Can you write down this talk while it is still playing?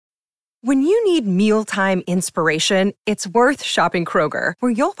When you need mealtime inspiration, it's worth shopping Kroger,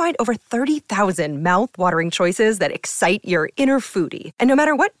 where you'll find over 30,000 mouth-watering choices that excite your inner foodie. And no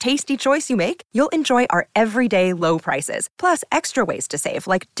matter what tasty choice you make, you'll enjoy our everyday low prices, plus extra ways to save,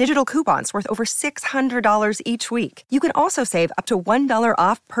 like digital coupons worth over $600 each week. You can also save up to $1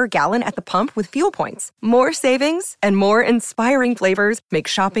 off per gallon at the pump with fuel points. More savings and more inspiring flavors make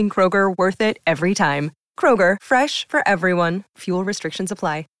shopping Kroger worth it every time. Kroger, fresh for everyone. Fuel restrictions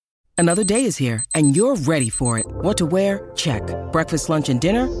apply. Another day is here, and you're ready for it. What to wear? Check. Breakfast, lunch, and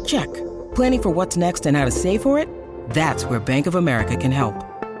dinner? Check. Planning for what's next and how to save for it? That's where Bank of America can help.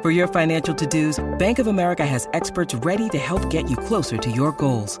 For your financial to-dos, Bank of America has experts ready to help get you closer to your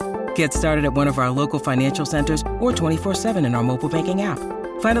goals. Get started at one of our local financial centers or 24/7 in our mobile banking app.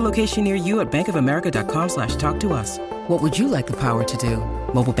 Find a location near you at bankofamerica.com/talktous. What would you like the power to do?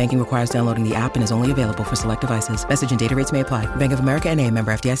 Mobile banking requires downloading the app and is only available for select devices. Message and data rates may apply. Bank of America NA,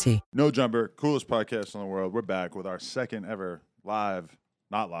 member FDIC. No Jumper, coolest podcast in the world. We're back with our second ever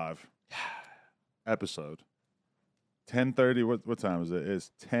not live, episode. 10:30, what time is it?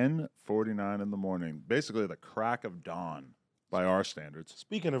 It's 10:49 in the morning. Basically the crack of dawn by our standards.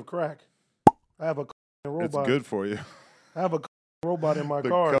 Speaking of crack, I have a robot. It's good for you. I have a robot in my The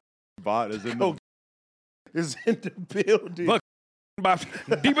car. bot is in the... Is in the building. Fuck. Man,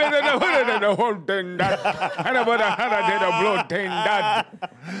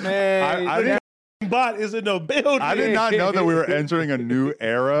 Bot is in the building. I did not know that we were entering a new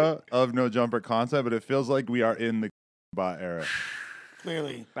era of No Jumper content, but it feels like we are in the bot era.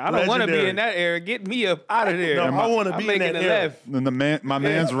 Clearly. I don't want to be in that area. Get me up out of there. No, I want to be in that era. And my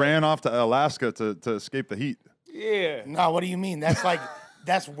man's ran off to Alaska to escape the heat. Yeah. No, what do you mean? That's like,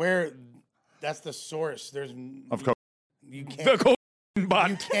 that's the source. There's Of course. You can't. Bot.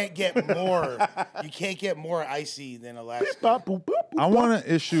 You can't get more. You can't get more icy than Alaska. I want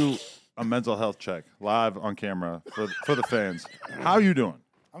to issue a mental health check live on camera for the fans. How are you doing?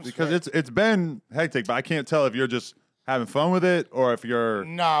 Because it's been hectic, but I can't tell if you're just having fun with it or if you're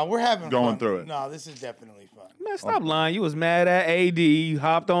we're having going fun. through it. No, this is definitely fun. Man, stop lying. You was mad at AD. You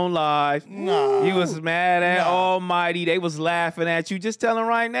hopped on live. Nah. You was mad at Almighty. They was laughing at you. Just tell them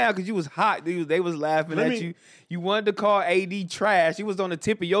right now because you was hot. They was laughing at you. You wanted to call AD trash. It was on the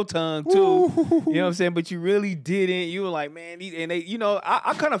tip of your tongue, too. You know what I'm saying? But you really didn't. You were like, man,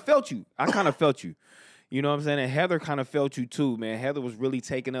 I kind of felt you. You know what I'm saying? And Heather kind of felt you too, man. Heather was really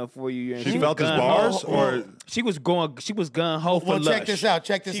taking up for you. And she felt his bars, or she was gun ho for Lush. Check this out.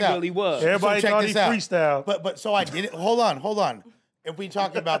 She really was. Everybody thought he freestyled. But so I did it. Hold on. If we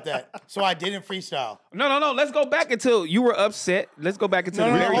talk about that, so I didn't freestyle. No. Let's go back until you were upset. Let's go back until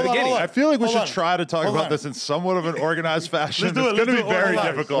the very beginning. I feel like we should try to talk about this in somewhat of an organized fashion. It's going to be very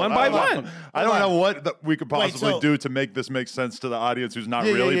difficult. One by one. I don't know what we could possibly do to make this make sense to the audience who's not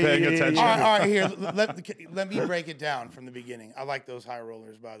really paying attention. All right, here. Let me break it down from the beginning. I like those high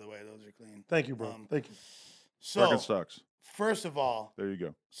rollers, by the way. Those are clean. Thank you, bro. Thank you. So, Birkenstocks. First of all. There you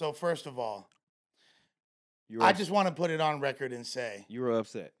go. So, first of all, I just want to put it on record and say. You were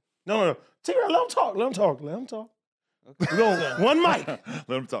upset. No. T-Rail, let him talk. Okay. Go one mic.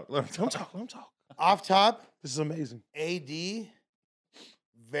 Let him talk. Let him talk. Off top. This is amazing. AD,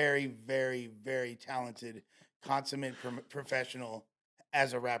 very, very, very talented, consummate professional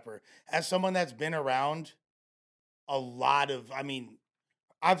as a rapper. As someone that's been around a lot of,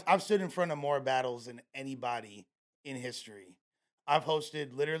 I've stood in front of more battles than anybody in history. I've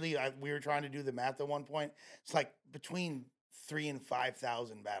hosted literally, we were trying to do the math at one point. It's like between 3,000 and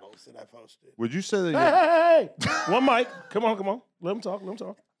 5,000 battles that I've hosted. Would you say that? Hey. One mic. Come on. Let him talk.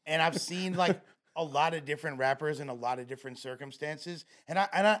 And I've seen like a lot of different rappers in a lot of different circumstances. And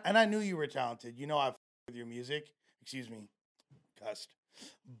I knew you were talented. You know, I've with your music. Excuse me, cussed.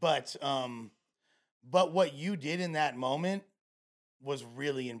 But what you did in that moment was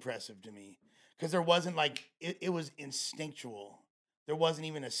really impressive to me because there wasn't like it was instinctual. There wasn't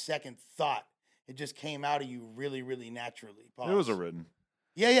even a second thought. It just came out of you really, really naturally. Pause. It was a written.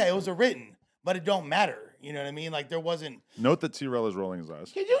 Yeah, it was a written, but it don't matter. You know what I mean? Like there wasn't. Note that T-Rail is rolling his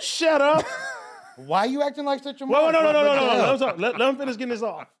eyes. Can you shut up? Why are you acting like such a? Well, no. Let him finish getting this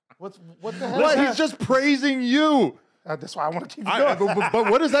off. What the hell? What? He's just praising you. That's why I want to keep it going. But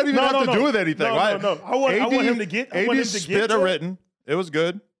what does that even have to do with anything? No. I want him to get. AD spit a written. It was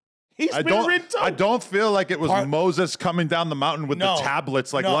good. He's been written too. I don't feel like it was Moses coming down the mountain with the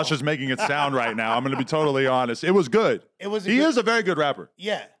tablets like Lush is making it sound right now. I'm going to be totally honest. It was good. He is a very good rapper.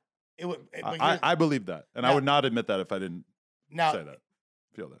 Yeah. I believe that. And I would not admit that if I didn't say that.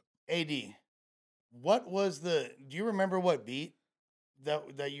 Feel that. AD, what was do you remember what beat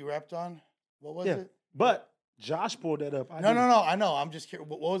that you rapped on? What was it? But Josh pulled that up. No. I know. I'm just curious.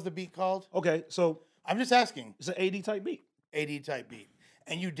 What was the beat called? Okay, so I'm just asking. it's an AD type beat. AD type beat,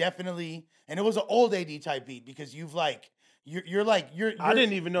 and you definitely, and it was an old AD type beat because you've like you're I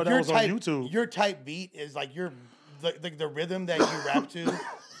didn't even know that your was on type, YouTube. Your type beat is like your the rhythm that you rap to,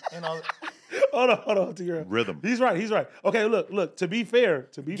 and all. Hold on, T-Girl. Rhythm. He's right. Okay, look. To be fair,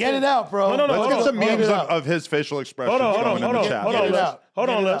 Get it out, bro. No. Let's hold get on. some Get memes it out. of his facial expressions. Hold on, going in the chat. Get it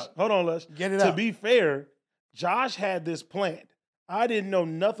out. Les. Get it To out. be fair, Josh had this planned. I didn't know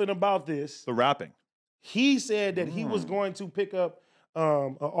nothing about this. The rapping. He said that he was going to pick up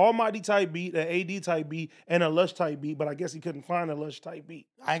an Almighty type beat, an AD type beat, and a Lush type beat, but I guess he couldn't find a Lush type beat.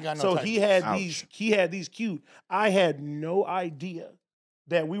 I ain't got no. So type he beat. had Ouch. these queued. I had no idea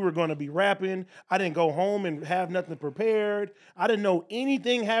that we were going to be rapping. I didn't go home and have nothing prepared. I didn't know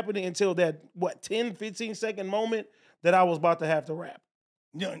anything happening until that 10, 15 second moment that I was about to have to rap.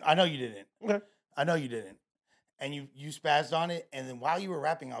 No, I know you didn't. Okay. I know you didn't. And you spazzed on it, and then while you were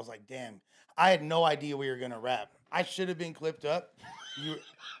rapping, I was like, damn, I had no idea we were gonna rap. I should have been clipped up. You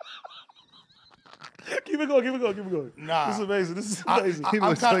Keep it going. Nah. This is amazing.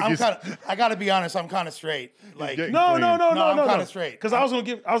 I gotta be honest, I'm kind of straight. Like getting No. I'm kinda straight. Because I was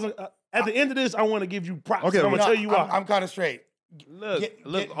at the end of this, I want to give you props. Okay, I'm going to tell you why. I'm kind of straight. Look, Get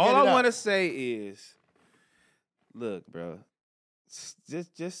all it I out. want to say is, look, bro,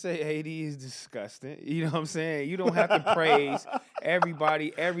 just say AD is disgusting. You know what I'm saying? You don't have to praise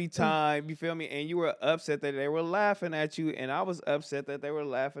everybody every time. You feel me? And you were upset that they were laughing at you, and I was upset that they were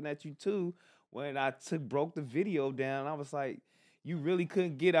laughing at you too. When I broke the video down, I was like, you really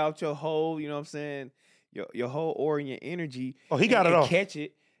couldn't get out your whole, you know what I'm saying, your whole aura and your energy. Oh, he got it and off. Catch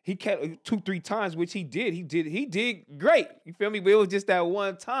it. He kept 2-3 times, which he did. He did great. You feel me? But it was just that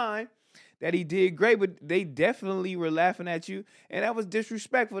one time that he did great. But they definitely were laughing at you, and that was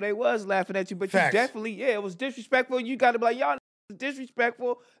disrespectful. They was laughing at you, but Facts. you definitely, it was disrespectful. You got to be like, y'all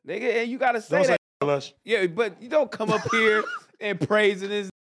disrespectful, nigga, and you got to say Don't say that. Lush. Yeah, but you don't come up here and praising his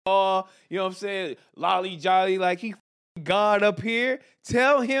you know what I'm saying, lolly jolly like he God up here.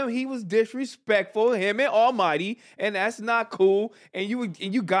 Tell him he was disrespectful, him and Almighty, and that's not cool. And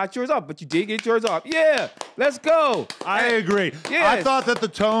you got yours off, but you did get yours off. Yeah, let's go. I agree. Yes. I thought that the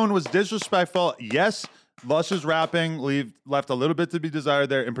tone was disrespectful. Yes, Lush's rapping left a little bit to be desired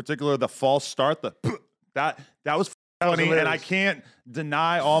there. In particular, the false start, that was funny, and I can't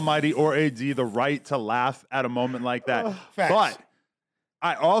deny Almighty or AD the right to laugh at a moment like that. Facts. But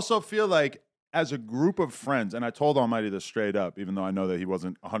I also feel like as a group of friends, and I told Almighty this straight up, even though I know that he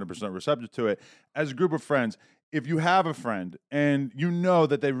wasn't 100% receptive to it, as a group of friends, if you have a friend and you know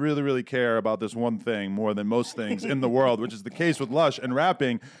that they really, really care about this one thing more than most things in the world, which is the case with Lush and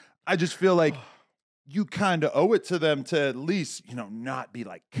rapping, I just feel like you kind of owe it to them to at least, not be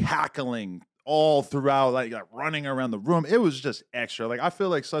like cackling all throughout, like running around the room. It was just extra. Like, I feel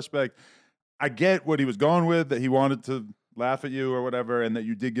like Suspect, I get what he was going with, that he wanted to laugh at you or whatever, and that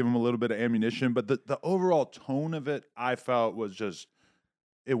you did give him a little bit of ammunition, but the overall tone of it, I felt, was just,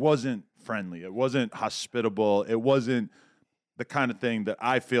 it wasn't friendly. It wasn't hospitable. It wasn't the kind of thing that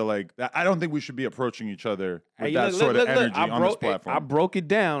I feel like, that I don't think we should be approaching each other with that sort of energy on this platform. I broke it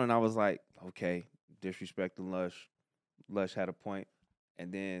down, and I was like, okay, disrespecting Lush. Lush had a point.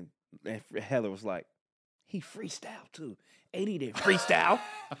 And then Heather was like, he freestyle too. AD didn't freestyle.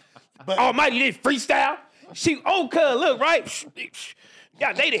 But Almighty didn't freestyle. Look, right?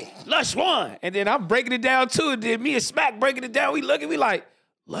 Yeah, they did. Lush won. And then I'm breaking it down too. And then me and Smack breaking it down. We look at me like,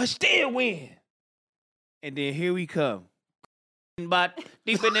 Lush did win. And then here we come. But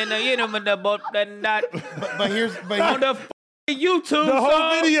deep in the boat than that. but here's On the YouTube The whole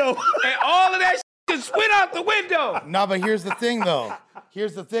song, video. and all of that just went out the window. no, but here's the thing though.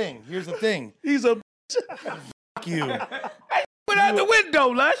 Here's the thing. He's a Fuck you. Went out the window,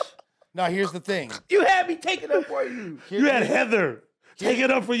 Lush. No, here's the thing. You had me taking up for you. you had Heather take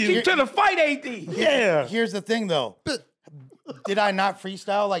it up for you. You to the fight, AD. Yeah. Here's the thing though. Did I not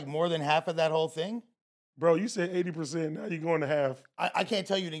freestyle like more than half of that whole thing? Bro, you said 80%. Now you're going to half. I can't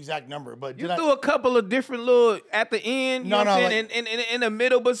tell you an exact number, but You did threw a couple of different little at the end, you No, know what no, I'm saying, in the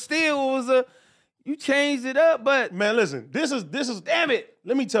middle, but still it was you changed it up, but Man, listen. This is. damn it.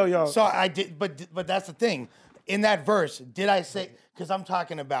 Let me tell y'all. So I did, but that's the thing. In that verse, did I say? Because I'm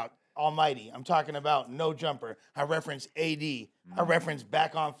talking about Almighty. I'm talking about No Jumper. I reference AD. I reference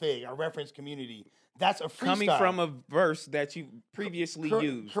Back on Fig. I reference Community. That's a freestyle. Coming from a verse that you previously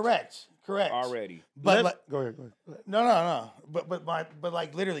used Correct. already. But Go ahead. no. But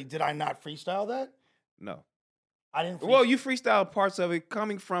like literally, did I not freestyle that? No. I didn't. Well, you freestyle parts of it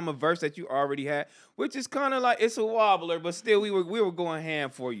coming from a verse that you already had, which is kind of like it's a wobbler, but still we were going ham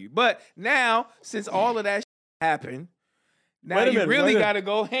for you. But now, since all of that happened. Now Wait a you minute, really wait a got to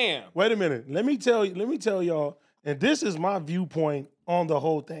go ham. Wait a minute. Let me tell y'all, and this is my viewpoint on the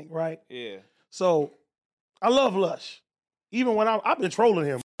whole thing, right? Yeah. So I love Lush. Even when I've been trolling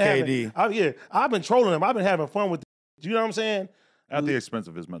him. KD. I've been trolling him. I've been having fun with you know what I'm saying? At the expense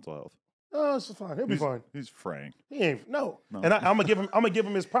of his mental health. Oh, it's fine. He'll be fine. He's fraying. He ain't no. And I'm gonna give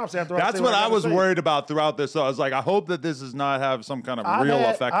him his props after. That's say what I gotta was say. worried about throughout this. So I was like, I hope that this does not have some kind of real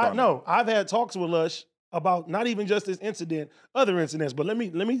effect on him. No, I've had talks with Lush about not even just this incident, other incidents. But let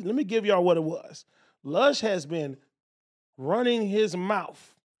me give y'all what it was. Lush has been running his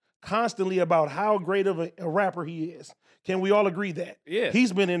mouth constantly about how great of a rapper he is. Can we all agree that? Yeah.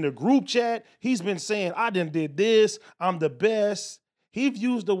 He's been in the group chat. He's been saying, I done did this. I'm the best. He's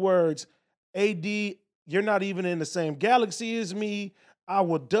used the words, AD, you're not even in the same galaxy as me. I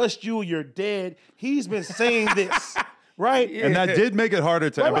will dust you. You're dead. He's been saying this, right? And that did make it harder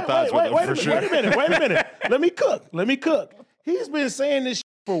to empathize with him, for sure. Wait a minute. Let me cook. He's been saying this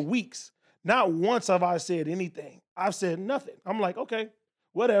for weeks. Not once have I said anything. I've said nothing. I'm like, okay,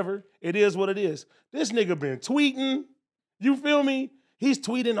 whatever. It is what it is. This nigga been tweeting. You feel me? He's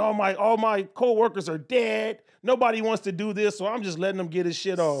tweeting all my coworkers are dead. Nobody wants to do this, so I'm just letting him get his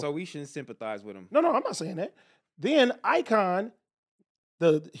shit off. So we shouldn't sympathize with him. No, I'm not saying that. Then Icon,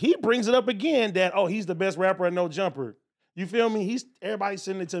 he brings it up again that, he's the best rapper at No Jumper. You feel me? Everybody's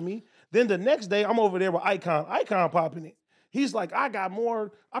sending it to me. Then the next day, I'm over there with Icon popping it. He's like, I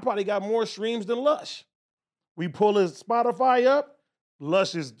probably got more streams than Lush. We pull his Spotify up.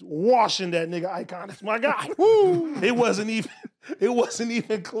 Lush is washing that nigga Icon. It's my guy. Woo! It wasn't even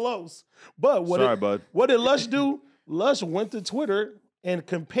close. But what did Lush do? Lush went to Twitter and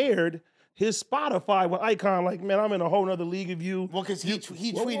compared his Spotify with Icon. Like, man, I'm in a whole nother league of you. Well, because he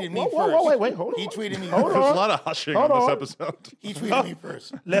tweeted me first. Wait, hold on. He tweeted me There's first. a lot of hushing on this episode. He tweeted me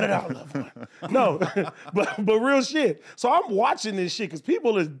first. Let it out, love. No, but real shit. So I'm watching this shit because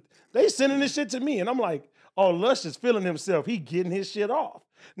they sending this shit to me, and I'm like, Lush is feeling himself. He getting his shit off.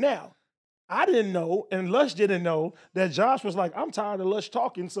 Now, I didn't know, and Lush didn't know, that Josh was like, I'm tired of Lush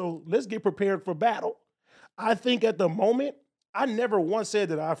talking, so let's get prepared for battle. I think at the moment, I never once said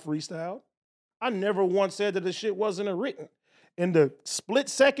that I freestyled. I never once said that the shit wasn't written. In the split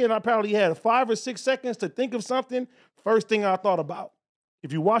second, I probably had 5 or 6 seconds to think of something. First thing I thought about.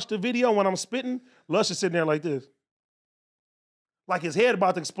 If you watch the video when I'm spitting, Lush is sitting there like this. Like his head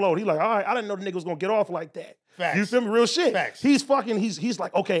about to explode. He's like, all right, I didn't know the nigga was gonna get off like that. Facts. You feel me? Real shit. Facts. He's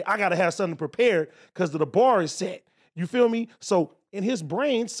like, okay, I gotta have something prepared because the bar is set. You feel me? So in his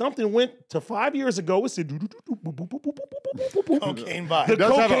brain, something went to 5 years ago. It said, Cocaine vibe. It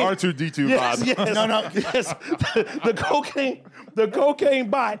does have an R2-D2 vibe. Yes, No. Yes. The cocaine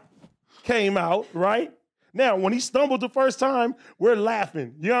bot came out, right? Now, when he stumbled the first time, we're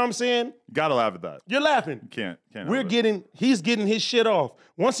laughing. You know what I'm saying? Gotta laugh at that. You're laughing. Can't help it. He's getting his shit off.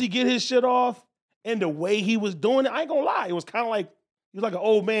 Once he get his shit off, and the way he was doing it, I ain't gonna lie, it was kind of like, he was like an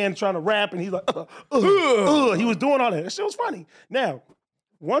old man trying to rap, and he's like, he was doing all that. That shit was funny. Now,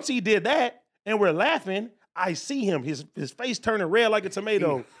 once he did that, and we're laughing, I see him, his face turning red like a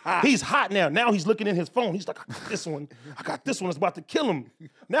tomato. He's hot now. Now he's looking in his phone. He's like, I got this one. It's about to kill him.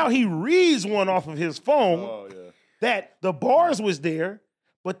 Now he reads one off of his phone that the bars was there,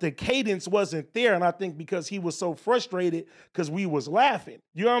 but the cadence wasn't there. And I think because he was so frustrated because we was laughing.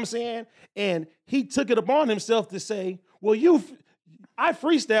 You know what I'm saying? And he took it upon himself to say, well, I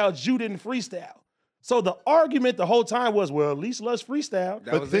freestyled, you didn't freestyle. So the argument the whole time was, well, at least Lush freestyle.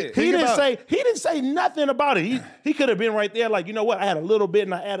 That was it. He didn't say nothing about it. He could have been right there like, you know what, I had a little bit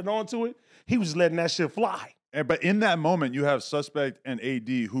and I added on to it. He was just letting that shit fly. But in that moment, you have Suspect and AD,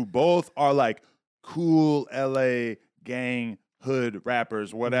 who both are like cool LA gang hood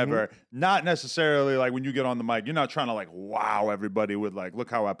rappers, whatever. Not necessarily like when you get on the mic, you're not trying to like wow everybody with like,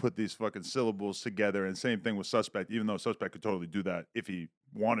 look how I put these fucking syllables together. And same thing with Suspect, even though Suspect could totally do that if he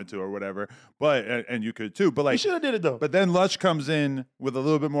wanted to or whatever. But and you could too. But like, he should have did it though. But then Lush comes in with a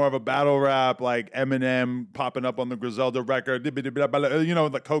little bit more of a battle rap, like Eminem popping up on the Griselda record, you know,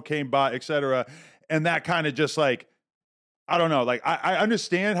 the Cocaine Bot, etc. And that kind of just like, I don't know, like I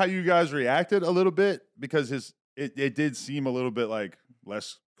understand how you guys reacted a little bit because it did seem a little bit like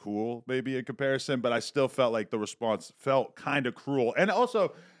less cool maybe in comparison, but I still felt like the response felt kind of cruel. And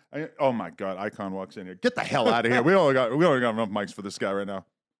also, oh my God, Icon walks in here. Get the hell out of here. We only got enough mics for this guy right now.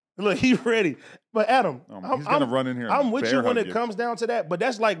 Look, he's ready. But Adam, he's gonna run in here. I'm with you when it comes down to that. But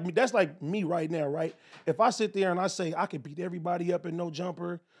that's like me right now, right? If I sit there and I say I can beat everybody up in No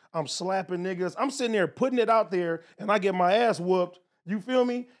Jumper, I'm slapping niggas, I'm sitting there putting it out there, and I get my ass whooped. You feel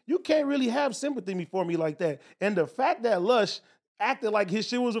me? You can't really have sympathy for me like that. And the fact that Lush acted like his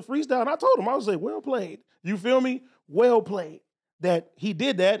shit was a freestyle. And I told him, I was like, well played. You feel me? Well played. That he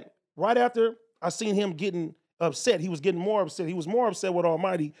did that right after I seen him getting upset. He was getting more upset. He was more upset with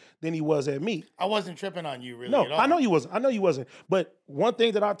Almighty than he was at me. I wasn't tripping on you really No, at all. I know you wasn't. But one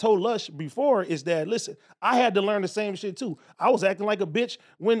thing that I told Lush before is that, listen, I had to learn the same shit too. I was acting like a bitch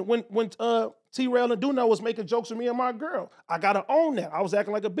when T-Rail and Duno was making jokes with me and my girl. I gotta own that. I was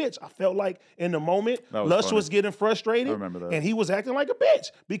acting like a bitch. I felt like in the moment, Lush was getting frustrated. I remember that. And he was acting like a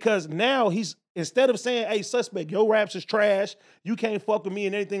bitch. Because now he's, instead of saying, hey, suspect, your raps is trash, you can't fuck with me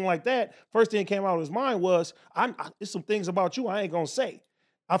and anything like that, first thing that came out of his mind was, there's some things about you I ain't gonna say.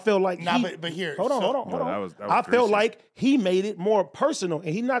 I felt like but here, hold on. that was I pretty felt sick. like he made it more personal, and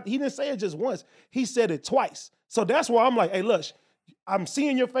he didn't say it just once. He said it twice. So that's why I'm like, hey, Lush, I'm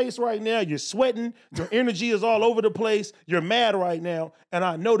seeing your face right now. You're sweating. Your energy is all over the place. You're mad right now, and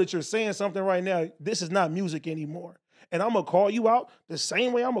I know that you're saying something right now. This is not music anymore. And I'm gonna call you out the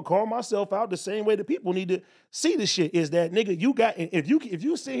same way I'm gonna call myself out, the same way the people need to see the shit. Is that, nigga, you got, if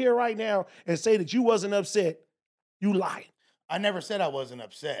you sit here right now and say that you wasn't upset, you lying. I never said I wasn't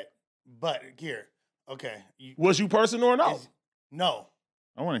upset, but here, okay. Was you personal or no? No.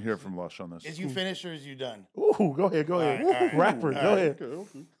 I want to hear from Lush on this. Is you finished or is you done? Ooh, go ahead. All right. Rapper, All go right.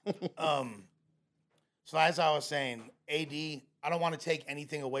 ahead. So as I was saying, AD, I don't want to take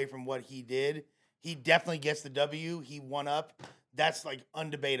anything away from what he did. He definitely gets the W. He won up. That's like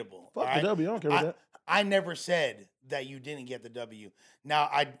undebatable. Fuck all the W, I don't care about that. I never said that you didn't get the W. Now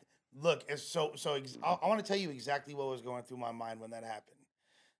I want to tell you exactly what was going through my mind when that happened.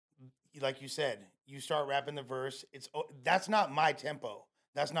 Like you said, you start rapping the verse. That's not my tempo.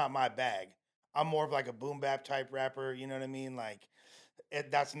 That's not my bag. I'm more of like a boom bap type rapper. You know what I mean? Like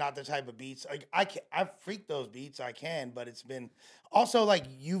that's not the type of beats. Like I've freaked those beats. I can, but it's been also like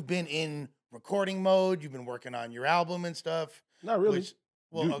you've been in recording mode. You've been working on your album and stuff. Not really.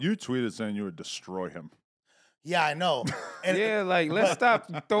 You tweeted saying you would destroy him. Yeah, I know. And Yeah, like let's stop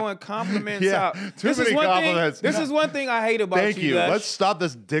throwing compliments Yeah, out. too This many is one compliments. Thing, this is one thing I hate about Thank you. Lush. Let's stop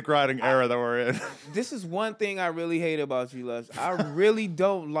this dick riding era that we're in. This is one thing I really hate about you, Lush. I really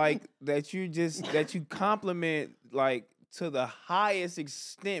don't like that you compliment like to the highest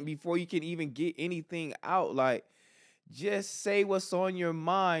extent before you can even get anything out. Like, just say what's on your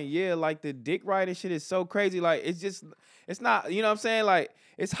mind. Yeah, like the dick riding shit is so crazy. Like, it's not, you know what I'm saying? Like,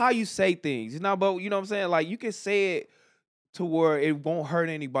 it's how you say things. It's not about, you know what I'm saying? Like, you can say it to where it won't hurt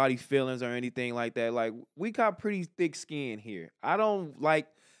anybody's feelings or anything like that. Like, we got pretty thick skin here. I don't like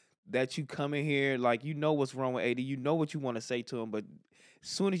that you come in here, like, you know what's wrong with AD. You know what you want to say to him, but as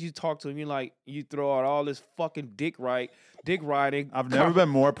soon as you talk to him, you throw out all this fucking dick riding. I've never been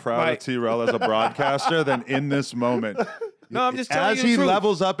more proud of T-Rel as a broadcaster than in this moment. No, I'm just telling as you the he truth.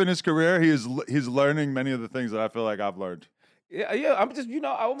 levels up in his career, he's learning many of the things that I feel like I've learned. Yeah, I'm just,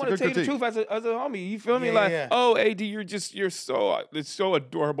 I want to good tell you the critique. truth as a homie. You feel me? Yeah, Like, yeah. oh, AD, it's so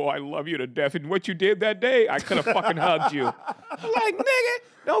adorable. I love you to death. And what you did that day, I could have fucking hugged you. I'm like, nigga,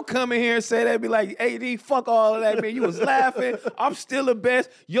 don't come in here and say that. Be like, AD, fuck all of that, man. You was laughing. I'm still the best.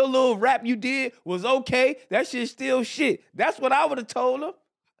 Your little rap you did was okay. That shit's still shit. That's what I would have told him.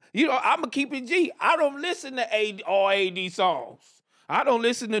 I'm going to keep it G. I don't listen to all AD songs. I don't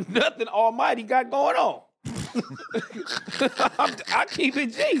listen to nothing Almighty got going on. I keep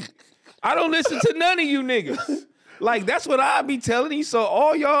it G. I don't listen to none of you niggas. Like, that's what I be telling you. So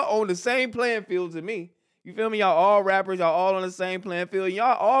all y'all on the same playing field to me. You feel me? Y'all all rappers. Y'all all on the same playing field.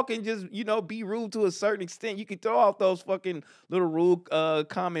 Y'all all can just, be rude to a certain extent. You can throw off those fucking little rude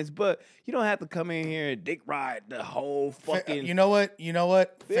comments, but you don't have to come in here and dick ride the whole fucking... You know what?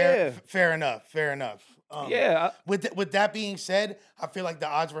 Yeah. Fair enough. Yeah. With that being said, I feel like the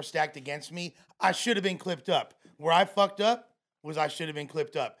odds were stacked against me. I should have been clipped up. Where I fucked up was I should have been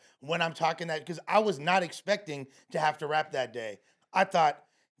clipped up. When I'm talking that, because I was not expecting to have to rap that day. I thought,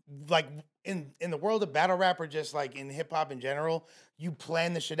 like, in the world of battle rap or just like in hip hop in general, you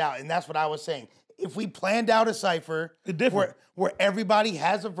plan the shit out. And that's what I was saying. If we planned out a cypher where everybody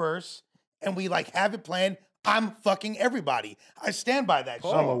has a verse and we like have it planned, I'm fucking everybody. I stand by that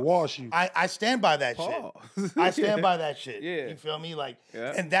shit. I'm gonna wash you. I stand by that Pause. shit. I stand by that shit. Yeah. You feel me? Like,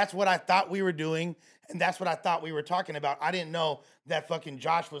 Yeah. and that's what I thought we were doing. And that's what I thought we were talking about. I didn't know that fucking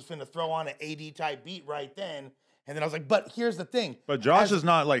Josh was finna throw on an AD type beat right then. And then I was like, but here's the thing. But Josh is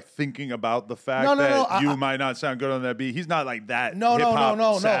not like thinking about the fact that you might not sound good on that beat. He's not like that. No.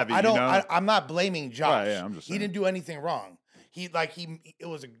 Savvy, I don't. You know? I'm not blaming Josh. Right, yeah, I'm just he saying. didn't do anything wrong. It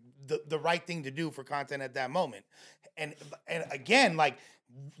was the right thing to do for content at that moment. And again, like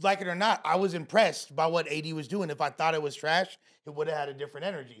it or not, I was impressed by what AD was doing. If I thought it was trash, it would have had a different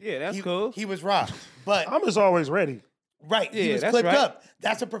energy. Yeah, that's cool. He was raw. But I'm just always ready. Right. He Yeah, was that's clipped right. up.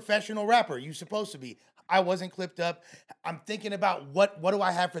 That's a professional rapper. You're supposed to be. I wasn't clipped up. I'm thinking about what do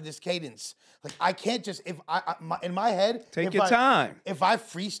I have for this cadence? Like I can't just in my head. Take if your time. If I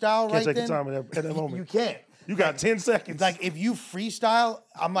freestyle Can't right take then, your time at that moment. you can't. You got 10 seconds. Like if you freestyle,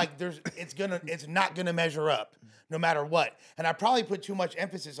 I'm like, it's not gonna measure up, no matter what. And I probably put too much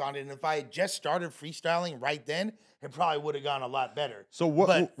emphasis on it. And if I had just started freestyling right then, it probably would have gone a lot better. So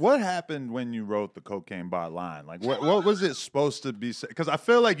what happened when you wrote the Cocaine Bot line? Like what was it supposed to be? Because I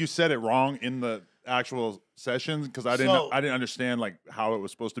feel like you said it wrong in the actual sessions because I didn't understand like how it was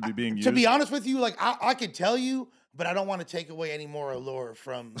supposed to be being used. To be honest with you, like I could tell you, but I don't want to take away any more allure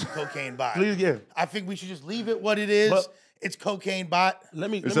from Cocaine Bot. Please, yeah. I think we should just leave it what it is. But- It's Cocaine Bot.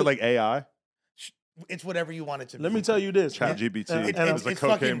 Is it like AI? It's whatever you want it to be. Let me tell you this. ChatGPT And is a it's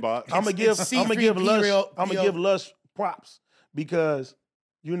cocaine fucking- bot. I'm gonna give C3PO. Lush props because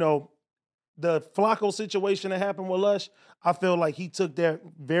you know the Flacco situation that happened with Lush. I feel like he took that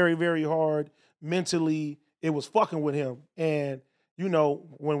very, very hard mentally. It was fucking with him, and you know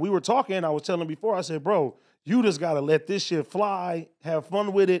when we were talking, I was telling him before. I said, "Bro, you just gotta let this shit fly, have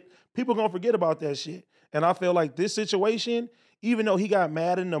fun with it. People gonna forget about that shit." And I feel like this situation, even though he got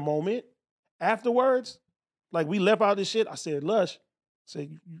mad in the moment, afterwards, like we left out this shit. I said, Lush,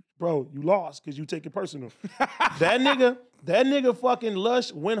 bro, you lost because you take it personal. That nigga fucking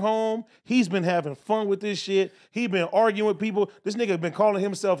Lush went home. He's been having fun with this shit. He been arguing with people. This nigga been calling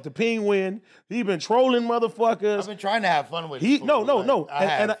himself the Penguin. He been trolling motherfuckers. I've been trying to have fun with it. No.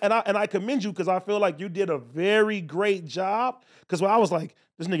 And I commend you because I feel like you did a very great job. Because when I was like,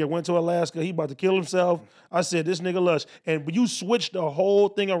 this nigga went to Alaska, he about to kill himself. I said, this nigga Lush. And you switched the whole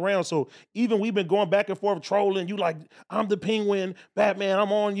thing around. So even we've been going back and forth trolling. You like, I'm the Penguin, Batman,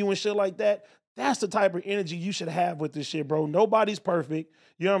 I'm on you and shit like that. That's the type of energy you should have with this shit, bro. Nobody's perfect.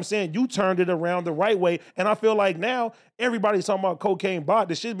 You know what I'm saying? You turned it around the right way. And I feel like now everybody's talking about Cocaine Bot.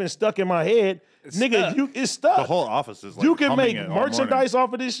 This shit's been stuck in my head. It's stuck. The whole office is like you can humming make it all merchandise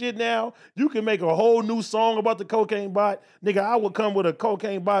off of this shit now. You can make a whole new song about the Cocaine Bot. Nigga, I would come with a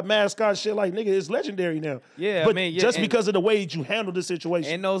Cocaine Bot mascot shit like, nigga, it's legendary now. Yeah, but I mean, just because of the way that you handle the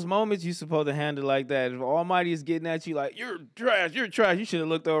situation. In those moments, you supposed to handle like that. If Almighty is getting at you like, you're trash, you should have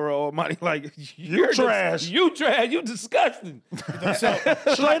looked over at Almighty like, you're trash. You trash, you disgusting.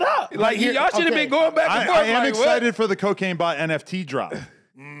 Straight up. Like, y'all should have been going back and forth. I am like, excited for the Cocaine Bot NFT drop.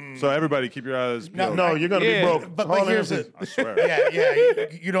 So everybody keep your eyes peeled. No, you're gonna be broke. But All here's that the I swear.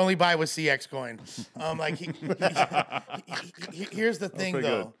 you'd only buy with CX coin. Here's the thing, pretty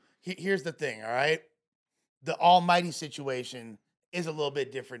though. Here's the thing. All right, the Almighty situation is a little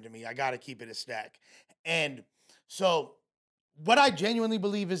bit different to me. I got to keep it a stack. And so, what I genuinely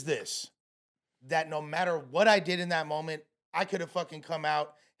believe is this: that no matter what I did in that moment, I could have fucking come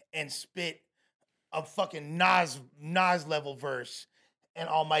out and spit a fucking Nas level verse. And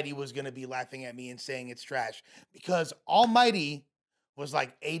Almighty was going to be laughing at me and saying it's trash. Because Almighty was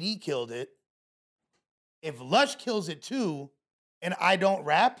like, AD killed it. If Lush kills it too, and I don't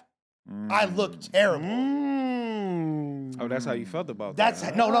rap, I look terrible. Oh, that's how you felt about that.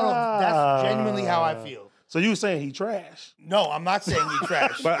 That's no. That's genuinely how I feel. So you saying he trash? No, I'm not saying he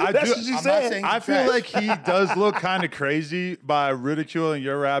trash. But I That's do. what you I'm said. not saying I he feel trash. like he does look kind of crazy by ridiculing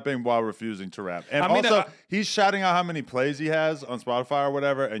your rapping while refusing to rap. And I mean, also, he's shouting out how many plays he has on Spotify or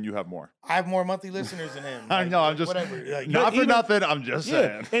whatever, and you have more. I have more monthly listeners than him. I know. I'm just whatever. Like, not for nothing. I'm just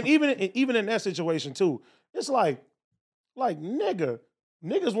saying. And even in that situation too, it's like niggas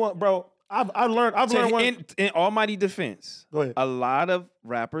want, bro. I've learned one. In Almighty defense, Go ahead. a lot of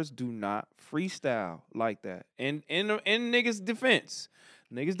rappers do not freestyle like that. In niggas' defense,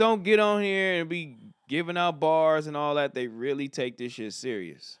 niggas don't get on here and be giving out bars and all that. They really take this shit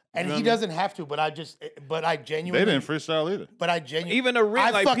serious. and You know he what I mean? doesn't have to, but I genuinely. They didn't freestyle either. But I genuinely. Even the real, I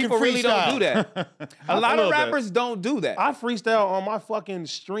like fucking people really don't do freestyle. that. A lot feel of that. rappers don't do that. I freestyle on my fucking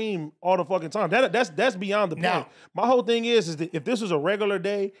stream all the fucking time. That's beyond the point. Now- My whole thing is that if this was a regular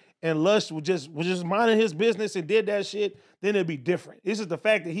day and Lush was just minding his business and did that shit, then it'd be different. This is the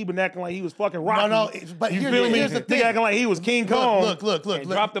fact that he been acting like he was fucking Rocky. but you here's feel the- me? here's the Nigga thing. acting like he was King Kong. Look. And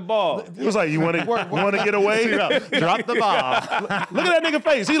drop the ball. He was like, you want to get away? Drop the ball. Look at that nigga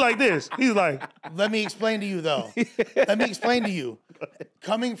face. He like this. He's like, Let me explain to you though. Let me explain to you.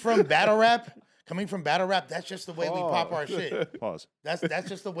 Coming from battle rap, that's just the way we pop our shit. Pause. That's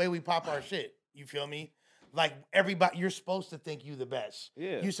just the way we pop our shit. You feel me? Like everybody, you're supposed to think you the best.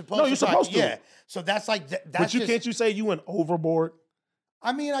 Yeah. You're supposed No, to. you're supposed to. Yeah. So that's like that's but just, can't you say you went overboard?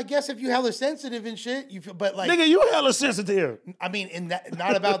 I mean, I guess if you hella sensitive and shit, you feel. But like, Nigga, you hella sensitive. I mean, in that,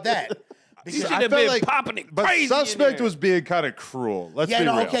 not about that. He should I have felt been like- popping it But crazy. Suspect in there. was being kind of cruel. Let's be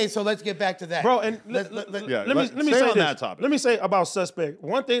real. Okay, so let's get back to that. Bro, and Let- Yeah, let me stay say on this. that topic. Let me say about Suspect.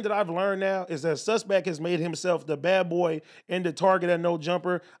 One thing that I've learned now is that Suspect has made himself the bad boy and the target at No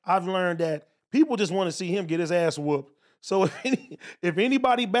Jumper. I've learned that people just want to see him get his ass whooped. So if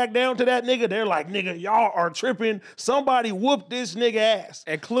anybody back down to that nigga, they're like, nigga, y'all are tripping. Somebody whoop this nigga ass.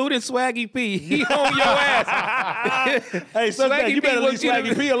 Including Swaggy P. He on your ass. Hey, Suspect, you better leave wants you to-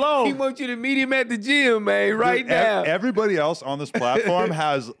 Swaggy P alone. He wants you to meet him at the gym, man, right Dude, now. Everybody else on this platform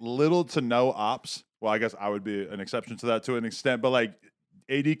has little to no ops. Well, I guess I would be an exception to that to an extent. But like,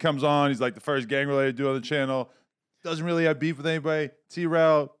 AD comes on, he's like the first gang related dude on the channel. Doesn't really have beef with anybody.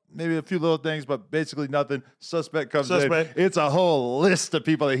 T-Rail, maybe a few little things, but basically nothing. Suspect comes in. It's a whole list of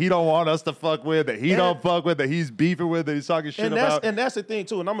people that he don't want us to fuck with, that he don't fuck with, that he's beefing with, that he's talking shit about. And that's the thing,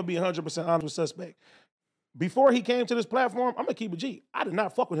 too. And I'm going to be 100% honest with Suspect. Before he came to this platform, I'm going to keep it G. I did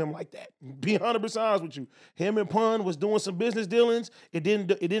not fuck with him like that. Be 100% honest with you. Him and Pun was doing some business dealings. It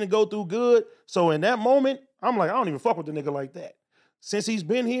didn't go through good. So in that moment, I'm like, I don't even fuck with the nigga like that. Since he's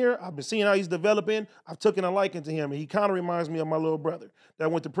been here, I've been seeing how he's developing. I've taken a liking to him, and he kind of reminds me of my little brother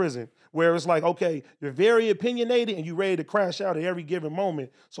that went to prison, where it's like, okay, you're very opinionated and you ready to crash out at every given moment.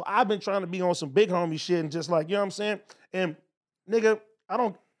 So I've been trying to be on some big homie shit and just like, you know what I'm saying? And nigga,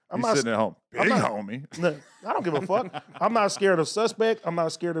 I'm He's not sitting at home. Big homie. No, I don't give a fuck. I'm not scared of Suspect. I'm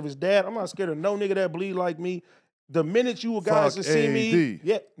not scared of his dad. I'm not scared of no nigga that bleed like me. The minute you guys Fuck see me, AD.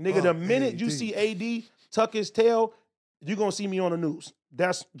 yeah, nigga, the Fuck minute you AD. see AD tuck his tail, you're gonna see me on the news.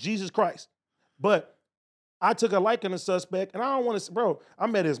 That's Jesus Christ. But I took a liking to Suspect, and I don't want to, bro. I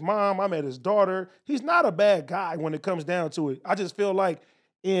met his mom, I met his daughter. He's not a bad guy when it comes down to it. I just feel like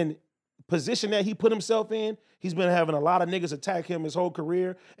in position that he put himself in, he's been having a lot of niggas attack him his whole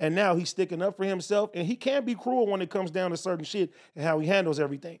career, and now he's sticking up for himself, and he can be cruel when it comes down to certain shit and how he handles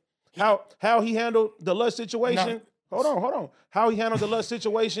everything. How he handled the Lush situation. Hold on. How he handled the Lush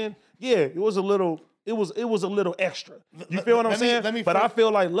situation, yeah, it was a little extra. You feel what I'm saying? But I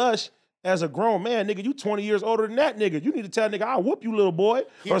feel like Lush, as a grown man, nigga, you 20 years older than that nigga. You need to tell that nigga, I'll whoop you, little boy,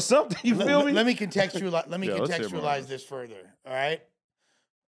 or something. You feel me? Let me contextualize. Let me Yeah, let's hear more. contextualize this further. All right.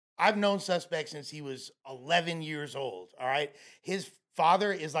 I've known Suspect since he was 11 years old. All right. His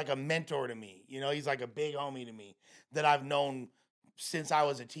father is like a mentor to me. You know, he's like a big homie to me that I've known since I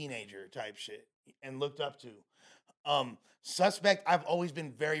was a teenager type shit and looked up to. Suspect, I've always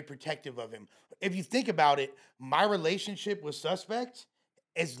been very protective of him. If you think about it, my relationship with Suspect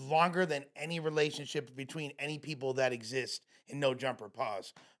is longer than any relationship between any people that exist in No Jumper.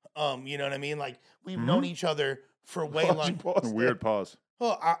 Pause. You know what I mean? Like, we've known each other for way long. Weird pause.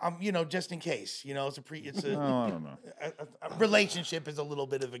 Well, I'm, just in case, it's a I don't know. a relationship is a little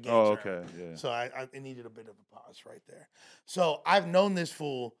bit of a game. Oh, term. okay. Yeah. So I needed a bit of a pause right there. So I've known this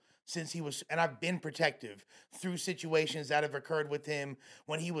fool since he was, and I've been protective through situations that have occurred with him.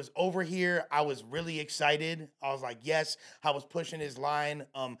 When he was over here, I was really excited. I was like, yes, I was pushing his line.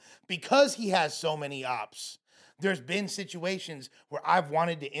 Because he has so many ops, there's been situations where I've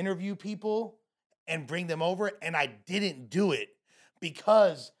wanted to interview people and bring them over, and I didn't do it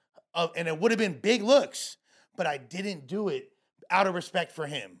because of, and it would have been big looks, but I didn't do it out of respect for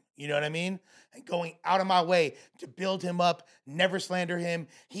him. You know what I mean? And going out of my way to build him up, never slander him.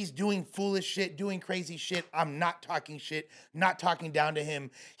 He's doing foolish shit, doing crazy shit. I'm not talking shit, not talking down to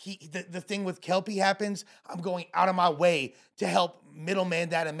him. The thing with Kelpie happens, I'm going out of my way to help middleman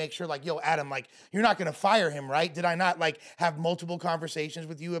that and make sure, like, yo, Adam, like, you're not gonna fire him, right? Did I not, like, have multiple conversations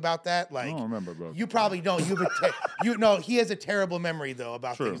with you about that? Like, I don't remember, bro. You probably don't. He has a terrible memory though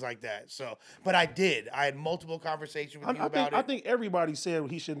about things like that. So, but I did. I had multiple conversations with you about it. I think everybody said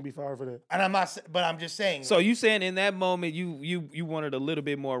he shouldn't be fired for that. And I'm not, but I'm just saying. So you saying in that moment you wanted a little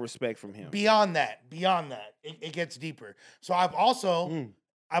bit more respect from him? Beyond that, it gets deeper. So I've also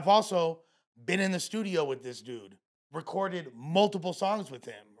been in the studio with this dude, recorded multiple songs with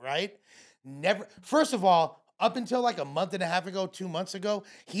him, right? First of all, up until like a month and a half ago, 2 months ago,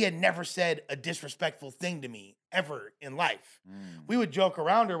 he had never said a disrespectful thing to me ever in life. We would joke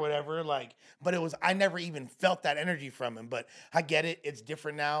around or whatever, like, but I never even felt that energy from him. But I get it. It's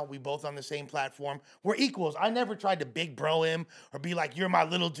different now. We both on the same platform. We're equals. I never tried to big bro him or be like, you're my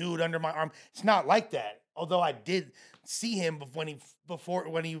little dude under my arm. It's not like that. Although I did see him before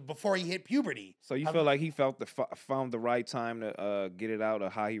he hit puberty. So you feel like he found the right time to get it out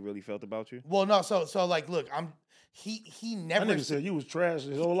of how he really felt about you? Well, no. So like, look, he never That nigga said you was trash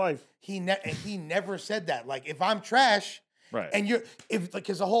his whole life. He never said that. Like, if I'm trash, Right. and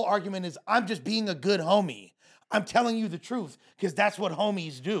because the whole argument is I'm just being a good homie. I'm telling you the truth because that's what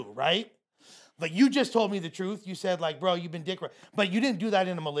homies do, right? Like, you just told me the truth. You said, like, bro, you've been dick right. But you didn't do that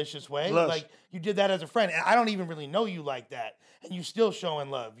in a malicious way. Lush. Like, you did that as a friend. And I don't even really know you like that. And you still showing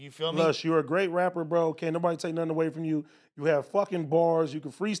love. You feel me? Lush, you're a great rapper, bro. Can't nobody take nothing away from you. You have fucking bars. You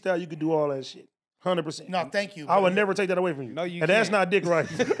can freestyle. You can do all that shit. 100%. No, thank you. I would never take that away from you. No, you And that's can't. not dick right.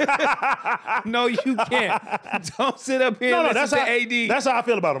 No, you can't. Don't sit up here and that's listen how, to AD. that's how I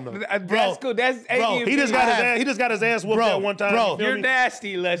feel about him, though. That's cool. That's AD. bro, and He just P. got his ass whooped Bro, that one time. bro, you feel You're me?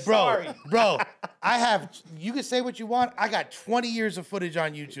 nasty, Les. Bro, Sorry. bro, you can say what you want. I got 20 years of footage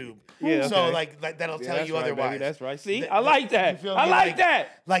on YouTube. Yeah, So, okay. like that'll tell that's you right, otherwise. baby, that's right. See, Th- I like that. you feel I me? like that.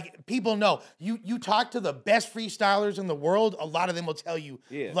 Like, people know. You talk to the best freestylers in the world, a lot of them will tell you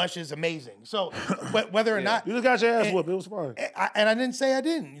Yeah. Lush is amazing. So, whether or not... You just got your ass And- whooped. It was fine. And I didn't say I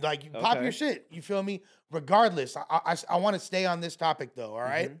didn't. Like, you pop Okay. your shit. You feel me? Regardless, I want to stay on this topic, though, all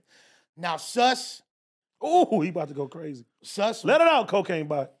right? Now, Sus... Ooh, he about to go crazy. Sus... Let it out, cocaine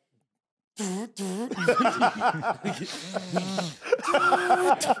bot.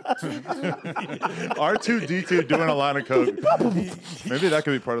 R2D2 doing a line of coke. Maybe that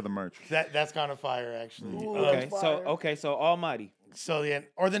could be part of the merch. That's kind of fire, actually. So Almighty. So yeah,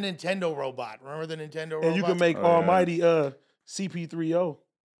 or the Nintendo robot. Remember the Nintendo robot? And you can make Oh, yeah. almighty CP3O.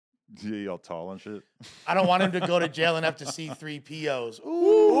 Yeah, y'all tall and shit. I don't want him to go to jail and have to see 3 POs.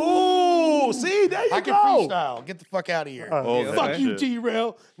 Ooh, Ooh, see, there you I can go. freestyle. Get the fuck out of here. Old yeah, head Fuck you, shit.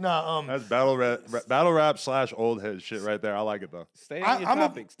 T-Rail. Nah, That's battle rap / old head shit right there. I like it though. Stay on your I'm a-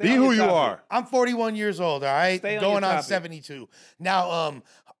 topic. Stay Be on who your you topic. are. I'm 41 years old. All right, Stay on going your on topic. 72. Now,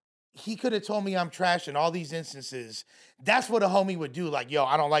 he could have told me I'm trash in all these instances. That's what a homie would do. Like, yo,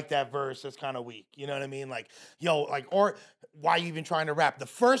 I don't like that verse. That's kind of weak. You know what I mean? Like, yo, like, or why you even trying to rap? The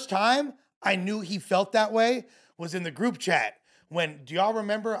first time I knew he felt that way was in the group chat. When, do y'all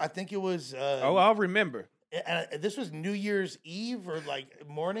remember? I think it was. Oh, I'll remember. And this was New Year's Eve or like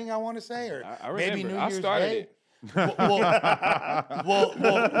morning, I want to say, or I maybe remember. New I Year's started Day. it.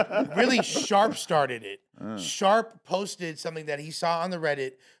 Well, really, Sharp started it. Sharp posted something that he saw on the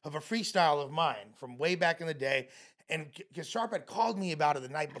Reddit of a freestyle of mine from way back in the day. And because Sharp had called me about it the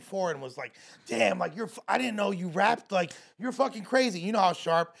night before and was like, damn, like I didn't know you rapped. Like, you're fucking crazy. You know how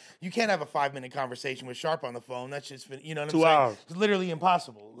Sharp, you can't have a 5-minute conversation with Sharp on the phone. That's just, you know what I'm 2 saying? hours. It's literally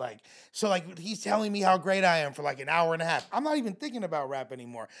impossible. Like, so like he's telling me how great I am for like an hour and a half. I'm not even thinking about rap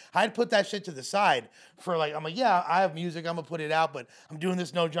anymore. I'd put that shit to the side for like, I'm like, yeah, I have music. I'm gonna put it out, but I'm doing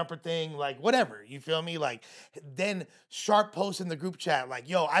this no jumper thing. Like, whatever. You feel me? Like, then Sharp posts in the group chat, like,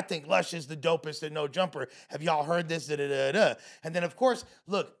 yo, I think Lush is the dopest at no jumper. Have y'all heard this? Da-da-da-da. And then, of course,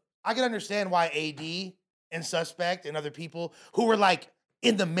 look, I can understand why AD and Suspect and other people who were like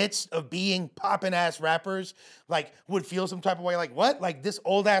in the midst of being poppin' ass rappers, like would feel some type of way, like, what? Like this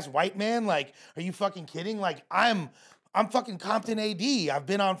old ass white man? Like, are you fucking kidding? Like, I'm fucking Compton AD. I've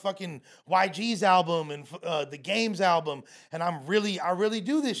been on fucking YG's album and the Games album, and I really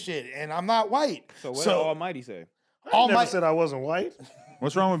do this shit, and I'm not white. So what did Almighty say? I never said I wasn't white.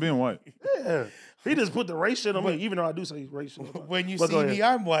 What's wrong with being white? Yeah. He just put the race shit on me, even though I do say he's racial. When you But see go me,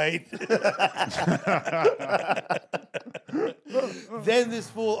 ahead. I'm white. Then this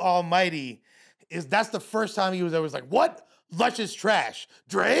fool Almighty that's the first time he was ever like, what? Lush is trash.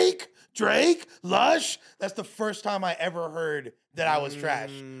 Drake, Lush. That's the first time I ever heard that I was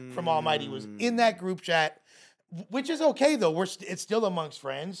trash from Almighty. Was in that group chat, which is okay though. It's still amongst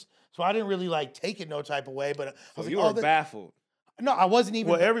friends, so I didn't really like take it no type of way. But I was like, You were baffled. no, I wasn't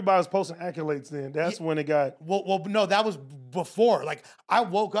even. Well, everybody was posting accolades then. That's when it got. Well, no, that was before. Like, I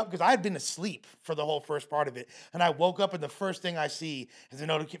woke up because I had been asleep for the whole first part of it. And I woke up and the first thing I see is a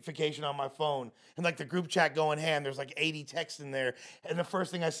notification on my phone. And like the group chat going ham, there's like 80 texts in there. And the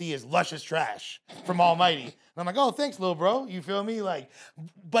first thing I see is Lush is trash from Almighty. And I'm like, oh, thanks, little bro. You feel me? Like,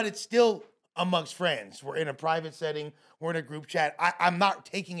 but it's still amongst friends. We're in a private setting. We're in a group chat. I'm not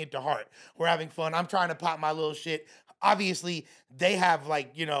taking it to heart. We're having fun. I'm trying to pop my little shit. Obviously, they have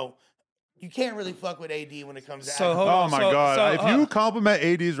like, you know, you can't really fuck with AD when it comes to So acting. hold Oh on, my so- god! so, If you compliment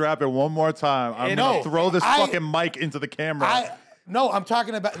AD's rapping one more time, I'm No, gonna throw this I- fucking mic into the camera. No, I'm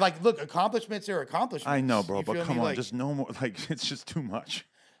talking about like, look, accomplishments are accomplishments. I know, bro, You but feel come me? on, Like, just no more. Like, it's just too much.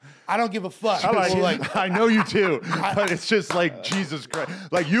 I don't give a fuck. I like People, it. like, I know you too, but it's just like Jesus Christ.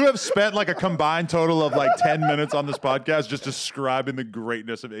 Like, you have spent like a combined total of like 10 minutes on this podcast just describing the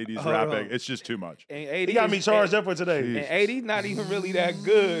greatness of AD's rapping. It's just too much. And 80 He got me charged up for today. And 80's not even really that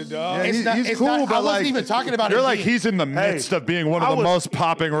good, dog. Yeah, It's he's not- cool, but I wasn't like, even talking about you're it like being- he's in the midst of being one of I the was- most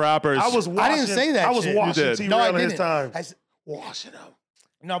popping rappers. I was washing. I didn't say that I was shit. washing You did. T-Rail no, I in his didn't. time. Washing them.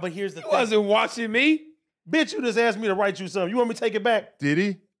 No, but here's the He thing. wasn't watching me. Bitch, you just asked me to write you something. You want me to take it back? Did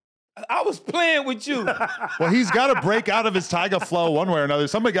he? I was playing with you. Well, he's got to break out of his Tiger flow one way or another.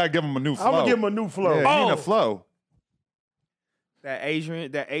 Somebody got to give him a new flow. I'm gonna give him a new flow. Yeah, he need Oh. a flow. that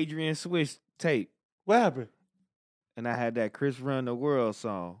Adrian Swish tape, What happened? and I had that Chris Run the World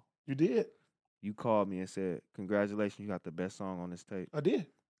song. You did. You called me and said, "Congratulations, you got the best song on this tape." I did.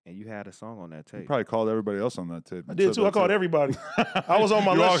 And you had a song on that He tape. probably called everybody else on that tape. I did too. I called everybody. I was on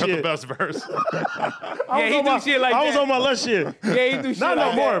my You all left got the shit. best verse. Yeah, he do shit like I was that. on my left shit. Yeah, he do shit Not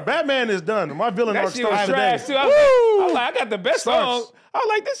like no more. that. Batman is done. My villain That arc shit was starts trash today. too. I was like, I got the best Starts. song. I was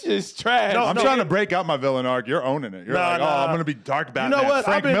like, this shit's trash. No, I'm trying to break out my villain arc. You're owning it. You're Nah, like, oh, nah. I'm going to be dark Batman. You know what?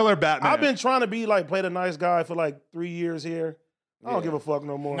 Frank Miller Batman. I've been trying to be like play the nice guy for like 3 years here. I don't give a fuck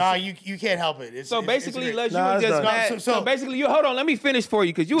no more. Nah, you can't help it. It's, So it's basically, great. Les, you Nah, were it's just done. mad. No, So basically, you hold on. Let me finish for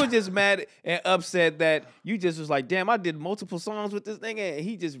you because you were just mad and upset that you just was like, damn, I did multiple songs with this nigga, and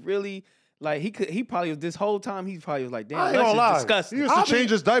he just really like he probably was this whole time he probably was like, I damn, ain't Les gonna is lie. disgusting. He used to change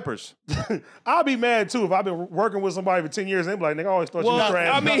his diapers. I'll be mad too if I've been working with somebody for 10 years and they be like, nigga, I always thought you Well, was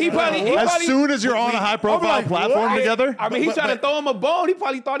trash. I mean, he probably As soon as you're on a high-profile like, platform what? together, I mean, he tried to throw him a bone. He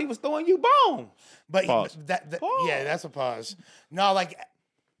probably thought he was throwing you bone. But Pause. Yeah, that's a pause. No, like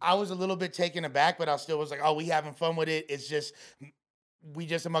I was a little bit taken aback, but I still was like, oh, we having fun with it. It's just we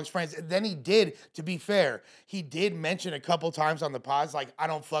just amongst friends. And then he did, to be fair, he did mention a couple times on the pods, like, I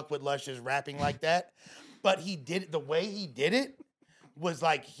don't fuck with Lush's rapping like that. But he did the way he did it was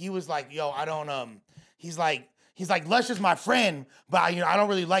like he was like, yo, I don't he's like Lush is my friend, but I don't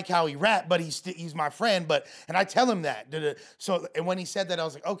really like how he rap, but he's my friend. But and I tell him that. So and when he said that, I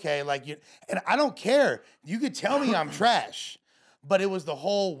was like, okay, like you, and I don't care. You could tell me I'm trash, but it was the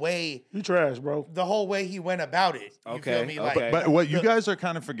whole way. You trash, bro. The whole way he went about it. You Okay, feel me? okay. But what you guys are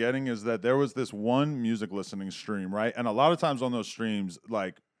kind of forgetting is that there was this one music listening stream, right? And a lot of times on those streams,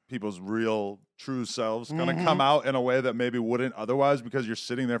 like people's real true selves kind of come out in a way that maybe wouldn't otherwise because you're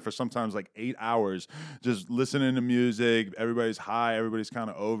sitting there for sometimes like 8 hours just listening to music. Everybody's high. Everybody's kind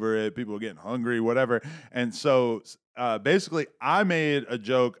of over it. People are getting hungry, whatever. And so basically I made a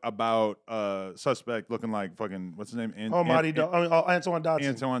joke about Suspect looking like fucking, what's his name? Antoine Dodson.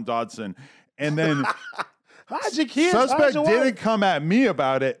 Antoine Dodson. And then How'd your kids? how'd Suspect your didn't wife? come at me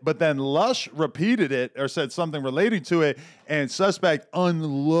about it, but then Lush repeated it or said something relating to it, and Suspect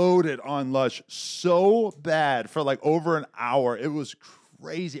unloaded on Lush so bad for like over an hour. It was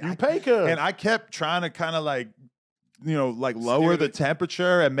crazy. You pay cuz. And I kept trying to kind of like, you know, like lower the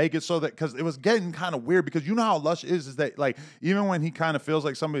temperature and make it so that, because it was getting kind of weird, because you know how Lush is that like even when he kind of feels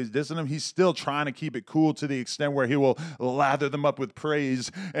like somebody's dissing him, he's still trying to keep it cool to the extent where he will lather them up with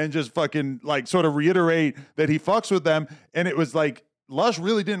praise and just fucking like sort of reiterate that he fucks with them. And it was like Lush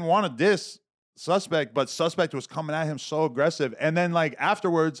really didn't want to diss Suspect, but Suspect was coming at him so aggressive. And then like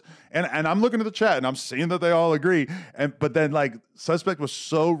afterwards, and I'm looking at the chat and I'm seeing that they all agree. But then like Suspect was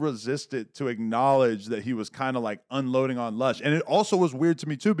so resistant to acknowledge that he was kind of like unloading on Lush. And it also was weird to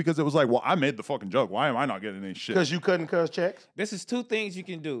me too, because it was like, well, I made the fucking joke. Why am I not getting any shit? Because you couldn't cuss checks. This is two things you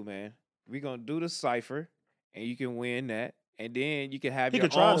can do, man. We're gonna do the cipher, and you can win that, and then you can have He your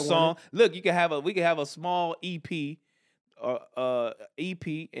could try own to win song. Look, we can have a small EP,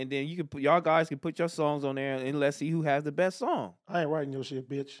 and then you can put y'all guys can put your songs on there, and let's see who has the best song. I ain't writing your shit,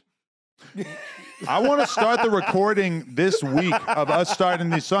 bitch. I want to start the recording this week of us starting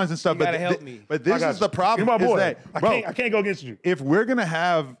these songs and stuff. You gotta help me. But I this got is the you. problem. You're my boy. Is that, bro, I can't go against you. if we're gonna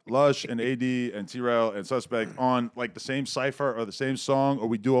have Lush and AD and T-Rail and Suspect on like the same cipher or the same song, or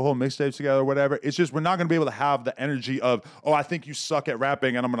we do a whole mixtape together or whatever, it's just we're not gonna be able to have the energy of, oh, I think you suck at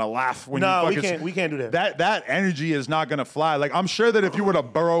rapping and I'm gonna laugh when No, you we fucking can't do that. That energy is not gonna fly. Like I'm sure that if you were to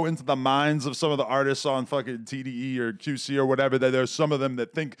burrow into the minds of some of the artists on fucking TDE or QC or whatever, that there's some of them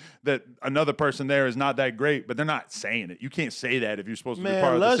that think that another person there is not that great, but they're not saying it. You can't say that if you're supposed to be Man,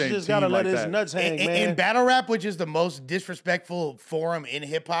 part of the Lush same just team gotta like let his that. nuts hang, man. In battle rap, which is the most disrespectful forum in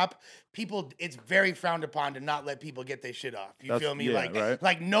hip hop, it's very frowned upon to not let people get their shit off. You feel me? yeah, Like, right.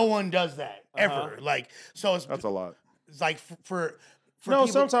 like no one does that ever. Like, so That's a lot. it's like for No, people,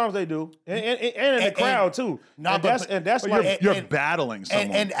 sometimes they do, and in the crowd too. No, and but- that's But like you're battling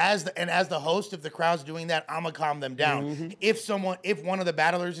someone. and as the host, if the crowd's doing that, I'm gonna calm them down. Mm-hmm. If one of the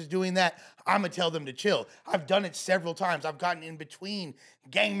battlers is doing that, I'm gonna tell them to chill. I've done it several times. I've gotten in between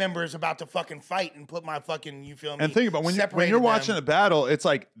gang members about to fucking fight and put my fucking, you feel me? And think about when you're separated watching a them. battle, it's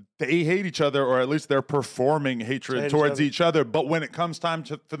like they hate each other, or at least they're performing hatred Hate each towards other. each other. But when it comes time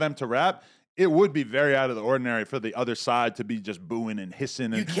for them to rap, it would be very out of the ordinary for the other side to be just booing and hissing.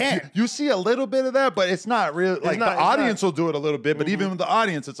 And You can't. You see a little bit of that, but it's not real. Like not- the it's audience not. will do it a little bit, but even with the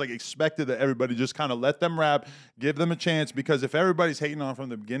audience, it's like expected that everybody just kind of let them rap, give them a chance. Because if everybody's hating on from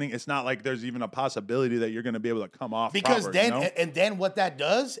the beginning, it's not like there's even a possibility that you're going to be able to come off. Because proper, then, you know? and then what that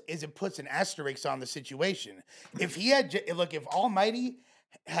does is it puts an asterisk on the situation. If he had, look, if Almighty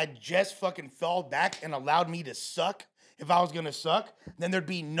had just fucking fell back and allowed me to suck, if I was gonna suck, then there'd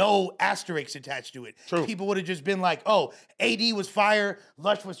be no asterisks attached to it. True. People would have just been like, oh, AD was fire,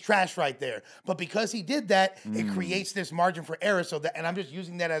 Lush was trash right there. But because he did that, it creates this margin for error. So that, and I'm just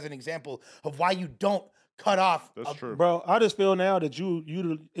using that as an example of why you don't cut off. That's true. Bro, I just feel now that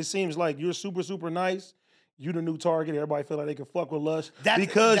it seems like you're super, super nice. You the new target. Everybody feel like they can fuck with Lush. That's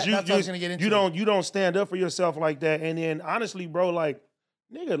what I was gonna get into. You don't stand up for yourself like that. And then honestly, bro, like,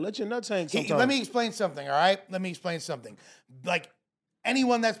 nigga, let your nuts hang sometimes. Let me explain something, all right? Let me explain something. Like,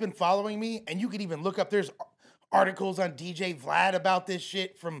 anyone that's been following me, and you could even look up, there's articles on DJ Vlad about this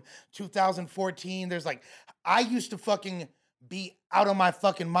shit from 2014. There's like, I used to fucking be out of my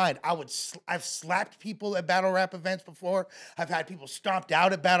fucking mind. I've slapped people at battle rap events before. I've had people stomped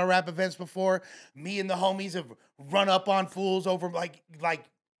out at battle rap events before. Me and the homies have run up on fools over like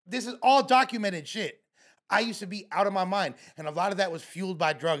this is all documented shit. I used to be out of my mind. And a lot of that was fueled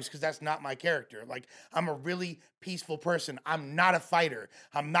by drugs because that's not my character. Like, I'm a really peaceful person. I'm not a fighter.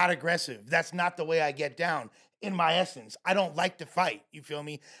 I'm not aggressive. That's not the way I get down in my essence. I don't like to fight. You feel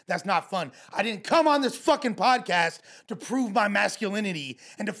me? That's not fun. I didn't come on this fucking podcast to prove my masculinity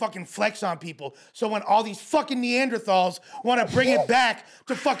and to fucking flex on people. So when all these fucking Neanderthals want to bring it back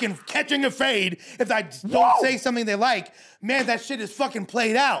to fucking catching a fade, if I don't say something they like, man, that shit is fucking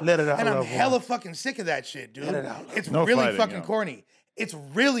played out. Let it out, And I'm love one. hella fucking sick of that shit, dude. It's No really fighting, fucking yo. corny. It's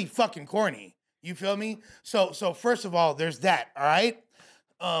really fucking corny. You feel me? So first of all, there's that, all right?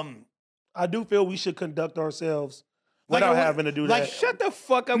 I do feel we should conduct ourselves Like without I would- having to do like, that. Shut the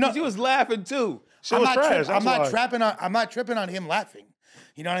fuck up, because you was laughing too. Shit was trash. I'm not that's why. tripping on him laughing.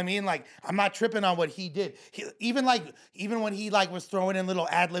 You know what I mean? Like, I'm not tripping on what he did. Even when he like was throwing in little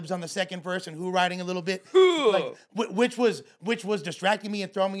ad libs on the second verse and who writing a little bit, like, which was distracting me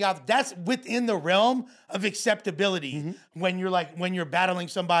and throwing me off. That's within the realm of acceptability. When you're battling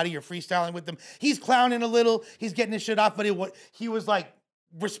somebody, you're freestyling with them. He's clowning a little. He's getting his shit off, but he was like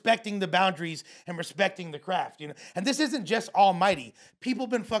respecting the boundaries and respecting the craft, you know. And this isn't just Almighty. People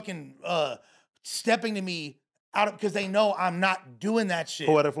been fucking stepping to me out of because they know I'm not doing that shit.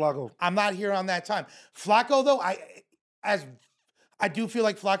 Poetic Flacco. I'm not here on that time. Flacco, though, I do feel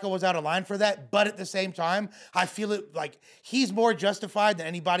like Flacco was out of line for that, but at the same time, I feel it like he's more justified than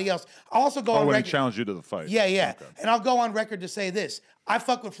anybody else. I'll also go on when he record. challenged you to the fight. Yeah, yeah. Okay. And I'll go on record to say this. I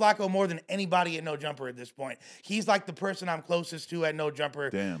fuck with Flacco more than anybody at No Jumper at this point. He's like the person I'm closest to at No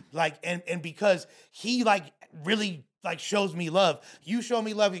Jumper. Damn. Like, and because he like really like shows me love. You show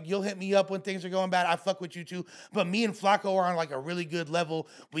me love, you'll hit me up when things are going bad. I fuck with you too. But me and Flacco are on like a really good level.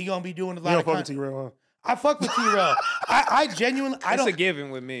 We gonna be doing a lot You don't of fuck with content. T-Rail, huh? I fuck with T-Rail. I genuinely, I It's a don't. given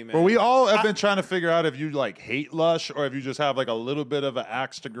with me, man. Well, we all have been trying to figure out if you like hate Lush or if you just have like a little bit of an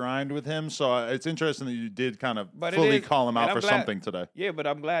axe to grind with him. So it's interesting that you did kind of But it fully is- call him and out I'm for glad- something today. Yeah, but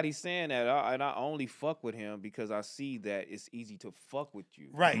I'm glad he's saying that. And I only fuck with him because I see that it's easy to fuck with you.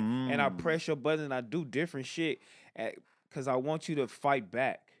 Right. And I press your button and I do different shit because I want you to fight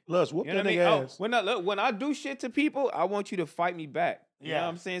back. Lush, whoop You know that what I mean? nigga Oh, ass. when I do shit to people, I want you to fight me back. You know Yeah. what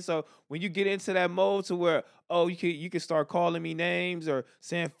I'm saying? So when you get into that mode to where, oh, you can start calling me names or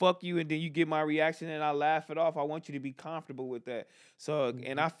saying fuck you, and then you get my reaction and I laugh it off, I want you to be comfortable with that. So,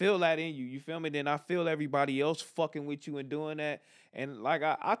 and I feel that in you. You feel me? Then I feel everybody else fucking with you and doing that. And like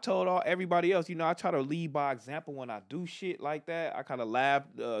I told everybody else, you know, I try to lead by example when I do shit like that. I kind of laugh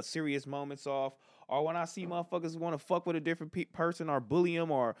serious moments off. Or when I see motherfuckers want to fuck with a different person or bully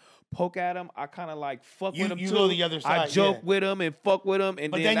them or poke at them, I kind of like fuck You- with them you too. go the other I side, joke yeah. with them and fuck with them, and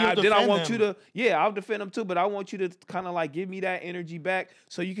But then then you'll I defend want you them. to, I'll defend them too. But I want you to kind of like give me that energy back,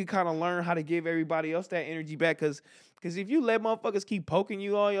 so you can kind of learn how to give everybody else that energy back. Because if you let motherfuckers keep poking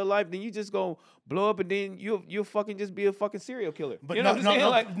you all your life, then you just gonna blow up, and then you'll fucking just be a fucking serial killer. But you know no, what I'm no, saying? no,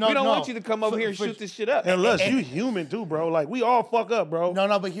 Like no, we don't no. want you to come over here and shoot this shit up. And Lush, you human too, bro. Like, we all fuck up, bro.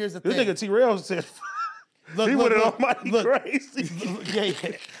 No, but here's the This thing. nigga T-Rail said, Look, he look, went look, almighty look. crazy.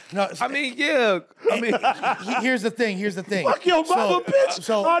 Yeah. No, I mean, yeah. I mean, here's the thing. Here's the thing. Fuck your mama, bitch.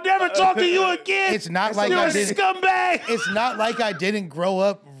 So I'll never talk to you again. it's not like You're I a didn't. scumbag. It's not like I didn't grow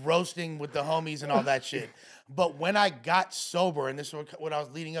up roasting with the homies and all that shit. But when I got sober, and this is what I was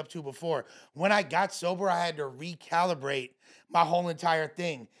leading up to before, when I got sober, I had to recalibrate my whole entire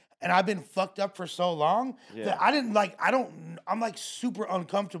thing. And I've been fucked up for so long that I'm like super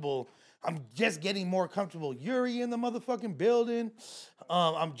uncomfortable I'm just getting more comfortable. Yuri in the motherfucking building.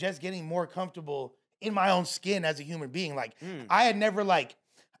 I'm just getting more comfortable in my own skin as a human being. Like, I had never, like,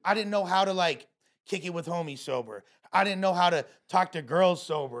 I didn't know how to, like, kick it with homies sober. I didn't know how to talk to girls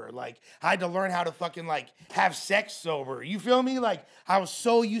sober. Like, I had to learn how to fucking, like, have sex sober. You feel me? Like, I was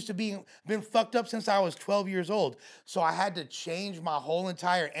so used to been fucked up since I was 12 years old. So I had to change my whole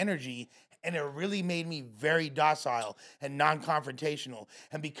entire energy, and it really made me very docile and non-confrontational.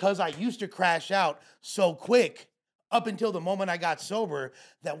 And because I used to crash out so quick up until the moment I got sober,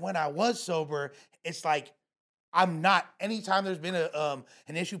 that when I was sober, it's like, I'm not, anytime there's been an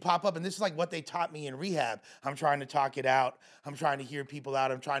issue pop up, and this is like what they taught me in rehab, I'm trying to talk it out. I'm trying to hear people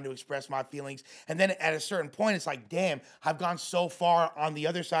out. I'm trying to express my feelings. And then at a certain point, it's like, damn, I've gone so far on the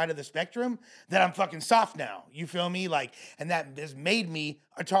other side of the spectrum that I'm fucking soft now. You feel me? Like, and that has made me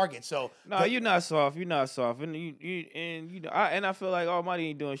a target. So no, you're not soft. You're not soft. And I feel like Almighty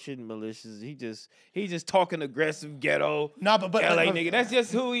ain't doing shit malicious. He just talking aggressive ghetto. No, but LA nigga. That's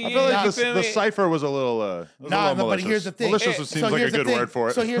just who he I is. feel like You feel the me? cipher was a little. but malicious. here's the thing. Malicious seems like a good word for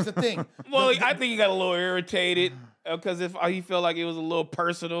it. So here's the thing. Well, I think he got a little irritated because if he felt like it was a little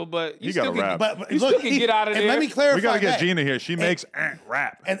personal, but you gotta still can, rap. But you look, still can get out of and there. let me clarify We gotta get that. Gina here. She makes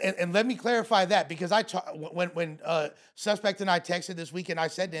rap. And let me clarify that, because when Suspect and I texted this weekend, I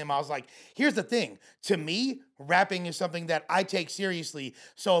said to him, I was like, here's the thing. To me, rapping is something that I take seriously.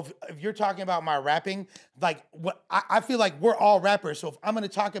 So if you're talking about my rapping, like I feel like we're all rappers. So if I'm gonna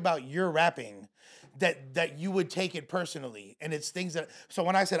talk about your rapping, that you would take it personally, and it's things that. So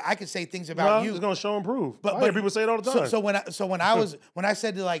when I said I could say things about you, it's gonna show and prove. But I hear people say it all the time. So when I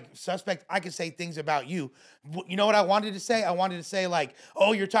said to like Suspect, I could say things about you. You know what I wanted to say? I wanted to say like,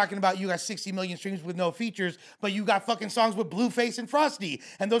 oh, you're talking about you got 60 million streams with no features, but you got fucking songs with Blueface and Frosty,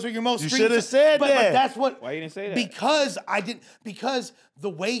 and those are your most. You streams. should have said but that. that's what. Why you didn't say that? Because I didn't. Because the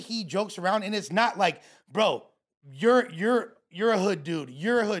way he jokes around, and it's not like, bro, you're a hood dude.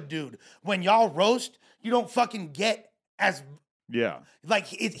 You're a hood dude. When y'all roast, you don't fucking get as. Yeah. Like,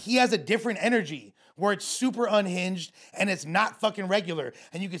 he has a different energy where it's super unhinged and it's not fucking regular.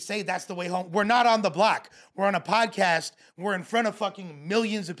 And you could say that's the way home. We're not on the block. We're on a podcast. We're in front of fucking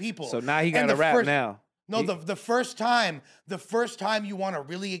millions of people. So now he got And to the rap first- now. No, the first time you want to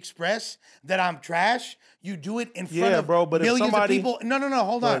really express that I'm trash, you do it in front of bro, but if millions somebody- of people. No,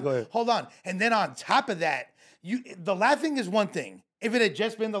 hold on. Go ahead. Hold on. And then on top of that, the laughing is one thing. If it had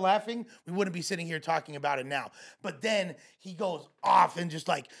just been the laughing, we wouldn't be sitting here talking about it now. But then he goes off and just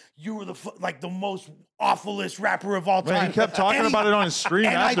like, you were the most awfulest rapper of all time. Man, he kept talking about it on his screen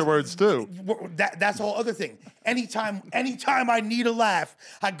and afterwards too. That's the whole other thing. Anytime I need a laugh,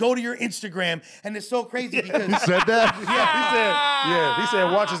 I go to your Instagram, and it's so crazy because He said that. he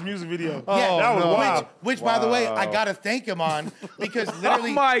said watch his music video. yeah, that was wild. Which by the way, I gotta thank him on, because Oh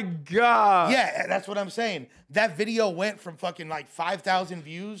literally, my God. yeah, that's what I'm saying. That video went from fucking like 5,000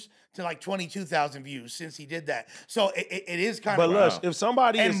 views to like 22,000 views since he did that. So it is kind But of. Lush, if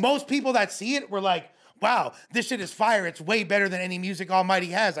somebody And is most people that see it were like, wow, this shit is fire. It's way better than any music Almighty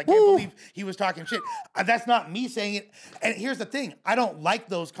has. I can't believe he was talking shit. That's not me saying it. And here's the thing. I don't like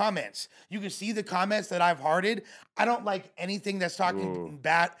those comments. You can see the comments that I've hearted. I don't like anything that's talking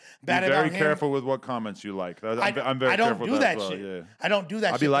bad Be about very him. careful with what comments you like. I'm very I don't careful do with that as well, shit. Yeah. I don't do that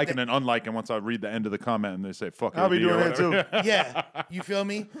I'll shit. be but liking then- and unliking once I read the end of the comment and they say "fuck." I'll be LD or doing that too. whatever. Yeah, you feel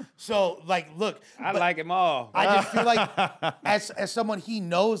me? So like, look, I like him all. I just feel like as someone he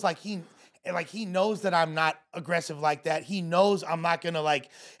knows, he knows that I'm not aggressive like that. He knows I'm not gonna like,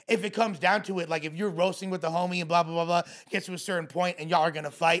 if it comes down to it, like if you're roasting with the homie and blah, blah, blah, blah, gets to a certain point and y'all are gonna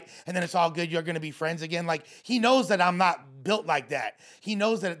fight and then it's all good, you're gonna be friends again. Like, he knows that I'm not built like that. He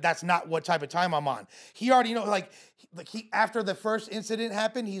knows that that's not what type of time I'm on. He already knows, he after the first incident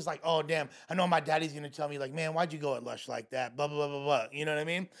happened, he's like, oh damn, I know my daddy's gonna tell me like, man, why'd you go at Lush like that? Blah, blah, blah, blah, blah. You know what I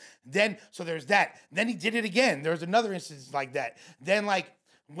mean? Then, so there's that. Then he did it again. There was another instance like that. Then like,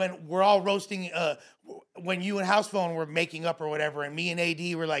 when we're all roasting, when you and House Phone were making up or whatever, and me and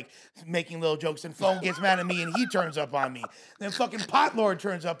AD were like making little jokes, and Phone gets mad at me and he turns up on me. Then fucking Pot Lord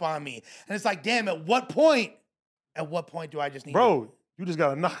turns up on me. And it's like, damn, at what point do I just need bro, you just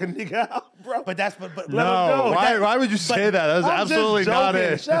gotta knock a nigga out, bro. But let him No, go. why would you say that? That's I'm just absolutely not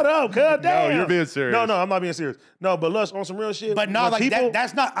joking. it. Shut up, god damn. you're being serious. No, I'm not being serious. No, but Lush, on some real shit. But no, when like people,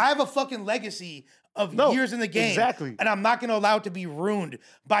 that's not. I have a fucking legacy of No, years in the game, exactly. and I'm not gonna allow it to be ruined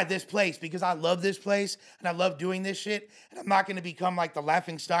by this place, because I love this place and I love doing this shit, and I'm not gonna become like the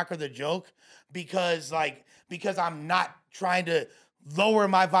laughing stock or the joke because I'm not trying to lower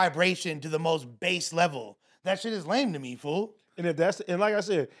my vibration to the most base level. That shit is lame to me, fool. And like I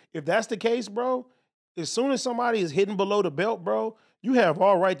said, if that's the case, bro, as soon as somebody is hitting below the belt, bro, you have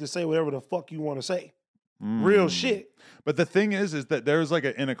all right to say whatever the fuck you want to say. Real shit. But the thing is that there's like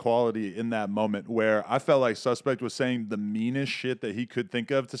an inequality in that moment where I felt like Suspect was saying the meanest shit that he could think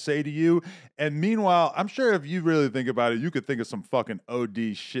of to say to you. And meanwhile, I'm sure if you really think about it, you could think of some fucking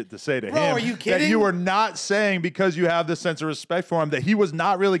OD shit to say to him. Are you kidding? That you were not saying because you have this sense of respect for him that he was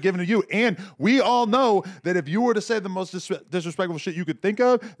not really giving to you. And we all know that if you were to say the most disrespectful shit you could think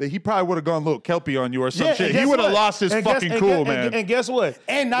of, that he probably would have gone a little kelpie on you or some shit. He would have lost his fucking cool, man. And guess what?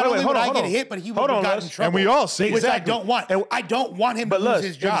 And not only would I get hit, but he would have gotten in trouble. And we all see which I don't want. I don't want him to lose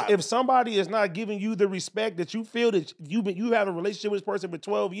his job. If somebody is not giving you the respect that you feel that you have a relationship with this person for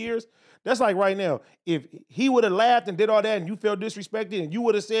 12 years, that's like right now. If he would have laughed and did all that and you felt disrespected and you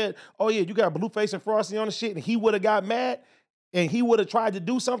would have said, oh yeah, you got Blueface and Frosty on the shit, and he would have got mad and he would have tried to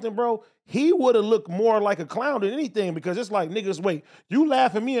do something, bro, he would have looked more like a clown than anything, because it's like, niggas, wait, you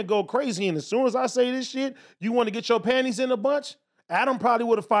laugh at me and go crazy, and as soon as I say this shit, you want to get your panties in a bunch? Adam probably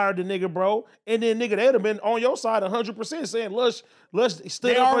would have fired the nigga, bro. And then, nigga, they'd have been on your side 100% saying, Lush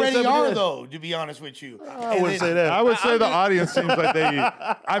stood They up for already himself are, again. though, to be honest with you. I wouldn't say that. I would say the audience seems like they,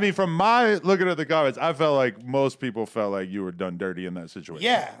 I mean, from my looking at the comments, I felt like most people felt like you were done dirty in that situation.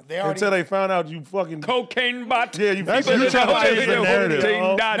 Yeah, they already. Until they found out you fucking... Cocaine bot. Yeah, you That's you trying to change the narrative.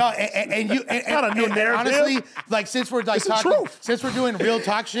 No, and you, and, not a new and narrative. honestly, like since we're like It's the talking, truth. since we're doing real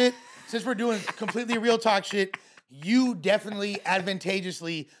talk shit, since we're doing completely real talk shit, you definitely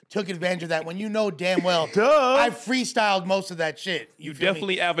advantageously took advantage of that when you know damn well Duh. I freestyled most of that shit. You feel me?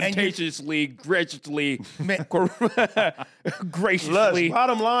 definitely And you- advantageously, graciously, Man. Lush, graciously.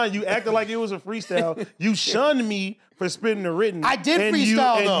 bottom line, you acted like it was a freestyle. You shunned me for spitting the written. I did And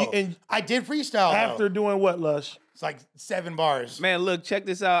freestyle you- though. and I did freestyle after though. doing what, Lush? It's like 7 bars. Man, look, check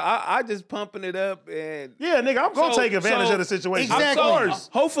this out. I just pumping it up and Yeah, nigga, I'm gonna So- take advantage so- of the situation. Exactly. Of course.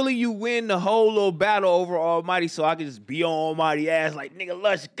 hopefully you win the whole little battle over Almighty, so I can just be on Almighty ass like, nigga,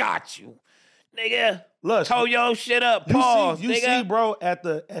 Lush got you, nigga. Lush, Told your shit up. You Pause, see, you nigga. see, bro,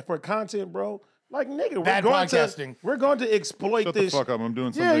 for content, bro. Like, nigga, Bad podcasting. we're going to exploit Shut this. the fuck up. I'm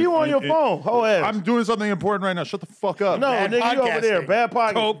doing something. Yeah, you on your phone, whole ass. I'm doing something important right now. Shut the fuck up. no, Bad nigga, you over there, podcasting. bad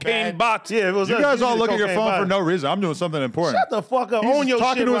podcast. Cocaine bot. Yeah, it was You us. guys You all did look at your cocaine phone for bot. no reason. I'm doing something important. Shut the fuck up. He's Own your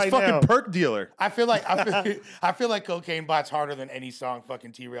talking shit to his right fucking now. perk dealer. I feel like Cocaine Bot's harder than any song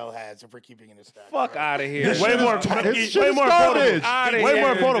fucking T-Rail has if we're keeping it a stack. Fuck out of here. Way more, His way shit more is garbage. photo. Outta Way here,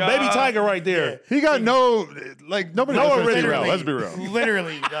 more photo. dog. Baby Tiger right there. He got nobody No listens to original. T-Rail. Let's be real.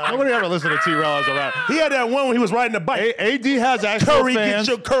 Literally, dog. Nobody ever listened to T-Rail as a rap. He had that one when he was riding the bike. AD has actual Curry, fans.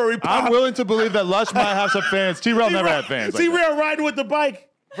 get your curry pop. I'm willing to believe that Lush might have some fans. T-Rail never had fans. like that. T-Rail riding with the bike.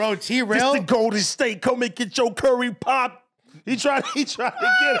 Bro, It's T-Rail. the Golden State. Come and get your curry pop. He tried to get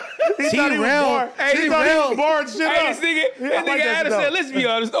it. He thought he was T-Rail. bar. Hey, He thought he was barring shit Hey, up. this nigga, Yeah, I like that Adam shit, said, though. let's be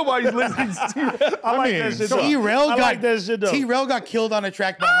honest, nobody's listening to T-Rail. I like mean, that shit. come though. on. T-Rail I got like that shit though. T-Rail got killed on a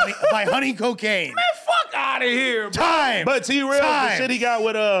track by honey cocaine. Man, fuck out of here, bro. Time. But T-Rail, the Time. shit he got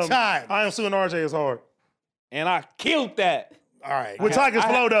with Time. I Am Suing RJ is hard. And I killed that. All right. With Tiger's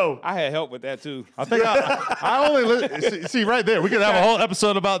flow though. I had help with that too. I think I only see right there. We could have a whole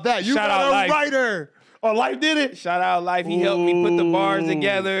episode about that. You Shout got out a Life. writer. Oh, Life did it. Shout out Life. He helped me put the bars Ooh.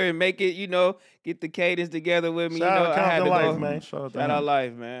 together and make it, get the cadence together with me. Shout out I had Compton to Life, go. man. Shout Shout out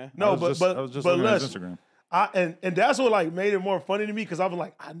Life, man. No, I was just looking at his Lush, Instagram. and that's what like made it more funny to me because I was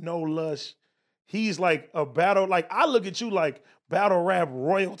like, I know Lush. He's like a battle. Like I look at you like battle rap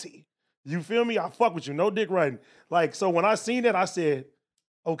royalty. You feel me? I fuck with you. No dick riding. Like so when I seen that, I said,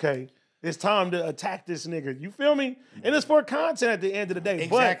 okay, it's time to attack this nigga. You feel me? And it's for content at the end of the day.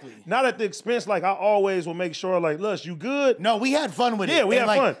 Exactly. But not at the expense. Like I always will make sure. Like, Lush, you good? No, we had fun with it. Yeah, we And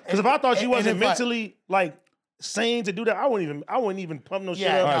had fun. Because if I thought you and wasn't if I- mentally like sane to do that, I wouldn't even pump no shit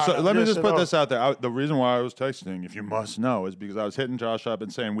Yeah, up. All right, so no, let me Yes, just at put all. this out there. The reason why I was texting, if you must know, is because I was hitting Josh up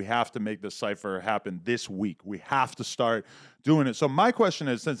and saying we have to make this cipher happen this week. We have to start doing it. So my question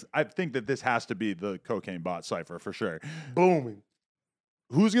is, since I think that this has to be the Cocaine Bot cipher for sure, Booming.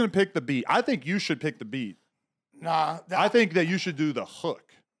 who's going to pick the beat? I think you should pick the beat. Nah, I think that you should do the hook.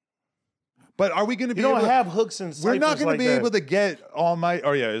 But are we going to be You don't able to, have hooks and we're not going to be able to get Almighty.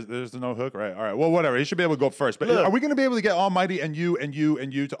 Oh, yeah, there's no hook, right? All right, well, whatever. He should be able to go first. But Look. are we going to be able to get Almighty and you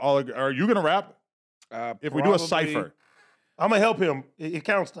to all agree? Are you going to rap? If we do a cipher. I'm going to help him. It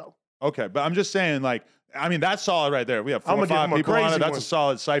counts, though. Okay, but I'm just saying, like, I mean, that's solid right there. We have 4 I'ma or give 5 him a people on crazy it. That's one. a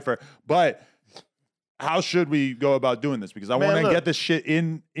solid cipher. But how should we go about doing this? Because I Man, want to look. get this shit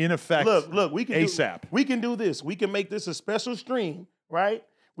in effect. Look, we can ASAP. We can do this. We can make this a special stream, right?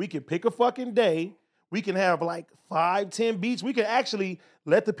 We can pick a fucking day. We can have like 5-10 beats. We can actually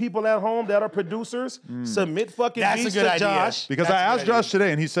let the people at home that are producers submit fucking That's a beats good to idea. Josh. Because That's I a asked good idea. Josh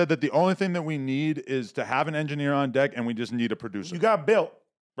today, and he said that the only thing that we need is to have an engineer on deck, and we just need a producer. You got Belt.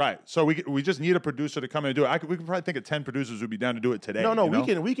 Right. So we just need a producer to come in and do it. We could probably think of 10 producers who'd be down to do it today. No, you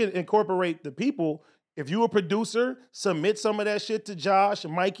know? we can incorporate the people. If you a producer, submit some of that shit to Josh,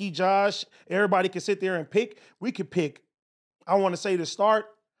 Mikey, Josh. Everybody can sit there and pick. We could pick, I want to say to start,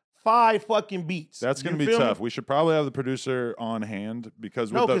 5 fucking beats. That's going You to be feel me? tough. We should probably have the producer on hand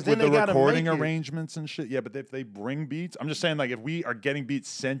because No, with 'cause then the they gotta recording make it. arrangements and shit. Yeah, but if they bring beats, I'm just saying, like, if we are getting beats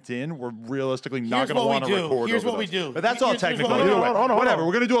sent in, we're realistically not Here's going to what want we to do. record. Here's over what we those. do. But that's all Here's what technical. we do. Either way. Hold on, hold on. Whatever.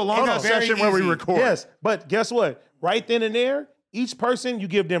 We're going to do a long ass Very session where we easy. record. Yes, but guess what? Right then and there, each person, you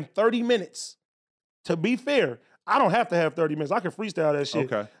give them 30 minutes. To be fair, I don't have to have 30 minutes. I can freestyle that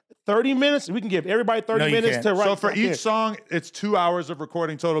shit. Okay. 30 minutes, we can give everybody 30 No, you minutes can't. to write. So for I can't. each song, it's 2 hours of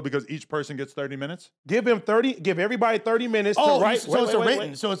recording total because each person gets 30 minutes? Give everybody 30 minutes Oh, to write. so it's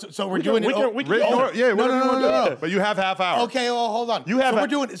written. So we're doing it. Written or, yeah, whatever you want to do. no. But you have half hour. Okay, well, hold on. You have so a- we're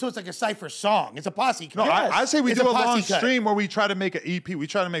doing. So it's like a cipher song. It's a posse. No, cut. I say we It's do a posse long cut. stream where we try to make an EP. We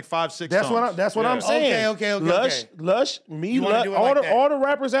try to make 5-6 That's songs. what I'm saying. Okay. Lush, me, You wanna Lush, do it like that? all the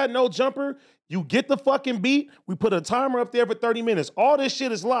rappers at No Jumper. You get the fucking beat. We put a timer up there for 30 minutes. All this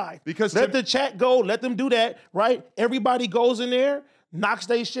shit is live. Because let the chat go. Let them do that. Right? Everybody goes in there, knocks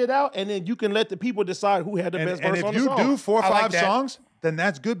their shit out, and then you can let the people decide who had the best And verse if on the you song. do 4 or I like 5 that. songs, then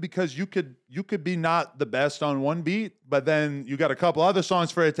that's good because you could be not the best on one beat, but then you got a couple other songs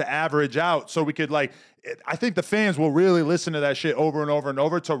for it to average out. So we could I think the fans will really listen to that shit over and over and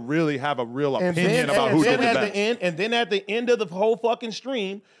over to really have a real opinion about who's doing the best. And then at the end of the whole fucking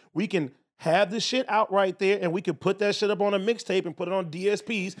stream, we can have the shit out right there, and we can put that shit up on a mixtape and put it on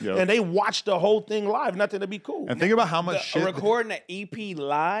DSPs, Yep. and they watch the whole thing live. Nothing to be cool. And think about how much shit. Recording an EP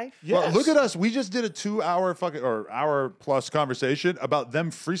live. Well, Yes. look at us. We just did a 2-hour hour plus conversation about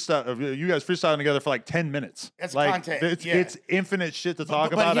them you guys freestyling together for like 10 minutes. That's like, content, It's, yeah. it's infinite shit to talk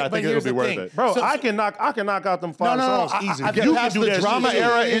but about. here- I but think it'll here's be the worth thing. it. Bro, So- I can knock out them 5 No, songs I- easy. I- Get You past can do the that drama shit.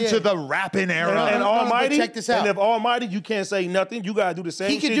 era Yeah. into the rapping era. And no, Almighty, but check this out. and if Almighty, you can't say nothing. You gotta do the same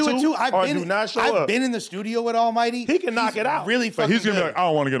He can shit do it too. or do not show I've up. been in the studio with Almighty. He can knock it out. Really But fucking he's gonna be good. like, I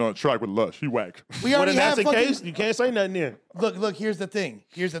don't want to get on a track with Lush. He whack. We But already if that's have the fucking, case, you can't say nothing then. Look, here's the thing.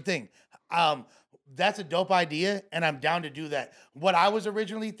 That's a dope idea, and I'm down to do that. What I was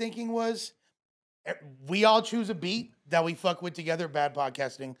originally thinking was we all choose a beat that we fuck with together, bad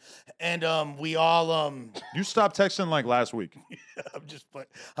podcasting, and we all You stopped texting like last week.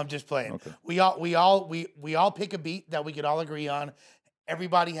 I'm just playing. Okay. We all pick a beat that we could all agree on.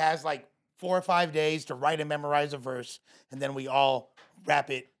 Everybody has like 4 or 5 days to write and memorize a verse, and then we all rap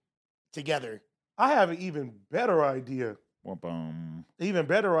it together. I have an even better idea. Wum-bum. Even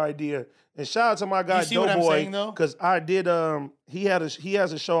better idea. And shout out to my guy You see what I'm Doughboy, saying, though? because I did. He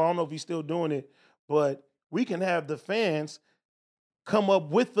has a show. I don't know if he's still doing it, but we can have the fans come up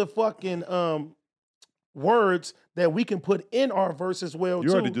with the fucking words that we can put in our verse as well. You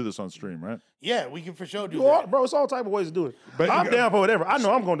too. already do this on stream, right? Yeah, we can for sure do You are- that. bro, it's all type of ways to do it. But I'm you- down for whatever. I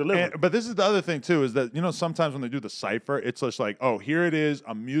know I'm going to deliver. But this is the other thing too, is that sometimes when they do the cipher, it's just like, oh, here it is,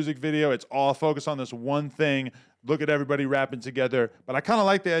 a music video. It's all focused on this one thing. Look at everybody rapping together. But I kind of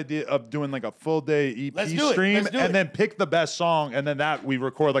like the idea of doing like a full day EP Let's do it. stream Let's do and it. then pick the best song and then that we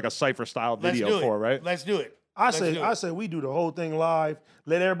record like a cipher style Let's video do it. for, right? Let's do it. I Let's do it. say we do the whole thing live.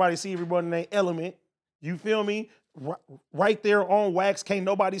 Let everybody see everybody in their element. You feel me? Right there on wax. Can't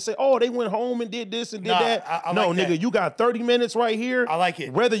nobody say, oh, they went home and did this and did Nah, that. I No, like nigga, that. you got 30 minutes right here. I like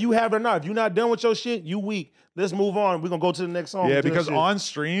it. Whether you have it or not. If you're not done with your shit, you weak. Let's move on. We're going to go to the next song. Yeah, and do because this shit. on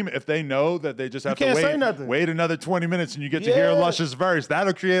stream, if they know that they just have can't to say nothing. wait another 20 minutes and you get to hear Yeah. Lush's verse,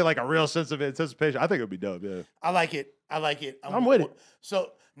 that'll create like a real sense of anticipation. I think it would be dope, yeah. I like it. I'm with it.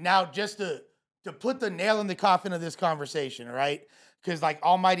 So now just to put the nail in the coffin of this conversation, right? Because like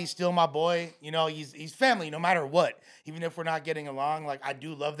Almighty's still my boy. He's family no matter what. Even if we're not getting along, like I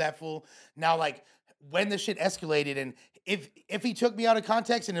do love that fool. Now, like when the shit escalated and if he took me out of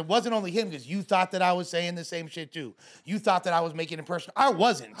context and it wasn't only him because you thought that I was saying the same shit too. You thought that I was making it personal. I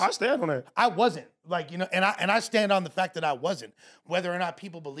wasn't. I stand on that. I wasn't. And I stand on the fact that I wasn't, whether or not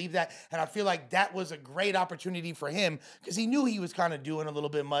people believe that. And I feel like that was a great opportunity for him because he knew he was kind of doing a little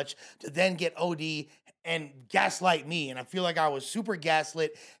bit much to then get OD and gaslight me. And I feel like I was super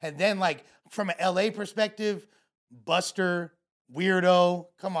gaslit. And then like from an LA perspective, Buster, weirdo.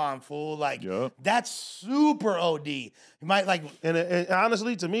 Come on, fool. Like, Yup. that's super OD. You might like, And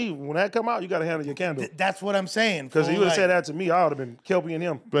honestly, to me, when that come out, you got to handle your candle. that's what I'm saying. Because he fool. would have Like, said that to me, I would have been Kelpie and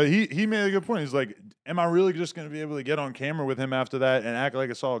him. But he made a good point. He's like, am I really just going to be able to get on camera with him after that and act like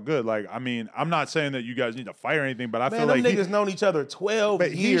it's all good? Like, I mean, I'm not saying that you guys need to fight or anything, but I Man, feel them like niggas known each other 12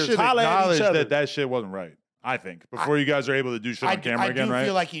 but he years. should Holla at acknowledge each other. that shit wasn't right. I think before you guys are able to do shit on camera again, do right?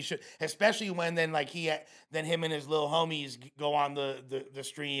 feel like he should, especially when then like then him and his little homies go on the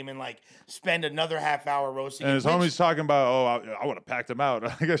stream and like spend another half hour roasting. And his homies talking about, I would have packed him out.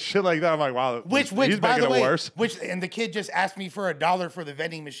 I guess shit like that. I'm like, wow, Which he's by making the way, it worse. and the kid just asked me for $1 for the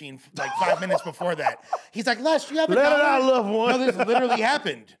vending machine like 5 minutes before that. He's like, Les, you have $1? Let it out, loved one. No, this literally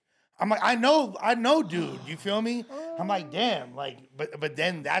happened. I'm like, I know, dude. You feel me? I'm like, damn. Like, but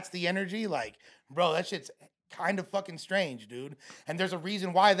then that's the energy. Like, bro, that shit's kind of fucking strange, dude. And there's a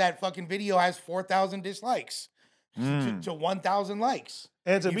reason why that fucking video has 4,000 dislikes to 1,000 likes.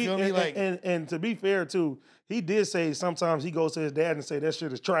 And to You be feel me? Like, and to be fair too, he did say sometimes he goes to his dad and say that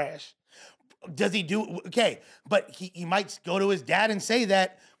shit is trash. does he do okay? But he might go to his dad and say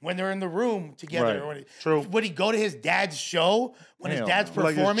that when they're in the room together. Right. True. Would he go to his dad's show when Hell his dad's no.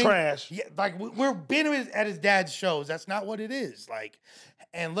 Like it's performing? trash. Yeah, like we're been at his dad's shows. That's not what it is. Like,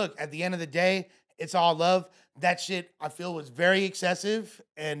 and look, at the end of the day, it's all love. That shit I feel was very excessive,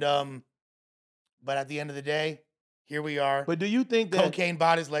 and but at the end of the day, here we are. But do you think that Cocaine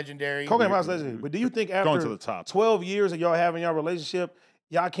Bot is legendary. Cocaine Bot's legendary? But do you think Going after to the top. 12 years of y'all having your relationship,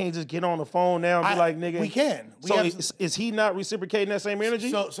 y'all can't just get on the phone now and be like, nigga? We can. We So have- is he not reciprocating that same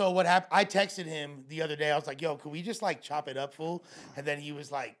energy? So what happened? I texted him the other day. I was like, "Yo, can we just like chop it up, fool?" And then he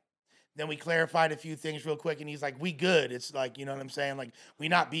was like, then we clarified a few things real quick, and he's like, "We good." It's like, you know what I'm saying? Like, we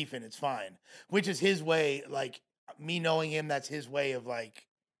not beefing. It's fine. Which is his way. Like me knowing him, that's his way of like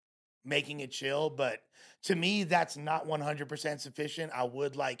making it chill. But to me, that's not 100% sufficient. I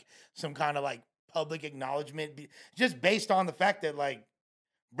would like some kind of like public acknowledgement, just based on the fact that like,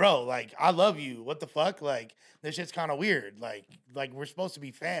 bro, like I love you. What the fuck? Like this shit's kind of weird. Like we're supposed to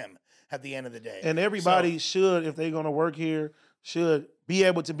be fam at the end of the day. and everybody should, if they're gonna work here, should be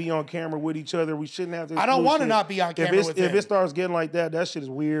able to be on camera with each other. We shouldn't have to. I don't want to bullshit. not be on camera with If him. it starts getting like that, that shit is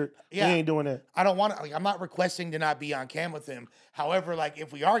weird. Yeah. We ain't doing that. I don't want to, like, I'm not requesting to not be on cam with him. However, like,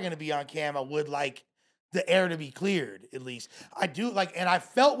 if we are going to be on cam, I would like the air to be cleared, at least. I do, like, and I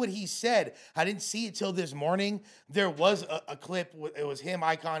felt what he said. I didn't see it till this morning. There was a clip, it was him,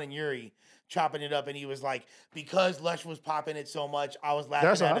 Icon, and Yuri chopping it up, and he was like, because Lush was popping it so much, I was laughing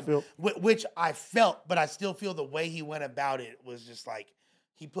That's at how I him. feel. Which I felt, but I still feel the way he went about it was just like,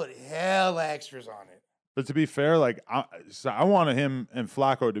 he put hella extras on it. But to be fair, like I wanted him and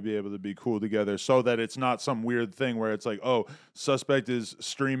Flacco to be able to be cool together, so that it's not some weird thing where it's like, oh, Suspect is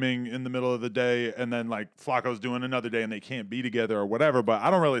streaming in the middle of the day, and then like Flacco's doing another day, and they can't be together or whatever. But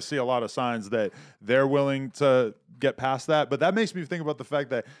I don't really see a lot of signs that they're willing to get past that. But that makes me think about the fact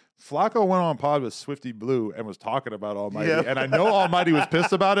that Flacco went on pod with Swifty Blue and was talking about Almighty, Yeah. and I know Almighty was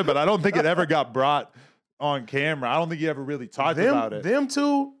pissed about it, but I don't think it ever got brought on camera. I don't think he ever really talked about it. Them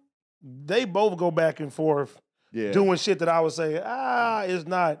two, they both go back and forth Yeah. doing shit that I would say, is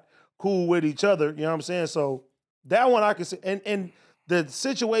not cool with each other. You know what I'm saying? So that one I can see. And the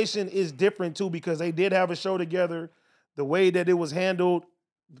situation is different too, because they did have a show together. The way that it was handled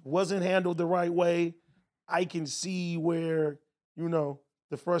wasn't handled the right way. I can see where, you know,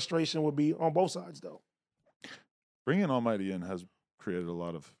 the frustration would be on both sides though. Bringing Almighty in has created a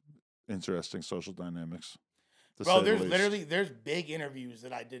lot of interesting social dynamics. to Bro, say the least. there's big interviews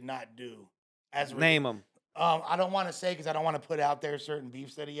that I did not do. Name them. I don't want to say because I don't want to put out there certain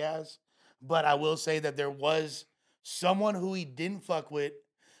beefs that he has, but I will say that there was someone who he didn't fuck with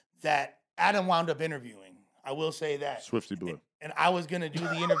that Adam wound up interviewing. I will say that. Swifty Blue. And I was gonna do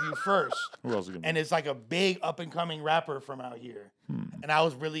the interview first, Who else is gonna and it's like a big up and coming rapper from out here, and I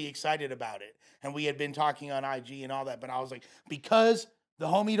was really excited about it. And we had been talking on IG and all that, but I was like, because the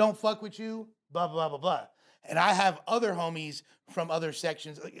homie don't fuck with you, blah blah blah blah. And I have other homies from other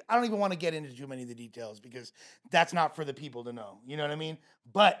sections. I don't even want to get into too many of the details because that's not for the people to know. You know what I mean?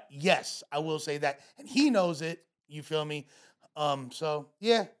 But yes, I will say that. And he knows it. You feel me? So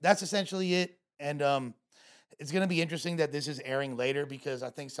yeah, that's essentially it. And it's going to be interesting that this is airing later because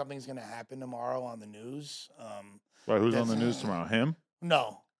I think something's going to happen tomorrow on the news. Right, who's on the news tomorrow? Him?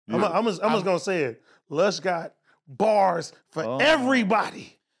 No. I'm just gonna say it. Lush got bars for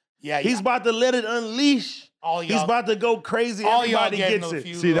everybody. Yeah, He's about to let it unleash. All He's y'all- about to go crazy. all y'all Everybody getting gets a it.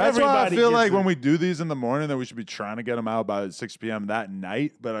 few- See, that's why I Everybody feel gets like it. when we do these in the morning that we should be trying to get them out by 6 p.m. that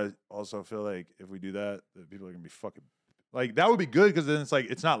night. But I also feel like if we do that, the people are going to be fucking Like, that would be good because then it's like,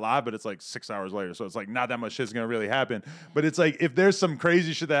 it's not live, but it's like 6 hours later. So it's like not that much shit's going to really happen. But it's like, if there's some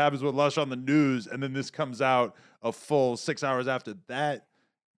crazy shit that happens with Lush on the news and then this comes out a full 6 hours after that,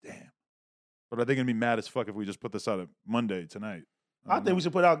 damn. But are they going to be mad as fuck if we just put this out at Monday tonight? I think we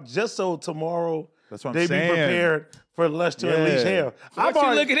should put out just so tomorrow That's what I'm they saying. be prepared for Lush to unleash hell. What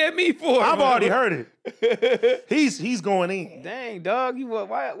you looking at me for? I've already heard it. He's going in. Dang, dog. You what?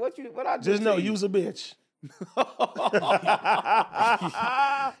 Why? What I do Just know to you? you's a bitch.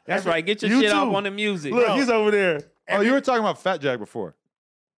 That's right. Get your You shit off too. on the music. Look, he's over there. Oh, you were talking about Fat Jack before.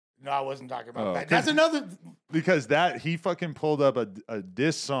 No, I wasn't talking about Oh, that. That's another. Because he fucking pulled up a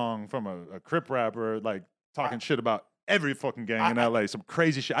diss song from a Crip rapper, like talking shit about every fucking gang in LA. Some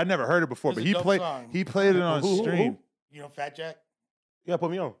crazy shit. I never heard it before, It's but a he dope played song. he played it on Who? stream. You know, Fat Jack. You gotta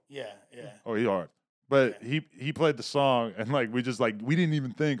put me on. Yeah. Oh, he hard. But he played the song and like we didn't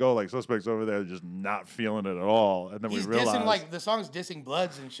even think, oh, like Suspects over there just not feeling it at all. And then He's we realized dissing like the song's dissing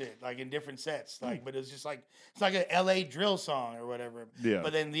Bloods and shit, like in different sets. Like, but it's just like it's like a LA drill song or whatever. Yeah.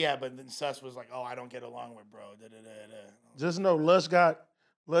 But then Sus was like, oh, I don't get along with bro. Da, da, da, da. Just know Lush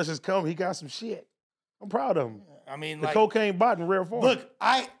is coming. He got some shit. I'm proud of him. I mean, The like, cocaine bot in rare form. look,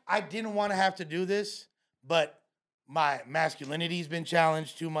 I didn't want to have to do this, but my masculinity's been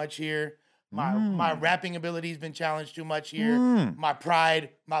challenged too much here. My rapping ability's been challenged too much here. My pride,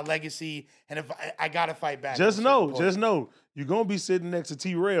 my legacy, and if I gotta fight back. just at a certain know, point. you're gonna be sitting next to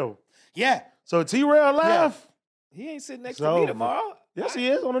T-Rail. Yeah. So T-Rail laugh. He ain't sitting next So- to me tomorrow. Yes, he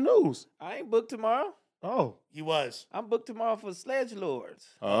is on the news. I ain't booked tomorrow. Oh. He was. I'm booked tomorrow for Sledge Lords.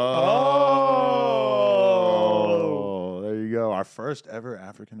 Oh, there you go. Our first ever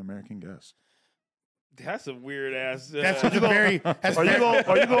African American guest. That's a weird ass. That's very. That's Are you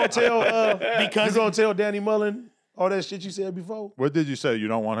gonna tell Because- you gonna tell Danny Mullen all that shit you said before? What did you say? You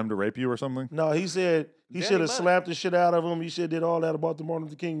don't want him to rape you or something? No, he said he Danny should have Mullen. slapped the shit out of him. He should have did all that about the Martin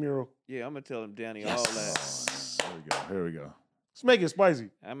Luther King mural. Yeah, I'm gonna tell him Danny all that. There we go. Here we go. Let's make it spicy.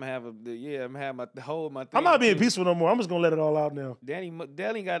 I'm gonna have I'm gonna have my thing. I'm not being too. peaceful no more. I'm just gonna let it all out now. Danny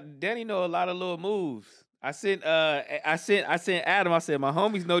know a lot of little moves. I sent Adam. I said my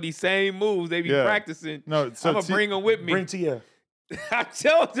homies know these same moves. They be Yeah. practicing. No, so I'm gonna bring them with me. Bring TF. I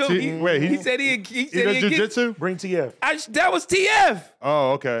told him. He said he He said does he'd get. jujitsu? Bring TF. That was TF.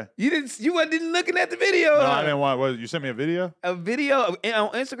 Oh, okay. You wasn't looking at the video. No, huh? I didn't want. What, you sent me a video? A video on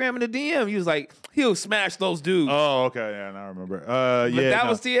Instagram in the DM. He was like, he'll smash those dudes. Oh, okay. Yeah, now I remember. but Yeah, that no.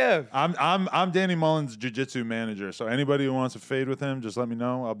 was TF. I'm Danny Mullen's jiu-jitsu manager. So anybody who wants to fade with him, just let me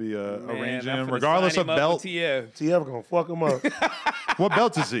know. I'll be arranging I'm him, finna regardless sign of him up belt. with TF. TF gonna fuck him up. What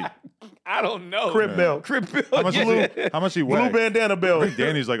belt is he? I don't know. Crip belt. Crip belt. How much yeah. How much he Blue weigh? bandana I belt. think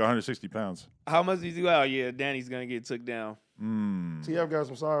Danny's like 160 pounds. How much is he? Oh yeah, Danny's gonna get took down. TF got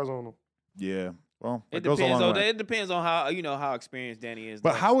some size on him. Yeah. Well, It it goes a depends long on way. it depends on how experienced Danny is.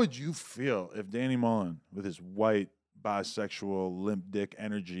 But though. how would you feel if Danny Mullen, with his white, bisexual, limp dick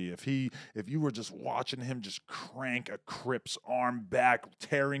energy, if you were just watching him just crank a Crip's arm back,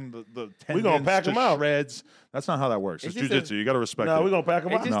 tearing the tendons gonna pack to him out. shreds? That's not how that works. It's It's just a- jujitsu. You got to respect No, it. we're gonna pack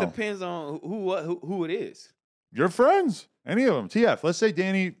him It out. just No. depends on who it is. Your friends, any of them. TF. Let's say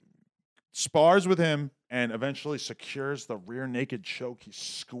Danny spars with him and eventually secures the rear naked choke. He's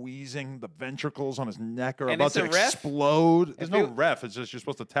squeezing the ventricles on his neck are And about it's to a ref? explode. There's If no it- ref. It's just you're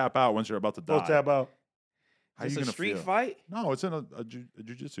supposed to tap out once you're about to die. Go tap out. How It's you a gonna street feel? fight. No, it's in a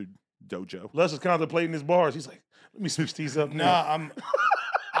jiu-jitsu dojo. Les is contemplating his bars. He's like, let me switch these up No, now.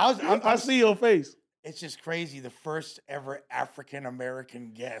 I see your face. It's just crazy. The first ever African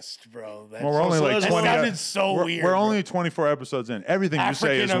American guest, bro. That's Well, we're only like that 20. sounded so we're, weird. We're bro. only 24 episodes in. Everything you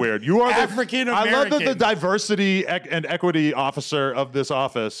say is African- weird. You are the African I love that the American. diversity and equity officer of this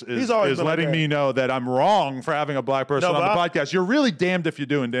office He's is always been like letting that. me know that I'm wrong for having a black person No, on the but podcast. You're really damned if you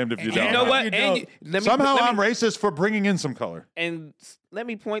do and damned if you You don't. You know what? You And don't. let me Somehow let me, I'm racist for bringing in some color. And let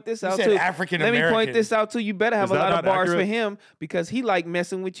me point this You out said too. African Let me point American. this out too. You better have Is a that lot of not bars for accurate? him because he like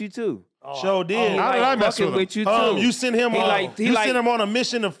messing with you too. Show did. He How did like I mess fucking with him? you too. You sent him. He You sent him on a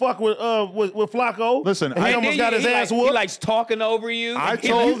mission to fuck with Flacco. Listen, and he I- almost And got then his ass he whooped. likes talking over you. I He-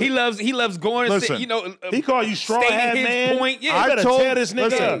 told- he loves going and Listen, sit, he called you straw stating hat his man. point. Yeah, I you better better tear this nigga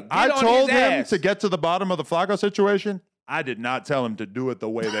listen, up. Get I on told his him ass. to get to the bottom of the Flacco situation. I did not tell him to do it the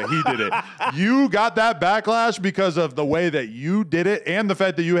way that he did it. You got that backlash because of the way that you did it and the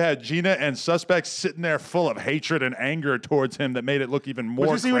fact that you had Gina and Suspects sitting there full of hatred and anger towards him that made it look even more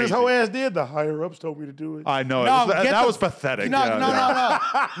But you see what his crazy. whole ass did? The higher ups told me to do it. I know. No, that get the- was pathetic. No, Yeah, no,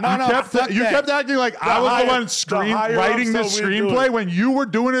 yeah. no. You kept acting like I was higher- the one the higher writing ups this told me to do screenplay it. when you were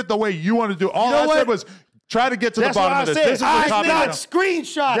doing it the way you wanted to do it. All You know I said what? was Try to get to the That's what bottom I of this. said. This is the I topic. got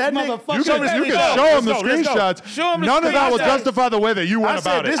screenshots, That nigga- motherfucker. You Show me the can screenshot. show him the Let's go, let's go. screenshots. Show him the None of that will screenshots. justify the way that you I went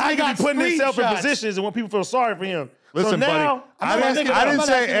said about this it. I nigga got be putting himself in screenshots. positions and when people feel sorry for him. Listen, so now, buddy, I not didn't asking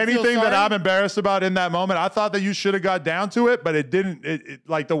say you to feel anything that sorry. I'm embarrassed about in that moment. I thought that you should have got down to it, but it didn't.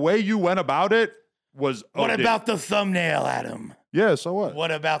 Like the way you went about it was. What OD. about the thumbnail, Adam? Yeah, so what?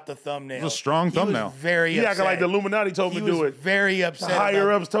 What about the thumbnail? It was a strong thumbnail. He was very he upset. acting like the Illuminati told me He to do was it. very The upset. higher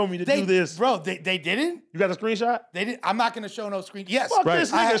about- ups told me to They- do this. Bro, they didn't? You got a screenshot? They didn't. I'm not going to show no screen. Yes. Fuck Right.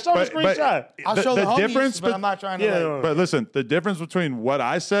 this I nigga. have- Show the but- screenshot. I'll show the homies, difference, but I'm not trying to Yeah, like... But listen, the difference between what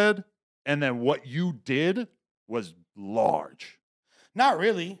I said and then what you did was large. Not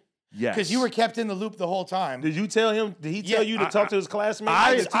really. Yes, Because you were kept in the loop the whole time. Did you tell him? Did he tell Yeah, you to talk to his classmates?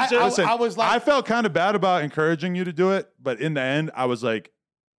 I, his teacher? listen, I was like- I felt kind of bad about encouraging you to do it, but in the end, I was like,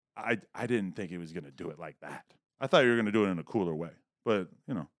 I didn't think he was going to do it like that. I thought you were going to do it in a cooler way, but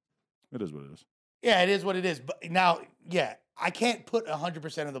you know, it is what it is. Yeah, it is what it is. But now, yeah, I can't put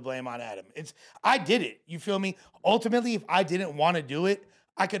 100% of the blame on Adam. I did it. You feel me? Ultimately, if I didn't want to do it,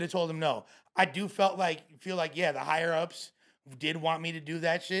 I could have told him no. I do feel like, yeah, the higher ups did want me to do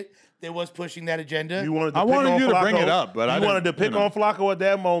that shit. They was pushing that agenda. You wanted to I pick wanted on you to Flacco. bring it up, but I you didn't, wanted to pick you know. on Flacco at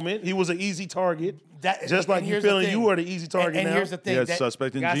that moment. He was an easy target. Just and like you here's the feeling thing. you were the easy target and now. here's the He thing. had that-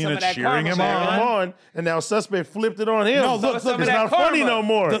 suspect and got some Gina of that cheering him karma, on. man. on, and now suspect flipped it on him. No, look, it's some of not that funny karma. no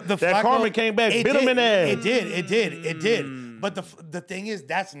more. The that Flacco- karma came back, it bit him did, in the ass. It did. But the thing is,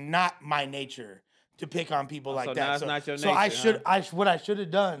 that's not my nature to pick on people like so that. now it's not your so I nature, should, what I should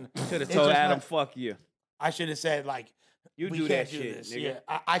have done. Should have is told just Adam, not- fuck you. I should have said like, You we do can't that do shit, this. nigga.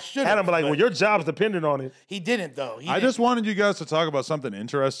 Yeah, I should. Adam be like, well, your job's dependent on it. He didn't though. I just wanted you guys to talk about something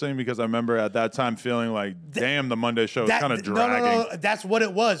interesting because I remember at that time feeling like, damn, the Monday show is kind of dragging. No, that's what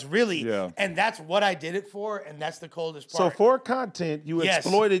it was, really. Yeah. And that's what I did it for, and that's the coldest So part. for content, you Yes.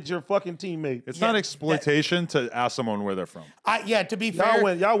 exploited your fucking teammate. It's Yeah, not exploitation to ask someone where they're from. To be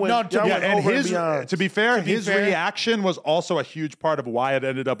fair, Y'all went no, to y'all be, went And over and beyond. to be fair, To be his fair- reaction was also a huge part of why it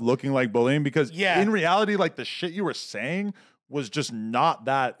ended up looking like bullying because Yeah. in reality, like the shit you were saying was just not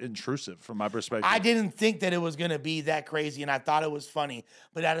that intrusive from my perspective. I didn't think that it was going to be that crazy, and I thought it was funny.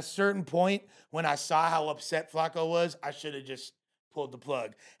 But at a certain point, when I saw how upset Flacco was, I should have just pulled the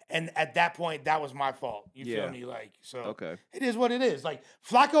plug. And at that point, that was my fault. You Yeah. feel me? Like, so Okay. it is what it is. Like,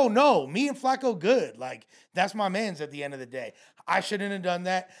 Flacco, no. Me and Flacco, good. Like, that's my man's at the end of the day. I shouldn't have done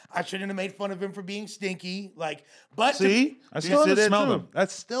that. I shouldn't have made fun of him for being stinky. Like, but See? I still You said haven't that smelled too. them.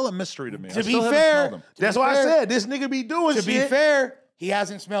 That's still a mystery to me. I to be still haven't fair, smelled them. That's to be why I fair- said this nigga be doing To shit. be fair, he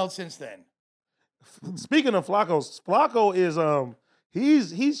hasn't smelled since then. Speaking of Flacco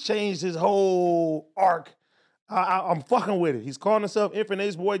is he's changed his whole arc. I'm fucking with it. He's calling himself Infant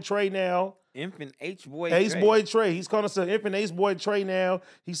Ace Boy Trey now. Infant H boy. Ace Trey. Boy Trey. He's calling himself Infant Ace Boy Trey now.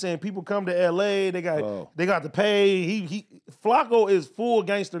 He's saying people come to LA. They got to pay. Flacco is full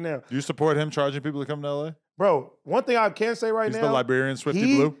gangster now. Do you support him charging people to come to LA? Bro, one thing I can say right He's now. the Liberian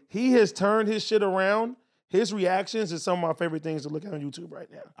Swifty Blue. He has turned his shit around. His reactions is some of my favorite things to look at on YouTube right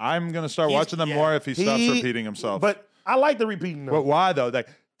now. I'm gonna start He's- watching them yeah. more if he stops repeating himself. But I like the repeating though. But why though? Like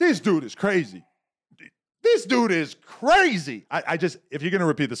this dude is crazy. This dude is crazy. I just if you're gonna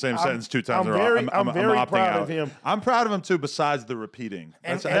repeat the same sentence two times in a row, I'm very opting proud out. of him. I'm proud of him too. Besides the repeating,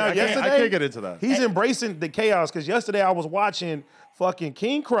 And- That's- and I can't get into that. He's embracing the chaos because yesterday I was watching fucking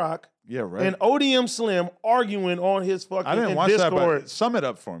King Croc Yeah, right. and ODM Slim arguing on his fucking I didn't in watch Discord. that, but sum it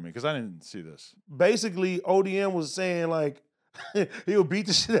up for me because I didn't see this. Basically, ODM was saying like he'll beat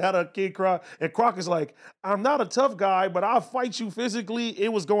the shit out of King Croc, and Croc is like, "I'm not a tough guy, but I'll fight you physically."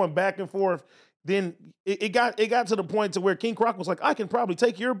 It was going back and forth. Then it got to the point to where King Croc was like, "I can probably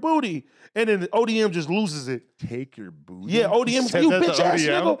take your booty," and then ODM just loses it. Take your booty. Yeah, ODM, Said you that to bitch ass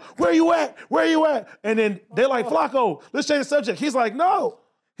ODM? nigga, where you at? Where you at? And then they're like, Flacco, let's change the subject. He's like, no.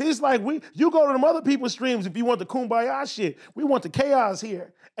 He's like, you go to them other people's streams if you want the kumbaya shit. We want the chaos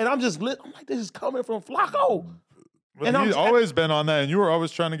here. And I'm like, this is coming from Flacco. But And he's I'm- always been on that, and you were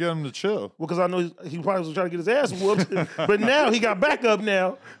always trying to get him to chill. Well, because I know he probably was trying to get his ass whooped. But now he got backup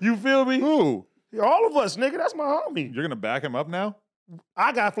now. You feel me? Who? All of us, nigga. That's my homie. You're gonna back him up now?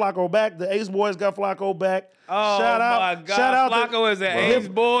 I got Flacco back. The Ace Boys got Flacco back. Oh shout out, my God, shout out Flacco is an hip- Ace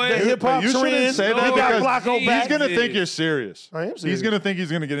boy. The hip hop But you shouldn't trends. say He that got because Flacco back. he's gonna Jesus. think you're serious. I am serious. He's gonna think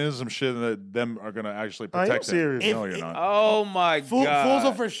he's gonna get into some shit that them are gonna actually I am protect him. serious. No, you're not. Oh my Fools God.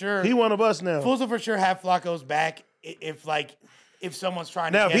 will for sure. He one of us now. Fools will for sure have Flacco's back if someone's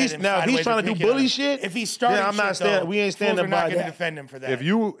trying to Now, get if he's it and now if find he's ways trying to do pick it up. bully shit, If he's starting then I'm not shit, stand. though, We ain't fools are standing not by gonna that. defend him for that. If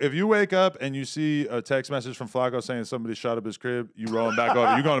you wake up and you see a text message from Flacco saying somebody shot up his crib, you rolling back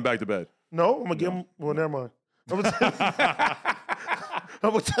over. You going back to bed. No, I'm gonna give him. Well, never mind. I'm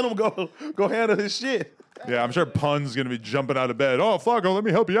gonna tell him go handle his shit. Yeah, I'm sure Pun's gonna be jumping out of bed. Oh, Flacco, let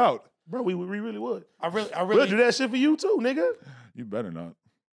me help you out. Bro, we really would. I We'll really do that shit for you too, nigga. You better not.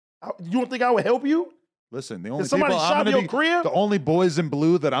 You don't think I would help you? Listen, the only somebody people shop I'm gonna your be, crib? the only boys in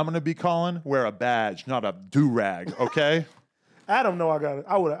blue that I'm gonna be calling wear a badge, not a do rag. Okay. Adam, know I got it.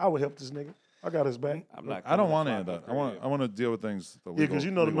 I would help this nigga. I got his back. I'm not. I don't want any any of that. I want to deal with things. The Yeah, legal, because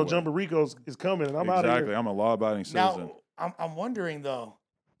you know the legal No way. Jumper Rico's is coming, and I'm out of Exactly. here. I'm a law-abiding citizen. Now, I'm wondering though,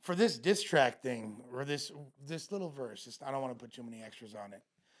 for this diss track thing or this little verse, I don't want to put too many extras on it.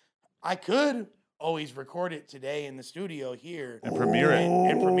 I could always record it today in the studio here And premiere it.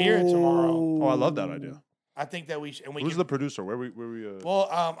 and premiere it tomorrow. Oh, I love that idea. I think that we should. And we Who's could, the producer? Where we? Well,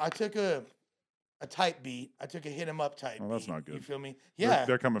 I took a type beat. I took a hit 'em up type. Oh, that's beat. not good. You feel me? They're- Yeah.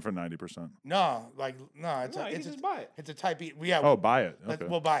 They're coming for 90%. No, it's No, you it's just buy it. It's a type beat. Yeah. Oh, buy it. Okay.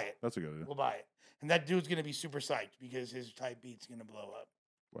 We'll buy it. That's a good idea. We'll buy it. And that dude's gonna be super psyched because his type beat's gonna blow up.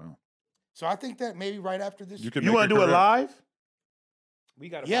 Wow. So I think that maybe right after this, You can. You make want to a do it career. live? We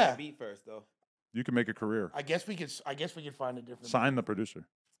gotta Yeah. find a beat first, though. You can make a career. I guess we could find a different. Sign the producer.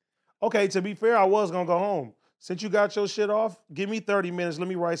 Okay, to be fair, I was gonna go home. Since you got your shit off, give me 30 minutes. Let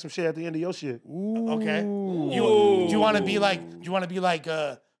me write some shit at the end of your shit. Okay. Do you want to be like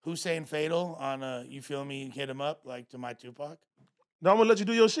Hussein Fatal on You Feel Me, Hit 'Em Up, like to my Tupac? No, I'm gonna let you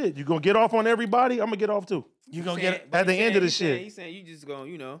do your shit. You gonna get off on everybody? I'm gonna get off too. You gonna get it? At the end of the shit. He's saying you just gonna,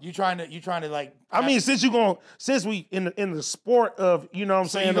 You trying to like? I mean, since we in the sport of, you know what I'm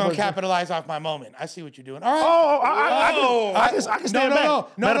so saying? you gonna of- capitalize off my moment? I see what you're doing. All right. I can stand back. No,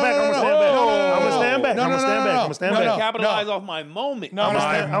 Matter of fact, I'm gonna stand back. I'm gonna stand back. I'm gonna stand back. capitalize off my moment. No, I'm no,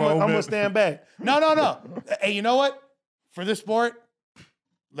 gonna stand back. no. Hey, you know what? For this sport,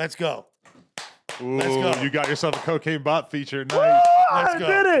 let's go. Ooh, Let's go. you got yourself a cocaine bot feature. Nice. Let's I go.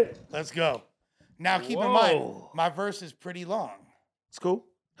 did it. Let's go. Now keep in Whoa. mind, my verse is pretty long. It's cool.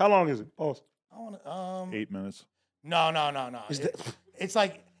 How long is it? Pause. I want to 8 minutes. No. It's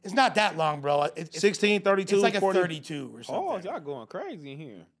like it's not that long, bro. It's 16, 32, it's like 40. a 32 or something. Oh, y'all going crazy in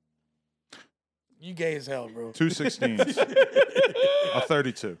here. You gay as hell, bro. 2 16s. A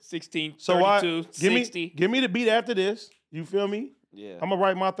 32. 16, So 32, why? 60. Give me the beat after this. You feel me? Yeah. I'm gonna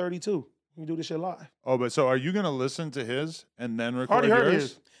write my 32. We can do this shit live. Oh, but so are you gonna listen to his and then record Already heard yours?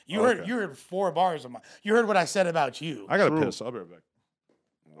 his. You heard 4 bars of mine. You heard what I said about you. I gotta True. piss. I'll be right back.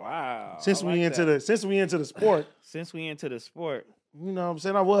 Wow. Since I we like into that. the sport, Since we into the sport. you know what I'm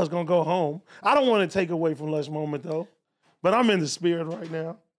saying? I was gonna go home. I don't want to take away from Lush Moment though. But I'm in the spirit right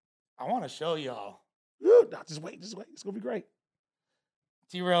now. I want to show y'all. Nah, just wait. It's gonna be great.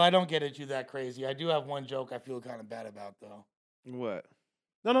 T-Rail, I don't get at you that crazy. I do have one joke I feel kind of bad about though. What?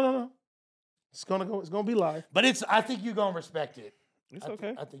 No. It's gonna be live. But I think you're gonna respect it. It's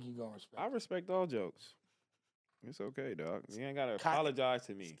okay. I think you're gonna respect I it. respect all jokes. It's okay, dog. You ain't gotta Ki- apologize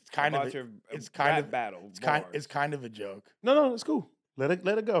to me. it's kind of about a- your it's kind rap of- battle. It's kind of a joke. No, it's cool. Let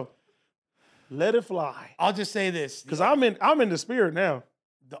it go. Let it fly. I'll just say this. Cause I'm in the spirit now.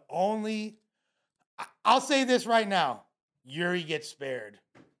 I'll say this right now. Yuri gets spared.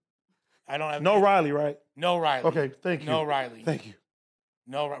 I don't have No Riley, right? No Riley. Okay, thank you. No Riley. Thank you.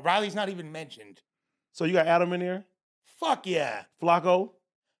 No Riley's not even mentioned. So you got Adam in there, Fuck yeah. Flacco,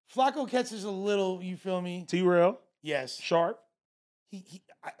 Flacco catches a little. You feel me? T-Rail, Yes. Sharp,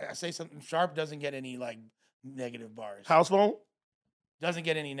 I say something. Sharp doesn't get any like negative bars. House Phone, Doesn't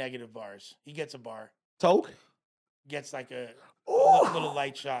get any negative bars. He gets a bar. Toke, Gets like a Ooh. little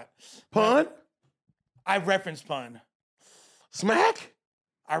light shot. Pun, I reference pun. Smack.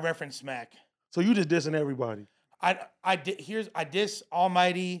 I reference smack. So you just dissing everybody. I diss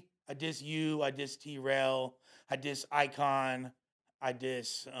Almighty. I diss you. I diss T-Rail. I diss Icon. I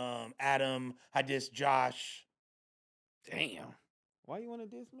diss Adam. I diss Josh. Damn. Why you want to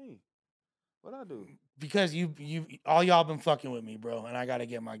diss me? What'd I do? Because you all y'all been fucking with me, bro, and I gotta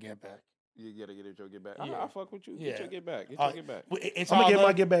get my get back. You gotta get your get back. Yeah. I fuck with you. Yeah. Get your get back. Get Uh, your get back. It's I'm all gonna get love.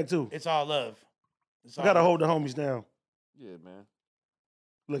 my get back too. It's all love. It's I all gotta love. hold the homies down. Yeah, man.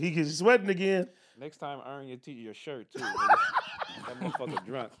 Look, he gets sweating again. Next time, earn your shirt too. nigga. That motherfucker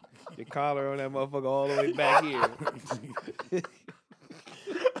drunk. Your collar on that motherfucker all the way back here.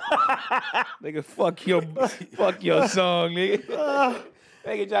 Nigga, fuck your song, nigga.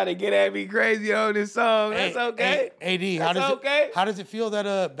 Nigga trying to get at me crazy on this song. That's okay. Hey, AD, That's how does it feel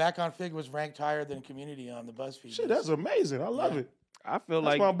that Back on Fig was ranked higher than Community on the BuzzFeed? Shit, list? that's amazing. I love it. I feel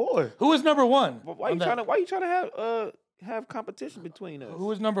That's like my boy. Who was number one? why you trying to have competition between us? Who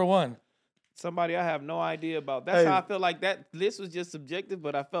was number one? Somebody I have no idea about. That's Hey. how I feel like that list was just subjective,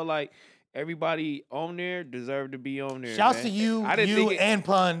 but I felt like everybody on there deserved to be on there. Shouts man. to you, I didn't think it, and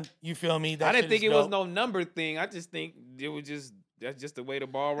Pun. You feel me? That I didn't shit think is it was dope. no number thing. I just think it was just that's just the way the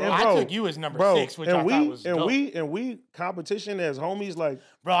ball And rolls. bro, I took you as number bro, 6, which and I thought was dope. we competition as homies. Like,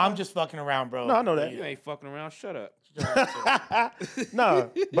 Bro, I'm just fucking around, bro. No, I know that. You ain't fucking around. Shut up. nah,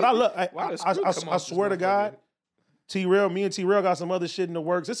 but I look. Why the screw come I off swear to this God, motherfucker? me and T-Rail got some other shit in the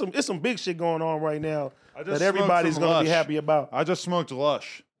works. It's some big shit going on right now I just that smoked everybody's some gonna be Lush. happy about. I just smoked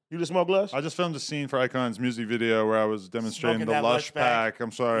Lush. You just smoke Lush? I just filmed a scene for Icon's music video where I was demonstrating Smoking the that Lush Lush pack. pack.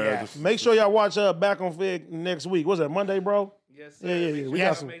 I'm sorry. Yeah. I just Make sure y'all watch Back on Fig next week. What's that, Monday, bro? Yes, sir. Yeah. Make We sure got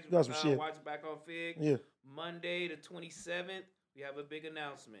y'all some make- shit. Watch Back on Fig. Yeah, Monday the 27th, we have a big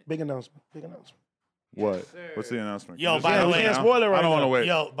announcement. big announcement. what? sir. What's the announcement? Yo, Just by the announce way- it Can't now? spoil it right I don't want to now. wait.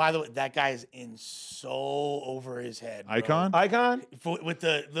 Yo, by the way, that guy is in so over his head. Bro. Icon. Icon? With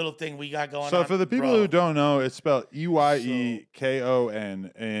the little thing we got going on. So for the people bro, who don't know, it's spelled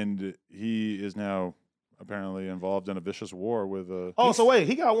EYEKON, and he is now apparently involved in a vicious war with a. Oh, so wait,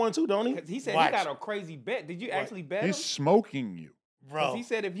 he got one too, don't he? 'Cause he said Watch. he got a crazy bet. Did you actually bet He's him? smoking you. 'Cause bro. he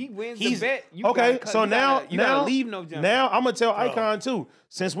said if he wins He's- the bet, you Okay, gotta, so you now gotta, you gotta now leave no jump. Now I'm gonna tell Bro. Icon too.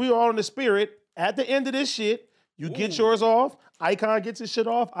 Since we are on the spirit, at the end of this shit, you get Ooh. yours off. Icon gets his shit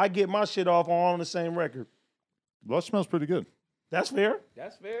off. I get my shit off all on the same record. Lush smells pretty good. That's fair.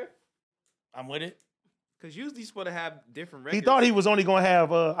 That's fair. I'm with it. Because usually you're supposed to have different records. He thought he was only gonna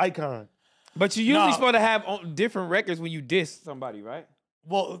have Icon. But you usually No. supposed to have different records when you diss somebody, right?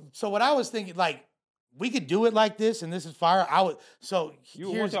 Well, so what I was thinking, like, we could do it like this, and this is fire. I would. So You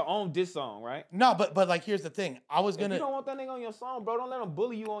want here's your own diss song, right? no, but like here's the thing. I was If you gonna. don't want that nigga on your song, bro, don't let him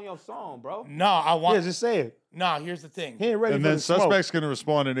bully you on your song, bro. No, I want. Yeah, just say it. No, here's the thing. He ain't ready And for then the smoke. Suspect's going to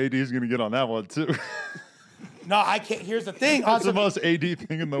respond, and AD's going to get on that one too. No, I can't. Here's the thing. That's the most AD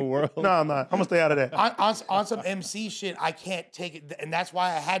thing in the world. No, I'm not. I'm gonna stay out of that. on some MC shit, I can't take it, and that's why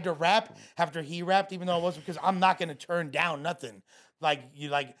I had to rap after he rapped, even though it was because I'm not gonna turn down nothing. Like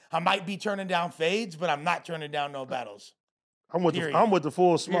I might be turning down fades, but I'm not turning down no battles. I'm with Period. I'm with the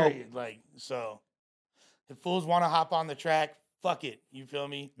full smoke. Period. Like so, if fools want to hop on the track, fuck it. You feel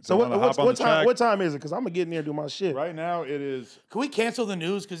me? So wanna hop on what the time? track? What time is it? Because I'm gonna get in there and do my shit. Right now it is Can we cancel the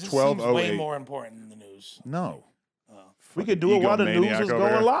news because this seems way 12:08. more important than the news? no. We could do it while the news egomaniac was over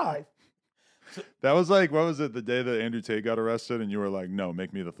going here. live. That was like, what was it? The day that Andrew Tate got arrested, and you were like, "No,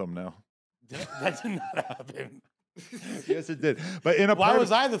 make me the thumbnail." That did not happen. Yes, it did. But in a Why part was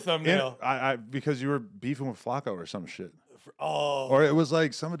of, I the in, thumbnail? I because you were beefing with Flacco or some shit, Oh, or it was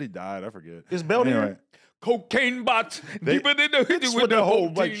like somebody died. I forget. Is Bell here? Cocaine bots. They- Deeper than the It's with the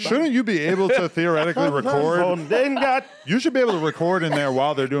whole, like, Shouldn't you be able to theoretically record? Then got You should be able to record in there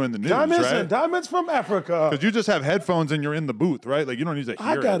while they're doing the news, diamonds right? and diamonds from Africa. Because you just have headphones and you're in the booth, right? Like you don't need to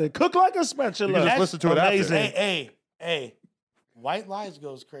I hear got it. it. Cook like a spatula. You can just That's listen to it after. amazing. hey, White Lies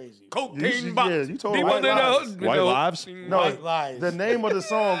goes crazy. Cocaine bots. Yeah, you told Deeper White than Lies. the- White the- Lives? No, White Lies. The name of the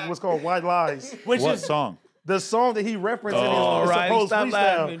song was called White Lies. Which What is song? The song that he referenced in Oh, his Riley, supposed stop freestyle.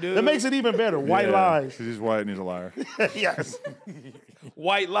 laughing, dude. That makes it even better. White Yeah, Lies. 'cause he's white and he's a liar. Yes.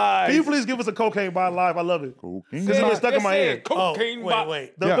 White lies. Can you please give us a cocaine by live? I love it. Cocaine. This is stuck in Just my say head. it. Cocaine oh, bot.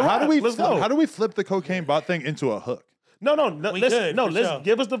 wait. The- Yeah, the how do rap. we Let's flip, go. how do we flip the cocaine bot thing into a hook? No, We could, for let's sure.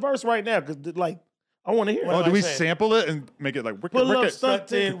 give us the verse right now because like I want to hear it. What Oh, do do I we say? sample it and make it like wicked, Pull up, wicked? stunt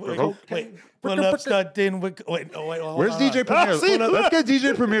Stunt in with Cocaine. wait, pull up, stunt in with hold Where's on. DJ Premier? see, Let's get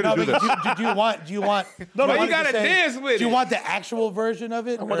DJ Premier to No, do but this. do you want? No, But you you gotta dance with Do you it. want the actual version of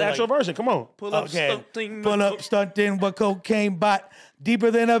it? I want the actual version. Come on. Pull up Okay. something. Pull up, stunt in with cocaine bot. Deeper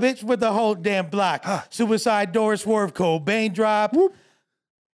than a bitch with the whole damn block. Suicide door swerve, Cobain drop.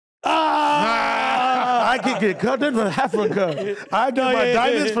 I can get cut in from Africa. I get my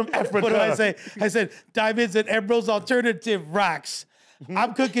diamonds from Africa. What did I say? I said diamonds and emeralds, alternative rocks.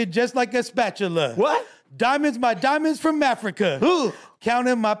 I'm cooking just like a spatula. What? Diamonds, my diamonds from Africa. Who?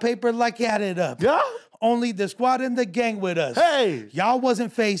 Counting my paper like I had it up. Yeah? Only the squad and the gang with us. Hey. Y'all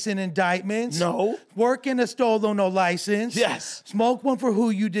wasn't facing indictments. No. Working a stole on no license. Yes. Smoke one for who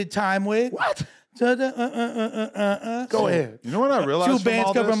you did time with. What? Go Go ahead. You know what I realized? Two from bands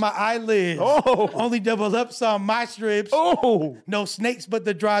all covering this? my eyelids. Oh. Only double ups on my strips. Oh. No snakes but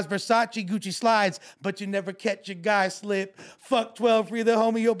the draws, Versace, Gucci slides, but you never catch your guy slip. Fuck 12, free the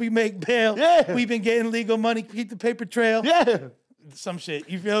homie, hope he make bail. Yeah. We been getting legal money, keep the paper trail. Yeah. Some shit,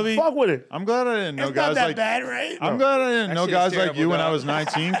 you feel me? Fuck with it. I'm glad I didn't know It's not guys that like. bad, right? I'm glad I didn't know shit's guys like terrible, you when I dog. was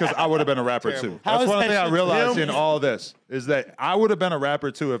 19 because I would have been a rapper too. How That's is one that thing I shit realized terrible? in all this is that I would have been a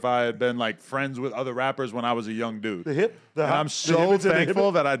rapper too if I had been like friends with other rappers when I was a young dude. The hip. The And hop, I'm the so hibbits and the thankful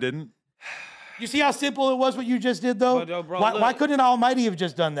hibbit. that I didn't. You see how simple it was what you just did, though? But, though, bro, why look. couldn't Almighty have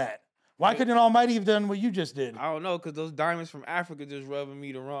just done that? Why couldn't Almighty have done what you just did? I don't know, because those diamonds from Africa just rubbing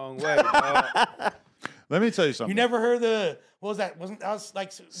me the wrong way, dog. Let me tell you something. You never heard what was that? Wasn't that was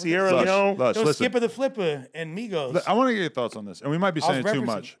like Sierra Lush, Leone. Lush, It was listen. Skipper the Flipper and Migos. I want to get your thoughts on this, and we might be I was saying too referencing-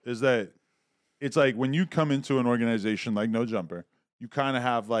 much. Is that it's like when you come into an organization like No Jumper, you kind of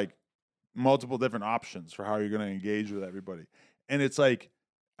have like multiple different options for how you're going to engage with everybody, and it's like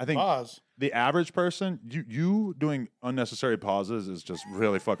I think Pause. the average person, you doing unnecessary pauses is just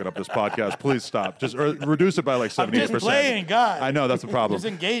really fucking up this podcast. Please stop. Just reduce it by like I'm 78%. just playing, God. I know that's the problem. Just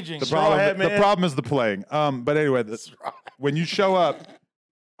engaging. The Straw hat, the man. problem is the playing. But anyway, when you show up,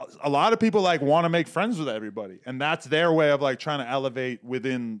 a lot of people like want to make friends with everybody, and that's their way of like trying to elevate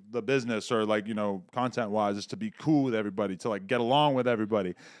within the business or like content wise is to be cool with everybody, to like get along with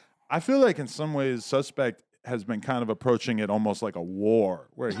everybody. I feel like in some ways, Suspect has been kind of approaching it almost like a war,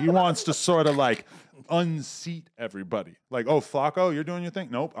 where he wants to sort of like unseat everybody. Like, oh, Flacco, you're doing your thing.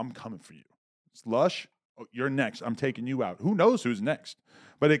 Nope, I'm coming for you. It's Lush. Oh, you're next. I'm taking you out. Who knows who's next?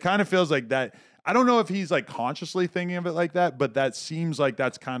 But it kind of feels like that. I don't know if he's like consciously thinking of it like that, but that seems like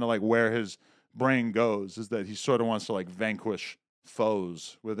that's kind of like where his brain goes, is that he sort of wants to like vanquish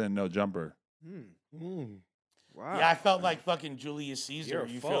foes within No Jumper. Wow. Yeah, I felt like fucking Julius Caesar. You're a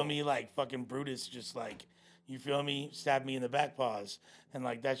You foe. feel me? Like fucking Brutus just like, you feel me? Stabbed me in the back paws. And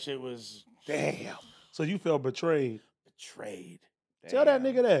like that shit was Damn. So you felt betrayed. betrayed. Tell that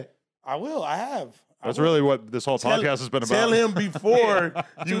nigga that. I will. I have. That's really what this whole podcast has been about. Tell him before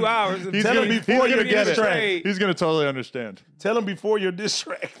 2 hours. He's Tell gonna, him he's before gonna you get it. straight. He's gonna totally understand. Tell him before your diss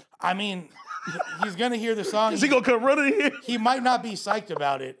track. I mean, he's gonna hear the song. Is he gonna come running here? He might not be psyched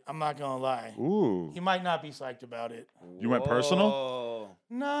about it. I'm not gonna lie. Ooh, He might not be psyched about it. you went personal. Whoa.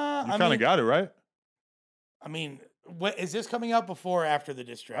 Nah, You I kind of mean, got it right. I mean, what is this coming out before or after the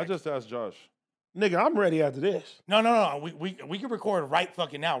diss track? I just asked Josh. Nigga, I'm ready after this. No. We can record right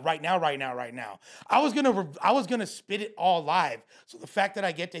fucking now, right now. I was gonna spit it all live. So the fact that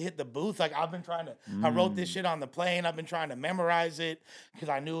I get to hit the booth, like I've been trying to, I wrote this shit on the plane. I've been trying to memorize it because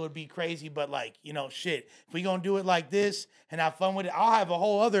I knew it would be crazy. But like, shit, if we gonna do it like this and have fun with it, I'll have a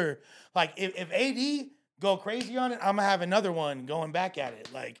whole other like if AD go crazy on it, I'm gonna have another one going back at it.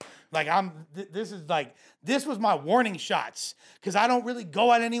 This was my warning shots because I don't really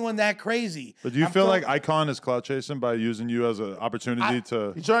go at anyone that crazy. But do you I'm feel throwing- like Icon is clout chasing by using you as an opportunity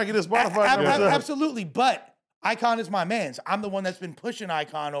to? You trying to get his Spotify numbers up. Absolutely, but Icon is my man's. I'm the one that's been pushing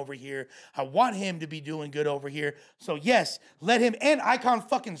Icon over here. I want him to be doing good over here. So yes, let him. And Icon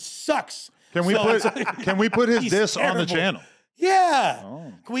fucking sucks. Can we So put it's like- Can we put his He's diss on the terrible. channel? Yeah.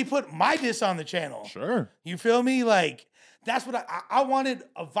 Oh. Can we put my diss on the channel? Sure. You feel me? Like, that's what I wanted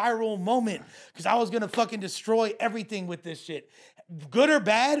a viral moment because I was going to fucking destroy everything with this shit. Good or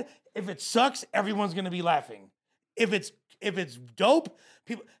bad, if it sucks, everyone's going to be laughing. If it's dope,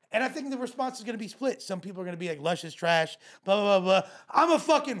 people, and I think the response is going to be split. Some people are going to be like, Lush is trash, blah, blah, blah, blah. I'm a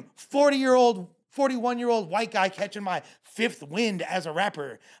fucking 41-year-old white guy catching my fifth wind as a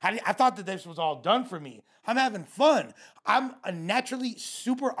rapper. I thought that this was all done for me. I'm having fun. I'm a naturally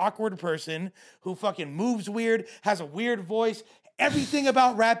super awkward person who fucking moves weird, has a weird voice. Everything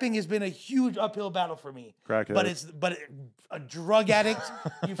about rapping has been a huge uphill battle for me. Crackhead. But a drug addict,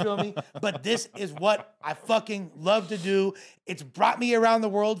 you feel me? But this is what I fucking love to do. It's brought me around the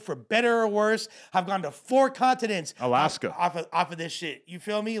world for better or worse. I've gone to 4 continents. Alaska. Off of this shit. You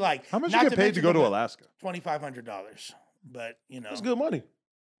feel me? Like, How much not you get paid to mention go to the- Alaska? $2,500. But That's good money.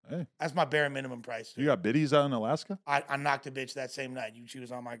 Hey, that's my bare minimum price. you got biddies out in Alaska? I knocked a bitch that same night. She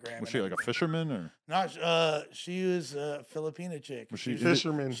was on my gram. Was and she like a everything. fisherman or? No, she was a Filipina chick. Was she-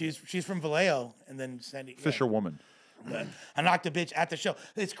 Fisherman. She's from Vallejo, and then Sandy. yeah. Fisherwoman. But I knocked a bitch at the show.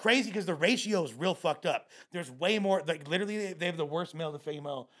 It's crazy because the ratio is real fucked up. There's way more. Like literally, they have the worst male to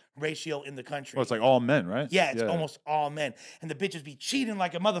female ratio in the country. Well, it's like all men, right? Yeah, it's almost all men. And the bitches be cheating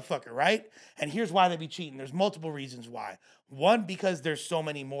like a motherfucker, right? And here's why they be cheating. There's multiple reasons why. 1, because there's so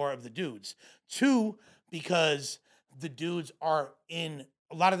many more of the dudes. 2, because the dudes are in,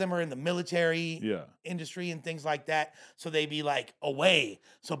 a lot of them are in the military Yeah. industry and things like that. So they be like away.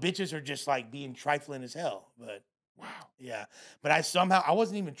 So bitches are just like being trifling as hell. But wow. Yeah. But I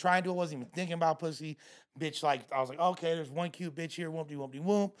wasn't even trying to, I wasn't even thinking about pussy. Bitch, like, I was like, okay, there's one cute bitch here,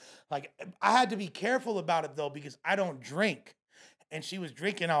 whoop-de-whoop-de-whoop. Like, I had to be careful about it, though, because I don't drink. And she was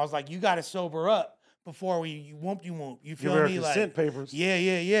drinking. I was like, you got to sober up before you whoop-de-whoop. You Give feel her me? consent Like, papers.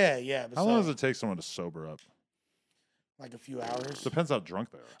 yeah. But How long so, does it take someone to sober up? like a few hours. Depends how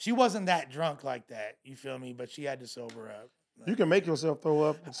drunk they are. She wasn't that drunk like that. You feel me? But she had to sober up. You can make yourself throw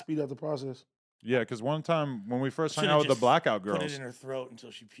up and speed up the process. Yeah, because one time when we first hung Should've out with the just blackout Put it girls, in her throat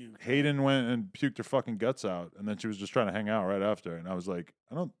until she puked. Hayden went and puked her fucking guts out, and then she was just trying to hang out right after. And I was like,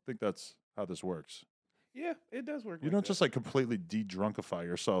 I don't think that's how this works. Yeah, it does work. You don't just like completely de-drunkify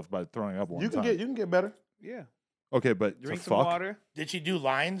yourself by throwing up one You can time. get better. Yeah. Okay, but Drink to some fuck, water. Did she do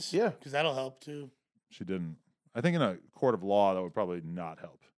lines? Yeah. Because that'll help too. she didn't. I think in a court of law that would probably not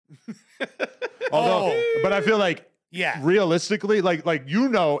help. Although, but I feel like Yeah. realistically, like you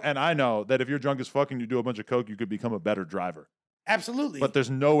know, and I know that if you're drunk as fuck and you do a bunch of coke, you could become a better driver. Absolutely. But there's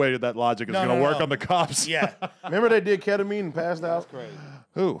no way that logic is No, going to no, work no. on the cops. yeah. Remember they did ketamine and passed out? Crazy.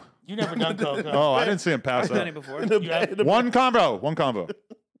 Who? You never done coke. huh? Oh, I didn't see him pass I've done it out. before. In the- Yeah. in the- One combo. One combo.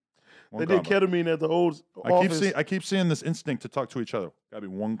 They did ketamine at the old office. I keep seeing this instinct to talk to each other. Gotta be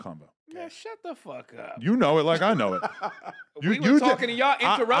one combo. Man, shut the fuck up. You know it like I know it. We were talking to y'all,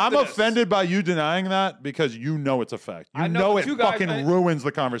 interrupted I'm us. offended by you denying that because you know it's a fact. You I know, know but it you guys fucking ain't- ruins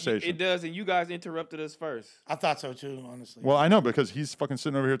the conversation. It does, and you guys interrupted us first. I thought so too, honestly. Well, I know because he's fucking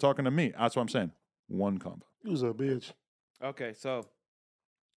sitting over here talking to me. That's what I'm saying. One combo. He was a bitch. Okay, so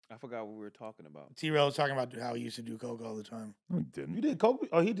I forgot what we were talking about. T-Rail was talking about how he used to do coke all the time. No, he didn't. You did coke?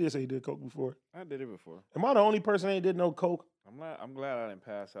 Oh, he did say he did coke before. I did it before. Am I the only person that ain't did no coke? I'm glad I didn't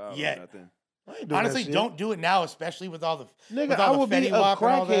pass out Yeah. or nothing. I ain't doing Honestly, that shit. don't do it now, especially with all the Nigga, with I all would the be Fetty a Wap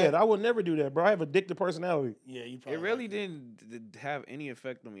and all crackhead. that. I would never do that, bro. I have addictive personality. Yeah, you It probably really like didn't have any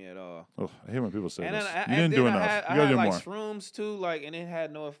effect on me at all. Oh, I hate when people say And this. then, You and didn't do then enough. I You had gotta do like more. shrooms too, like, and it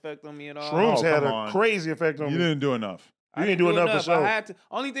had no effect on me at all. Shrooms Oh, had come a on. crazy effect on You me. didn't do enough. I You didn't ain't do enough for sure. I had to.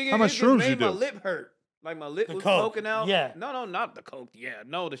 Only thing How is, much it just shrooms made you my do? lip hurt. Like my lip The was coke, poking out. yeah. No, not the coke. Yeah,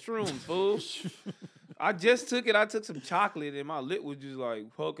 no, the shrooms, fool. I just took it. I took some chocolate, and my lip was just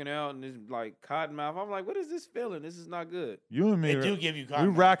like poking out, and this like cotton mouth. I'm like, what is this feeling? This is not good. You and me, They do give you we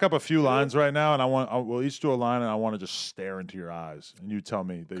cotton. rack up a few lines right now, and we'll each do a line, and I want to just stare into your eyes, and you tell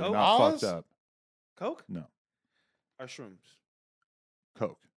me that you're Coke? not Oz? fucked up. Coke No, or shrooms?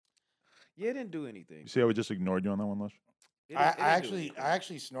 Coke. Yeah, it didn't do anything. You see how we just ignored you on that one, Lush? It I didn't do actually anything. I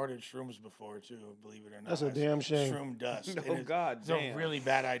actually snorted shrooms before too, believe it or not. That's a damn shame. Shroom dust. Oh, It is- God it's a damn. really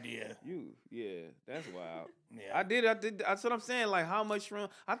bad idea. Yeah, that's wild. Yeah. I did. That's what I'm saying. Like, how much shroom?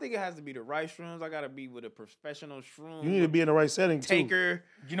 I think it has to be the right shrooms. I gotta be with a professional shroom You need to be in the right setting too. taker.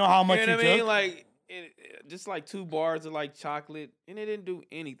 You know how much You know you what I mean? took? Like, just like 2 bars of like chocolate, and it didn't do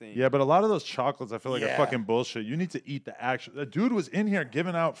anything. Yeah, but a lot of those chocolates, I feel like are Yeah. fucking bullshit. You need to eat the actual. The dude was in here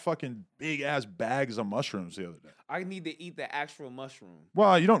giving out fucking big ass bags of mushrooms the other day. I need to eat the actual mushroom.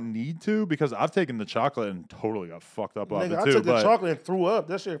 Well, you don't need to because I've taken the chocolate and totally got fucked up off Nigga, it I too. took the but chocolate and threw up.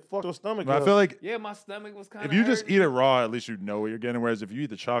 That shit fucked your stomach but up. I feel like Yeah, my stomach was kind of. if you just eat it raw, at least you know what you're getting. Whereas if you eat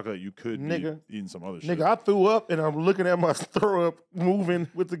the chocolate, you could Nigga. be eating some other shit. Nigga, I threw up and I'm looking at my throw up moving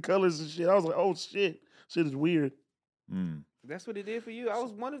with the colors and shit. I was like, oh shit. Shit is weird. Mm. That's what it did for you. I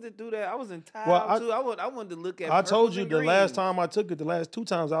was wanted to do that. I was in town Well, too. I wanted to look at. I told purples you and the last greens. time I took it, the last 2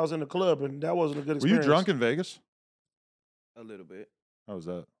 times I was in the club and that wasn't a good Were you experience. drunk in Vegas? A little bit. How was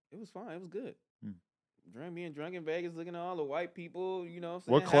that? It was fine. It was good. Hmm. Being drunk in Vegas, looking at all the white people. You know, what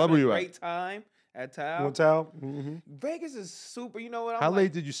I'm What saying? club Having were a you at? Great time at Tao. One towel? Mm-hmm. Vegas is super. You know what? I'm How like,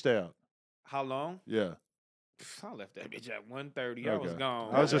 late did you stay out? How long? Yeah. I left that bitch at 1:30. I was Okay.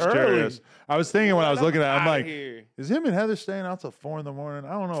 gone. I was just Early. curious. I was thinking when I was looking at it, I'm outta like, here. is him and Heather staying out till 4 in the morning?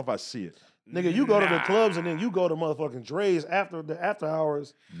 I don't know if I see it. Nigga, you go to the Nah. clubs and then you go to motherfucking Dre's after the after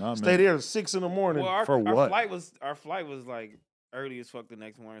hours. Not Stay me. there at 6 in the morning. Well, For what? Our flight was like early as fuck the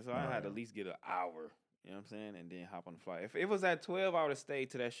next morning, so I had to at least get an hour. You know what I'm saying? And then hop on the flight. If it was at 12, I would have stayed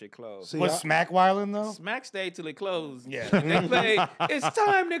till that shit closed. See, Was Smack wildin' though? Smack stayed till it closed. Yeah. They played, it's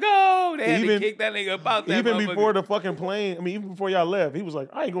time to go. They had Even- to kick that nigga about that even motherfucker. before the fucking plane, I mean, even before y'all left, he was like,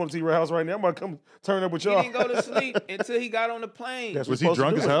 I ain't going to T-Ray house right now. I'm about to come turn up with He y'all. didn't go to sleep until he got on the plane. That's Was what he supposed to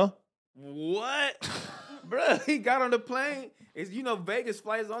drunk do as it. hell? What? Bruh, he got on the plane. It's, Vegas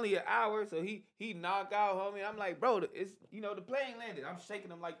flight is only an hour, so he knocked out, homie. I'm like, bro, it's, the plane landed. I'm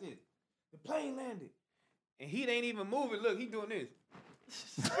shaking him like this. The plane landed. And he ain't even moving. Look, he doing this.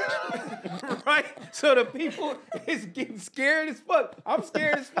 Right? So the people is getting scared as fuck. I'm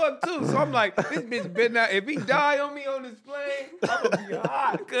scared as fuck too. So I'm like, this bitch better not. If he die on me on this plane, I'm gonna be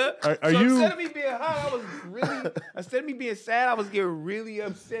hot. Cuz. Are So you- instead of me being hot, instead of me being sad, I was getting really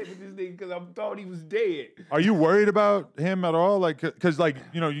upset with this nigga because I thought he was dead. Are you worried about him at all? Like, because you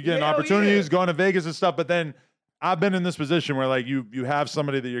get Hell opportunities yeah. going to Vegas and stuff, but then I've been in this position where like you have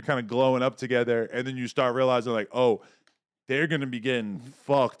somebody that you're kind of glowing up together, and then you start realizing like, oh, they're gonna be getting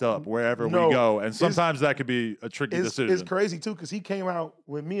fucked up wherever No, we go, and it's- sometimes that could be a tricky decision. It's crazy too, because he came out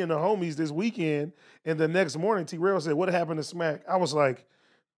with me and the homies this weekend, and the next morning T-Rail said, what happened to Smack? I was like,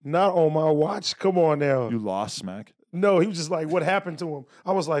 not on my watch. Come on now. You lost Smack. No, he was just like, what happened to him?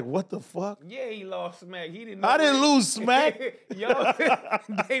 I was like, what the fuck? Yeah, he lost Smack. He didn't. I know didn't it. lose Smack. Yo,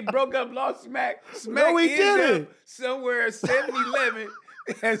 they broke up, lost Smack. Smack No, he ended didn't. up somewhere at 7-Eleven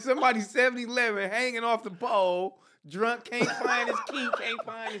and somebody 7-Eleven hanging off the pole, drunk, can't find his key, can't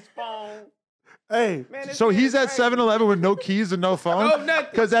find his phone. Hey, Man, this So man he's is at crazy. 7-Eleven with no keys and no phone? No, nothing.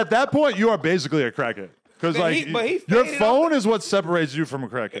 Because at that point, you are basically a crackhead. Because But like he your faded phone is what separates you from a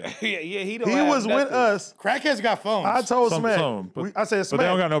crackhead. yeah, he don't he have was with nothing. us. Crackheads got phones. I told Some, Smack. but, I said, but they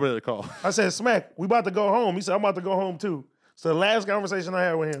don't Smack. got nobody to call. I said, Smack, we about to go home. He said, I'm about to go home too. So the last conversation I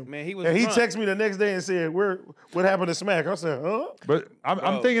had with him. Man, he was And he drunk. texted me the next day and said, what happened to Smack? I said, huh? But I'm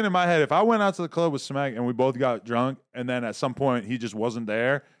Bro. thinking in my head, if I went out to the club with Smack and we both got drunk, and then at some point he just wasn't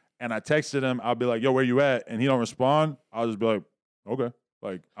there, and I texted him, I'll be like, "Yo, where you at?" And he don't respond. I'll just be like, "Okay."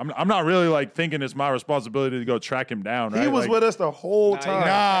 Like I'm not really like thinking it's my responsibility to go track him down. Right? He was Like, with us the whole Nah, time.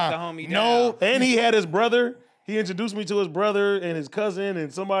 Pat the homie no. down. And he had his brother. He introduced me to his brother and his cousin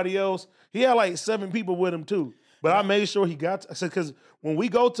and somebody else. He had like 7 people with him too. But I made sure he got. I said, because when we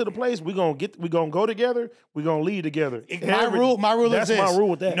go to the place, we gonna go together. We gonna leave together. My rule That's is this. my rule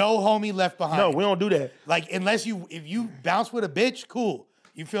with that. No homie left behind. No, we don't do that. Like if you bounce with a bitch, cool.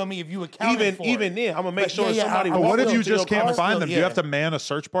 You feel me? If you account for Even it. then, I'm gonna make But sure yeah, somebody. I- But walks what if up you to your just can't car. find them? Do you yeah. have to man a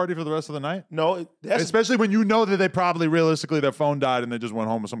search party for the rest of the night? No, that's Especially when you know that they probably realistically their phone died and they just went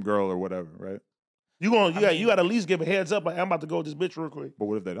home with some girl or whatever, right? you got to at least give a heads up. Like, I'm about to go with this bitch real quick. But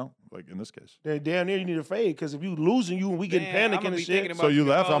what if they don't? Like in this case. Then down there, you need to fade because if you losing you and we getting Damn, panicking I'ma and be shit. thinking So you the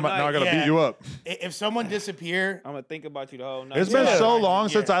left. whole Now I gotta night. beat you up. If someone disappear, I'm gonna think about you the whole night. It's been Yeah. so long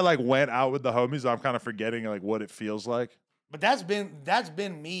since Yeah. I like went out with the homies. I'm kind of forgetting like what it feels like. but that's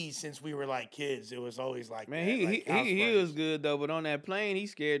been me since we were like kids. It was always like Man, that, he like house he parties. was good though, but on that plane, he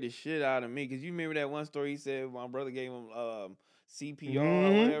scared the shit out of me. Cause you remember that one story he said my brother gave him CPR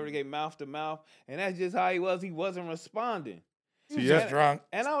or whatever, they gave mouth to mouth, and that's just how he was. He wasn't responding. He was Yeah. Just drunk.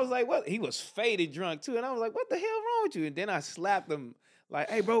 And I was like, what? He was faded drunk too. And I was like, what the hell wrong with you? And then I slapped him like,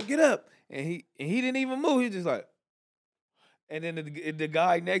 hey, bro, get up. And he didn't even move. He was just like, and then the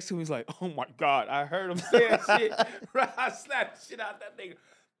guy next to him was like, oh my God, I heard him saying shit. Right, I slapped the shit out that nigga.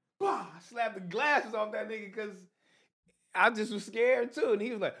 Bah, I slapped the glasses off that nigga because I just was scared too. And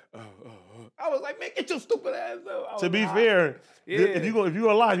he was like, oh. I was like, man, get your stupid ass up. I To was be like, fair, Yeah. if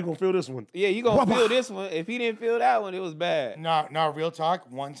you alive, you gonna feel this one. yeah, you gonna feel this one. If he didn't feel that one, it was bad. No, real talk.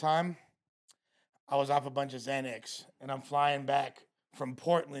 One time, I was off a bunch of Xanax, and I'm flying back from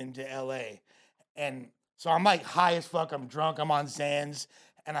Portland to LA, and so I'm like high as fuck. I'm drunk. I'm on Xans,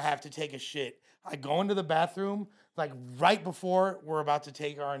 and I have to take a shit. I go into the bathroom like right before we're about to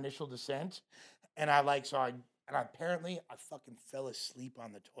take our initial descent, and apparently I fucking fell asleep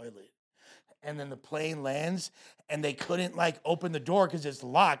on the toilet. And then the plane lands, and they couldn't like open the door because it's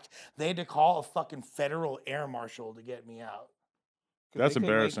locked. They had to call a fucking federal air marshal to get me out. 'Cause That's they couldn't make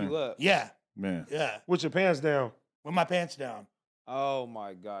embarrassing. you up. Yeah, Man. yeah, With your pants down. with my pants down. Oh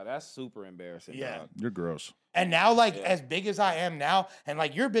my God, that's super embarrassing. Yeah. dog. You're gross. And now, like Yeah. as big as I am now, and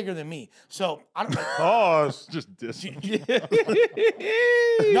like you're bigger than me, so I don't. Pause. Just diss.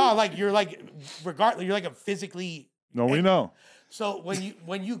 No, like you're like regardless, you're like a physically. No, we know. So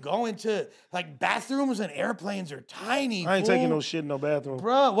when you go into like bathrooms and airplanes are tiny. I ain't taking fool. no shit in no bathroom.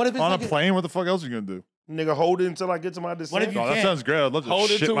 Bruh, what if it's On a like plane, what the fuck else are you gonna do? Nigga, hold it until I get to my descent. What if you Oh, that can't. sounds great. I'd love to Hold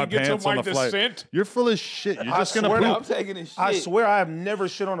it shit till my we get to pants on my the flight. descent. You're full of shit. You're I just gonna swear poop. to- I'm taking this shit. I swear I have never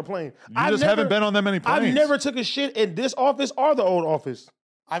shit on a plane. You just haven't been on that many planes. I've never took a shit in this office or the old office.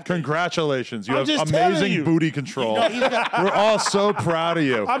 Congratulations. You I'm have just telling amazing you. booty control. No, he's got- We're all so proud of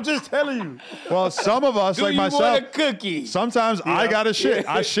you. I'm just telling you. Well, some of us, Do like you myself, want a cookie? sometimes I gotta shit.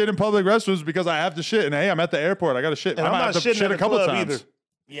 I shit in public restrooms because I have to shit. And hey, I'm at the airport. I gotta shit. And I I'm might not have to shitting shit at a the couple club times. either.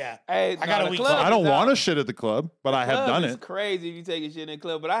 Yeah, Hey, I got nah, a the week. club I don't is want to out. shit at the club, but I have Club done is it. crazy if you take a shit in the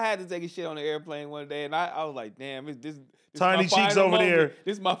club. But I had to take a shit on the airplane one day, and I was like, damn, this Tiny my cheeks final over moment. there.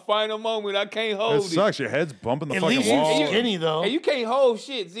 This is my final moment. I can't hold It it. sucks. Your head's bumping the At fucking least wall. you skinny though. And you can't hold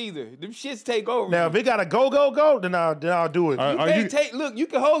shits either. Them shits take over. Now, you. if it got to go, then I'll do it. All right. You Are can't you- take. Look, you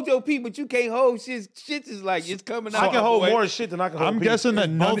can hold your pee, but you can't hold shits. Shits is like it's coming out. I can hold boy. more shit than I can hold I'm pee. guessing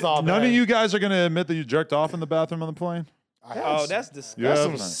that both all none of bad. you guys are gonna admit that you jerked off in the bathroom on the plane. Oh, that's Yeah. disgusting. That's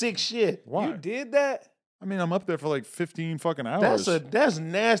some man. sick shit. Why? You did that, I mean, I'm up there for like 15 fucking hours. That's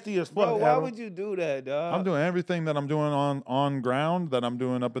nasty as fuck. bro. Why Adam. would you do that, dog? I'm doing everything that I'm doing on ground that I'm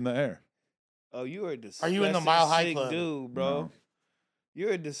doing up in the air. Oh, you are a disgusting. you in the Mile High sick Club? dude, bro? No.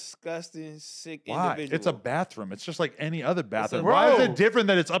 You're a disgusting, sick Why? individual. It's a bathroom. It's just like any other bathroom. Bro. Why is it different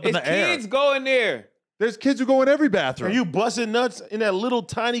that it's up in It's the air? kids going there. There's kids who go in every Are bathroom. you busting nuts in that little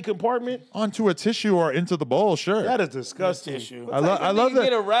tiny compartment? Onto a tissue or into the bowl, sure. That is disgusting. Tissue. I love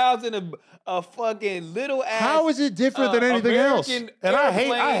Get that. aroused in a fucking little ass. How is it different than anything else? American And I hate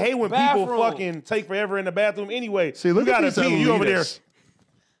airplane when bathroom. people fucking take forever in the bathroom anyway. See, look you at gotta these pee, you over there. elitists.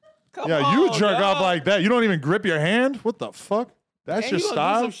 Come Yeah, you on, jerk off dog. like that. You don't even grip your hand. What the fuck? That's And your you gonna do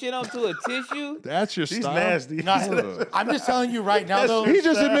style. some shit onto a tissue? That's your She's style. nasty. No, I'm just telling you right now, though. He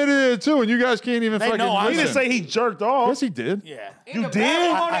just admitted it too, and you guys can't even They fucking. know I'm He listen. didn't say he jerked off. Yes, he did. Yeah, In the did?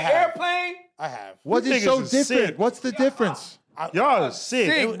 bathroom on I an have. airplane? I have. What You is so niggas is different? sick. What's the difference? Y'all are sick.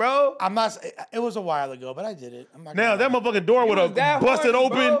 Sick, bro. I'm not. It was a while ago, but I did it. I'm not Now gonna that lie. motherfucking door would was have that busted horny,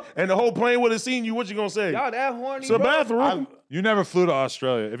 open, bro. and the whole plane would have seen you. What you gonna say? Y'all that horny, It's a bro? bathroom. You never flew to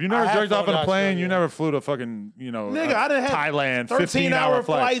Australia. If you never I have jerked off flown on a to plane, Australia. you never flew to fucking, Nigga, I didn't have Thailand, 13-hour 15-hour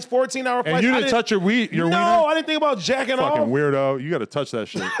flights. 14-hour flights. And you I didn't touch your wiener? No, I didn't think about jacking Fucking off. weirdo. You got to touch that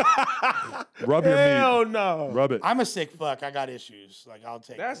shit. Rub your Hell meat. no. Rub it. I'm a sick fuck. I got issues. Like I'll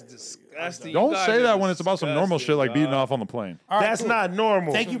take. That's it. disgusting. You Don't guys say are that when it's about some normal shit like disgusting, beating dog. off on the plane. All right, That's cool. not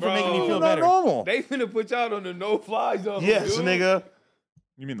normal. Thank you for Bro. making me feel Not better. normal. They finna put y'all on the no-fly zone. Yes, dude. nigga.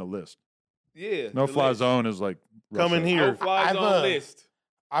 You mean the list? Yeah. No the fly list. zone is like Coming Russia. here. No-fly I've, zone list.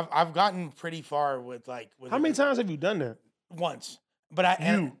 I've gotten pretty far with like. With How many times have you done that? Once, but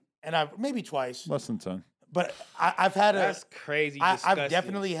and I've maybe twice. Less than 10. But I've had That's crazy. I've Disgusting.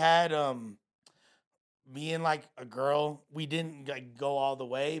 definitely had me and like a girl. We didn't like go all the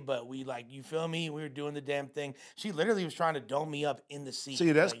way, but we like, you feel me? We were doing the damn thing. She literally was trying to dome me up in the seat.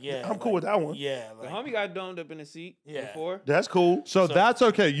 See, that's like, yeah. I'm cool with that one. Yeah, The like, homie got domed up in the seat Yeah. before. That's cool. So So- that's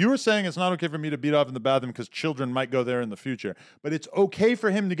okay. You were saying it's not okay for me to beat off in the bathroom because children might go there in the future. But it's okay for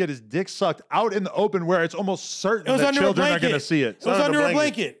him to get his dick sucked out in the open where it's almost certain it was that under a children blanket. are going to see it. It was under under a a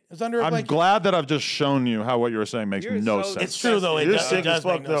blanket. blanket. It was under a I'm blanket. glad that I've just shown you how what you were saying makes You're no so sense. It's true though. It You're does, sick it does as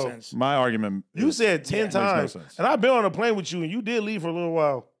fuck, make no though. sense. My argument. You is- said 10 makes no times. sense. And I've been on a plane with you, and you did leave for a little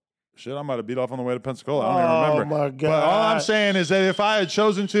while. Shit, I might have beat off on the way to Pensacola. I don't Oh, even remember. my But all I'm God. saying is that if I had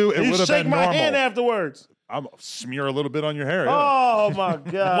chosen to, it You would have shake been my normal. hand afterwards. I'm smear a little bit on your hair. Yeah. Oh my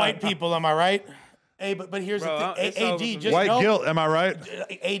God. White people, am I right? Hey, but here's Bro, the thing. it's over AD, for me. just White know, guilt, am I right?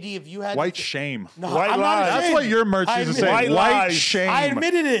 AD, if you had White shame. no, White I'm not lies. ashamed. That's what your merch I used to admit- say. White White lies. shame. I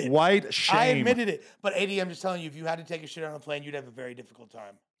admitted it. White shame. I admitted it. But AD, I'm just telling you, if you had to take a shit on a plane, you'd have a very difficult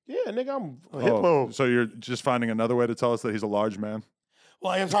time. Yeah, nigga, I'm a Oh, hippo. so you're just finding another way to tell us that he's a large man?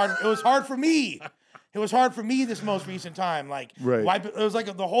 Well, it was hard. It was hard for me. It was hard for me this most recent time. Like, Right. it was like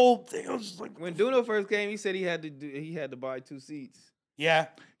the whole thing. It was just like, When Duno first came, he said he had to buy 2 seats. yeah,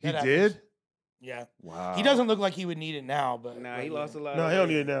 He that did? happens. Yeah. Wow. He doesn't look like he would need it now, but Nah, he yeah. lost a lot. No, of he don't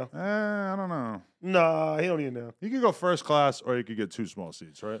weight. need it now. I don't know. Nah, he don't need it now. You could go first class or you could get 2 small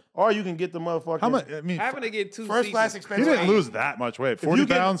seats, right? Or you can get the motherfucking. How much? I mean, Having to get 2 First seats class is he expensive. didn't lose that much weight. 40 you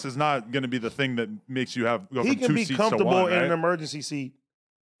get- pounds is not going to be the thing that makes you have go He from can 2 be seats comfortable to 1, in right? an emergency seat.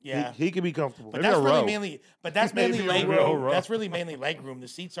 Yeah. He can be comfortable. But Maybe that's a really row. mainly. But that's Maybe mainly a leg row. room. That's really mainly leg room. The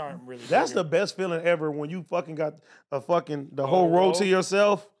seats aren't really. That's the bigger. best feeling ever when you fucking got the whole row to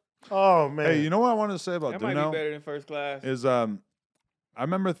yourself. Oh man. Hey, you know what I wanted to say about That might be Duno? better than first class. Is I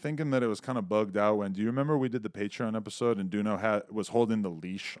remember thinking that it was kind of bugged out when. Do you remember we did the Patreon episode and Duno was holding the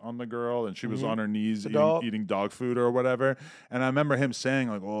leash on the girl and she was on her knees The dog? eating dog food or whatever? And I remember him saying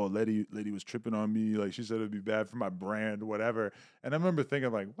like, "Oh, lady was tripping on me. Like she said it'd be bad for my brand, whatever." And I remember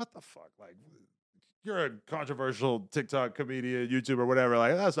thinking like, "What the fuck? Like, you're a controversial TikTok comedian, YouTuber, whatever.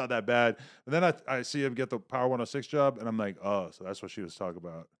 Like that's not that bad." And then I see him get the Power 106 job, and I'm like, "Oh, so that's what she was talking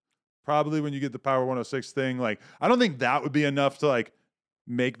about." Probably when you get the Power 106 thing, like I don't think that would be enough to like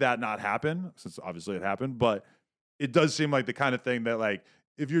make that not happen, since obviously it happened, but it does seem like the kind of thing that like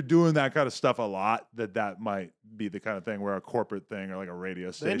if you're doing that kind of stuff a lot, that might be the kind of thing where a corporate thing or like a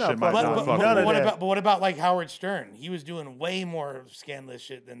radio station not might fucking not with fuck none with of it. that. But what about like Howard Stern? He was doing way more scandalous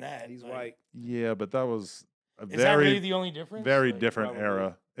shit than that. He's Like, white. Yeah, but that was a Is that really very, the only difference? very Like, different probably.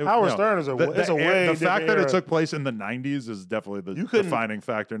 era. Howard Stern is it's a way the fact different that era. it took place in the 90s is definitely the You couldn't- defining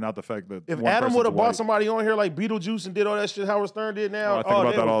factor, not the fact that If one Adam person's would have brought white. somebody on here like Beetlejuice and did all that shit Howard Stern did now, Oh, I think about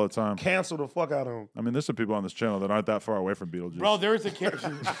they that would all the time. cancel the fuck out of him. I mean, there's some people on this channel that aren't that far away from Beetlejuice. Bro, there's a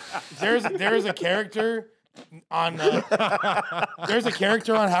character. there's a character on. There's a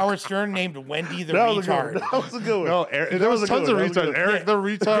character on Howard Stern named Wendy the That was a retard. good one. That was a good one. No, there was was a tons good of one. That was a retards. good one. Eric the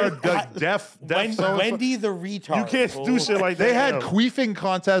retard, like deaf so-and-so. Wendy the retard. You can't fool. do shit like that. They had now. queefing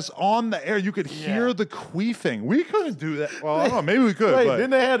contests on the air. You could hear Yeah. the queefing. We couldn't do that. Well, I don't know. Maybe we could. Wait, but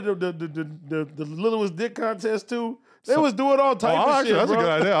didn't they have the littlest dick contest too? They was doing all type of actually, shit, that's bro. a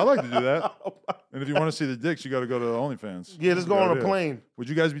good idea. I like to do that. And if you want to see the dicks, you got to go to the OnlyFans. Yeah, let's go Good on a idea. plane. Would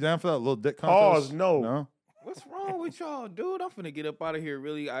you guys be down for that little dick Pause, contest? no. No. What's wrong with y'all, dude? I'm finna get up out of here.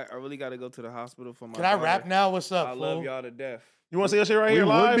 Really, I really got to go to the hospital for my. Can I daughter. rap now? What's up, I fool? love y'all to death. You want to say that shit right We here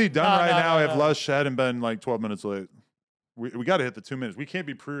live? would be done No, right no, now no, if no. Lush hadn't been like 12 minutes late. We got to hit the 2 minutes. We can't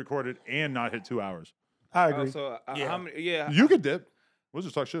be pre-recorded and not hit 2 hours. I Oh, agree. so Yeah. how many? Yeah. You could dip. We'll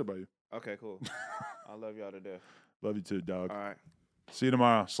just talk shit about you. Okay, cool. I love y'all to death. Love you too, dog. All right. See you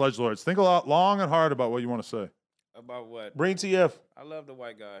tomorrow. Sledge Lords. Think a lot long and hard about what you want to say. About what? Bring TF. I love the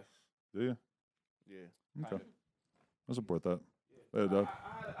white guy. Do you? Yeah. Okay. I support that. There, Doug. I had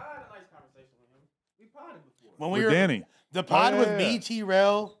a nice conversation with him. We potted before. When we With were Danny. the pod Oh, with yeah, me, yeah.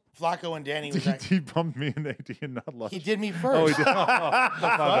 T-Rail, Flacco, and Danny was like, He bumped me and AD and not Lush. he did me first. Oh, he did.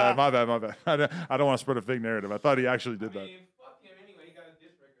 My bad. I don't want to spread a fake narrative. I thought he actually did that. Fuck him anyway. He got a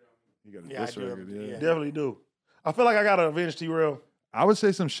diss record on me. He got a Yeah, I diss do record, have- yeah. yeah. Definitely do. I feel like I got to avenge T-Rail. I would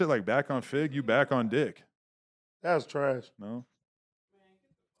say some shit like back on Fig, you back on Dick. That was trash. No?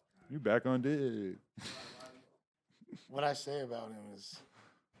 You back on Dick. What I say about him is,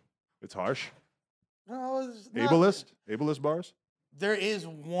 It's harsh. no, it's not- Ableist bars? There is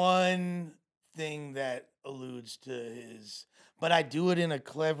one thing that alludes to his, but I do it in a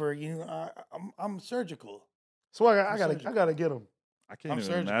clever. I'm surgical. So I I'm gotta surgical. get him. I can't I'm even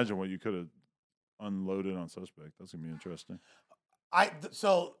surgical. imagine what you could have unloaded on Suspect. That's going to be interesting.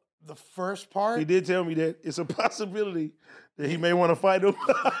 So the first part, He did tell me that it's a possibility that he may want to fight him.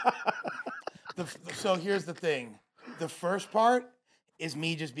 so here's the thing. The first part is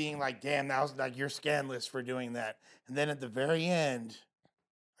me just being like, damn, that was like, you're scandalous for doing that. And then at the very end,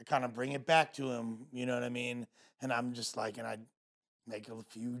 I kind of bring it back to him, you know what I mean? And I'm just like, and I make a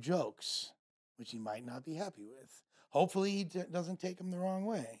few jokes, which he might not be happy with. Hopefully he doesn't take them the wrong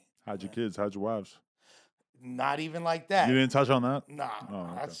way. How'd your kids? How'd your wives? Not even like that. You didn't touch on that? Nah, Oh,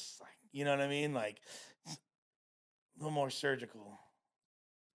 okay. that's like, you know what I mean? Like, a little more surgical.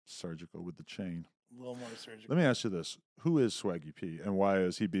 Surgical with the chain. A little more surgical. Let me ask you this. Who is Swaggy P and why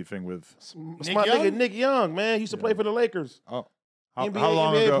is he beefing with... It's Nick my nigga Young? Nick Young, man. He used to play Yeah. for the Lakers. Oh, NBA how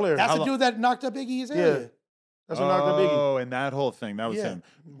long NBA ago? player. That's how the lo- dude that knocked up Iggy's Yeah. head. That's what knocked up Biggie. Oh, and that whole thing. That was Yeah. him.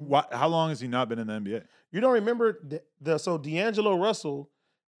 How long has he not been in the NBA? You don't remember so D'Angelo Russell,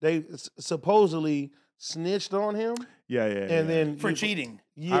 they supposedly snitched on him, Yeah. and then For cheating.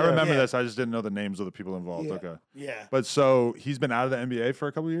 Yeah, I remember Yeah. this. I just didn't know the names of the people involved. Yeah. Okay. Yeah. But so he's been out of the NBA for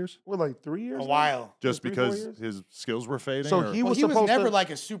a couple of years? what, like 3 years? A now? while. Just 3-4 because years? his skills were fading? So or- he Well, was he was supposed never to, like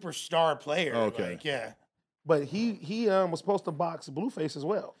a superstar player. Okay. Like, yeah. but he was supposed to box Blueface as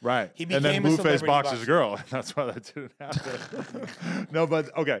well. Right. He and then became a Blueface celebrity boxed his boxer. girl. That's why that didn't happen. No,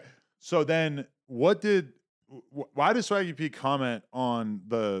 but okay. So then why did Swaggy P comment on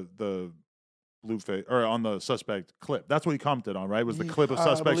the Blueface or on the Suspect clip? That's what he commented on, right? Was the clip of I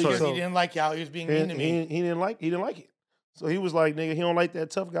Suspect believe sort Because of he didn't like how he was being mean And to me. he didn't like it. So he was like, nigga, he don't like that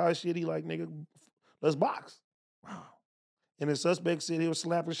tough guy shit. He like, nigga, let's box. Wow. And the Suspect said he was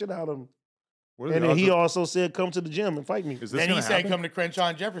slapping shit out of him. What are And the then he odds also said, come to the gym and fight me. is this Then he gonna said, happen? come to Crenshaw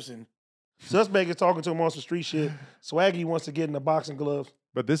and Jefferson. Suspect is talking to him on some street shit. Swaggy wants to get in the boxing gloves.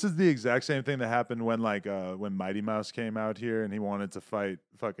 But this is the exact same thing that happened when when Mighty Mouse came out here and he wanted to fight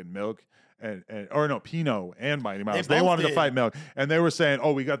fucking Milk or no, Pino and Mighty Mouse. They both wanted to did. fight Milk. And they were saying,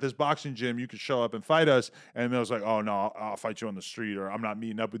 oh, we got this boxing gym. You could show up and fight us. And Milk's like, oh, no, I'll fight you on the street or I'm not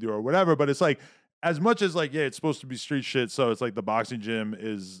meeting up with you or whatever. But it's like, as much as like, yeah, it's supposed to be street shit. So it's like the boxing gym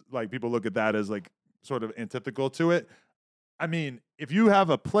is like, people look at that as like sort of antithetical to it. I mean, if you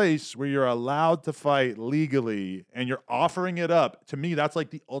have a place where you're allowed to fight legally and you're offering it up, to me, that's like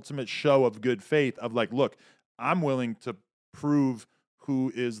the ultimate show of good faith of like, look, I'm willing to prove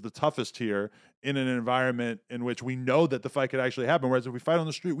who is the toughest here in an environment in which we know that the fight could actually happen. Whereas if we fight on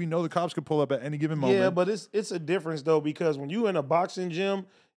the street, we know the cops could pull up at any given moment. Yeah, but it's a difference though, because when you in a boxing gym,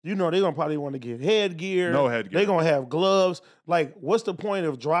 you know they're gonna probably want to get headgear. No headgear. They're gonna have gloves. Like, what's the point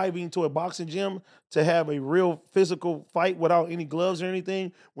of driving to a boxing gym to have a real physical fight without any gloves or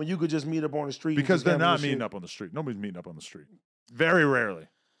anything when you could just meet up on the street? and because just they're handle not the shit? meeting up on the street. Nobody's meeting up on the street. Very rarely.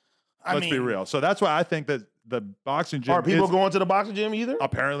 Let's be mean, real. So that's why I think that the boxing gym Are people is, going to the boxing gym either?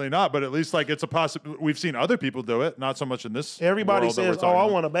 apparently not, but at least like it's a possibility. We've seen other people do it, not so much in this. Everybody world that we're says, "Oh, talking I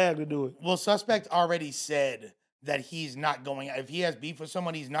about. want a bag to do it." Well, Suspect already said that he's not going. If he has beef with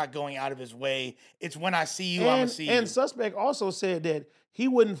someone, he's not going out of his way. It's when I see you, I'm gonna see And you. Suspect also said that he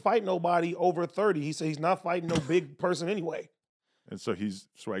wouldn't fight nobody over 30. He said he's not fighting no big person anyway. And so he's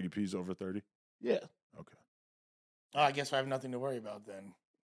Swaggy P's over 30. Yeah. Okay. Oh, I guess I have nothing to worry about then.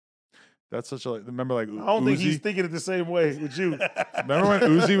 That's such a, remember like I don't think Uzi? he's thinking it the same way with you. Remember when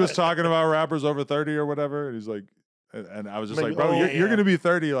Uzi was talking about rappers over 30 or whatever? And he's like, and I was just Maybe- like, bro, oh, you're yeah. going to be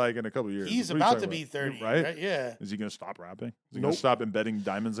 30 like in a couple of years. He's What are you about talking to be about? 30, Right? right? Yeah. Is he going to stop rapping? Is he going Nope. to stop embedding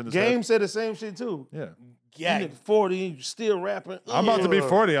diamonds in his Game head? said the same shit too. Yeah. Yeah. You 40, you still rapping. I'm about to be Ugh.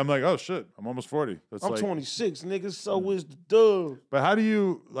 40. I'm like, oh shit, I'm almost 40. That's I'm like, 26, nigga. So is the dub. But how do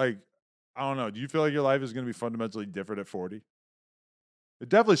you like, I don't know. Do you feel like your life is going to be fundamentally different at 40? It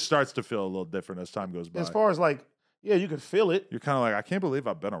definitely starts to feel a little different as time goes by. As far as like Yeah, you can feel it. You're kind of like, I can't believe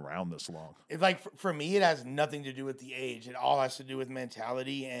I've been around this long. It's like for me, it has nothing to do with the age. It all has to do with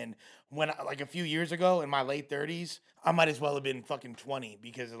mentality. And when like a few years ago in my late 30s, I might as well have been fucking 20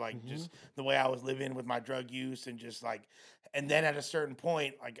 because of like just the way I was living with my drug use and just like, and then at a certain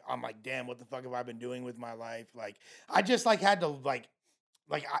point, like I'm like, damn, what the fuck have I been doing with my life? Like I just like had to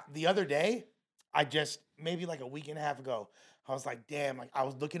the other day, I just maybe like a week and a half ago, I was like, damn, like I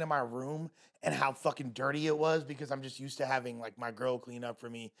was looking at my room and how fucking dirty it was because I'm just used to having like my girl clean up for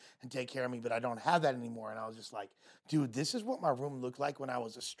me and take care of me, but I don't have that anymore. And I was just like, dude, this is what my room looked like when I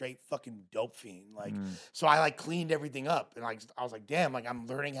was a straight fucking dope fiend. Like, so I like cleaned everything up and like I was like, damn, like I'm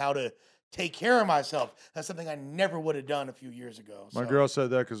learning how to take care of myself. That's something I never would have done a few years ago. My girl said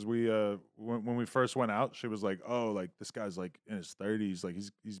that because we, when we first went out, she was like, "Oh, like this guy's like in his 30s, like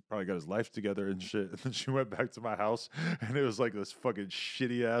he's probably got his life together and shit." And then she went back to my house, and it was like this fucking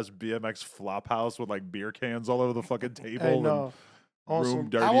shitty ass BMX flop house with like beer cans all over the fucking table and awesome. room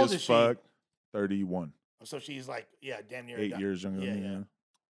dirty How old as is she? fuck. 31, So she's like, yeah, damn near 8 years younger than me.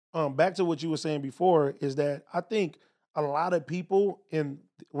 Yeah. Back to what you were saying before is that I think a lot of people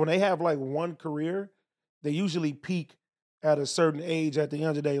when they have like one career, they usually peak at a certain age at the end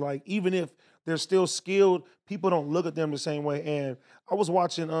of the day. Like even if they're still skilled, people don't look at them the same way. And I was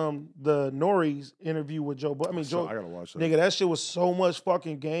watching the Nori's interview with Joe. I gotta watch that. Nigga, that shit was so much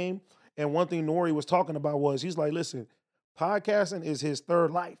fucking game. And one thing Nori was talking about was he's like, listen, podcasting is his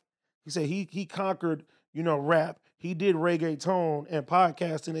third life. He said he conquered, rap. He did reggaeton, and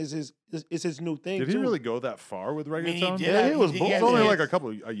podcasting is his new thing. Did he really go that far with reggaeton? he did. Yeah, he was. He It's had only hits.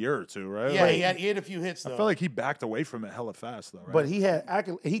 like a year or two, right? Yeah, Like, he had a few hits though. I felt like he backed away from it hella fast though, right? But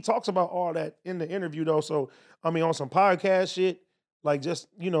he talks about all that in the interview though. So I mean, on some podcast shit, like just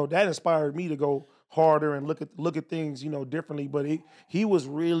that inspired me to go harder and look at things differently. But he was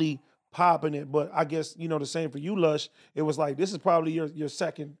really popping it. But I guess the same for you, Lush. It was like this is probably your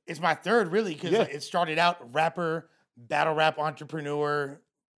second. It's my third, really, because Yeah. it started out rapper, battle rap entrepreneur,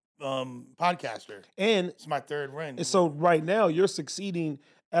 podcaster. And It's my third run. And so right now you're succeeding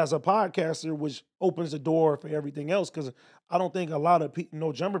as a podcaster, which opens the door for everything else. Because I don't think a lot of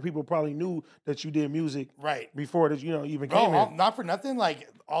No Jumper people probably knew that you did music right. before that even came in. Not for nothing. Like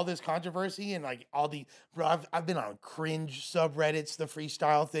all this controversy and like all the I've been on cringe subreddits, the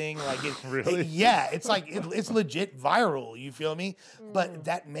freestyle thing. Like Really? yeah, it's like it's legit viral. You feel me? But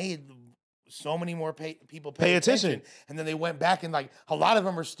that made so many more people pay attention. And then they went back and like a lot of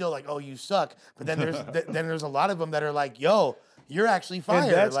them are still like, oh, you suck. But then there's a lot of them that are like, yo, you're actually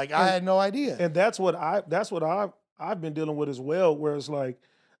fire. Like I had no idea. And that's what I've been dealing with as well. Where it's like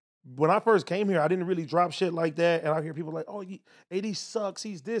when I first came here, I didn't really drop shit like that, and I hear people like, "Oh, AD sucks.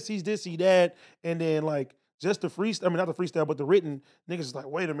 He's this, he that," and then like just the freestyle. I mean, not the freestyle, but the written niggas is like,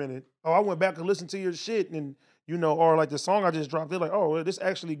 "Wait a minute. Oh, I went back and listened to your shit, and or like the song I just dropped. They're like, oh, well, this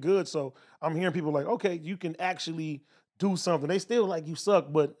actually good." So I'm hearing people like, "Okay, you can actually do something." They still like you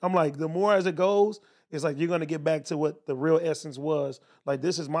suck, but I'm like, the more as it goes, it's like you're gonna get back to what the real essence was. Like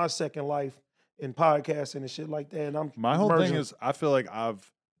this is my second life in podcasting and shit like that. And my whole merging. thing is I feel like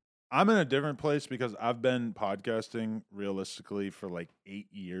I'm in a different place because I've been podcasting realistically for like 8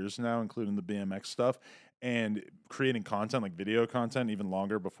 years now, including the BMX stuff and creating content, like video content, even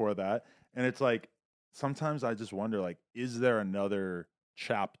longer before that. And it's like, sometimes I just wonder, like, is there another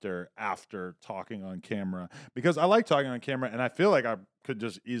chapter after talking on camera? Because I like talking on camera and I feel like I could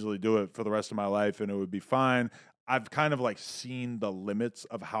just easily do it for the rest of my life and it would be fine. I've kind of like seen the limits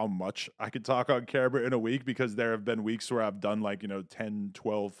of how much I could talk on camera in a week because there have been weeks where I've done like, 10,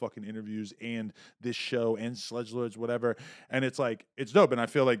 12 fucking interviews and this show and Sledge Lords, whatever. And it's like, it's dope. And I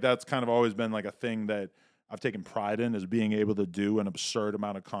feel like that's kind of always been like a thing that I've taken pride in, is being able to do an absurd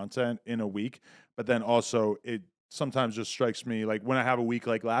amount of content in a week. But then also it sometimes just strikes me like when I have a week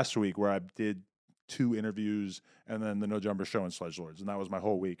like last week where I did 2 interviews and then the No Jumper show and Sledge Lords, and that was my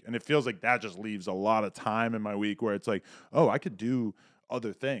whole week. And it feels like that just leaves a lot of time in my week where it's like, oh, I could do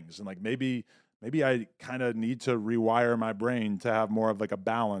other things. And like maybe I kind of need to rewire my brain to have more of like a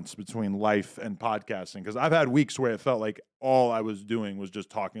balance between life and podcasting. Because I've had weeks where it felt like all I was doing was just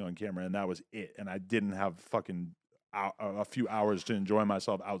talking on camera and that was it. And I didn't have fucking a few hours to enjoy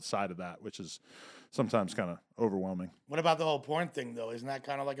myself outside of that, which is sometimes kind of overwhelming. What about the whole porn thing though? Isn't that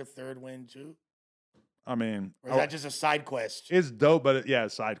kind of like a third win too? I mean, Or is that just a side quest? it's dope, but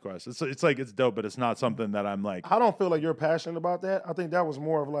it's side quest. It's like it's dope, but it's not something that I'm like. I don't feel like you're passionate about that. I think that was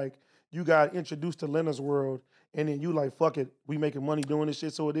more of like you got introduced to Leonard's world, and then you like, fuck it, we making money doing this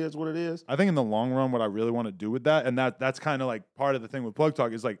shit, so it is what it is. I think in the long run, what I really want to do with that, and that's kind of like part of the thing with Plug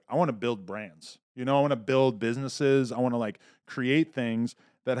Talk, is like I want to build brands. I want to build businesses. I want to like create things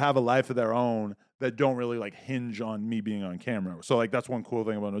that have a life of their own that don't really like hinge on me being on camera. So like that's one cool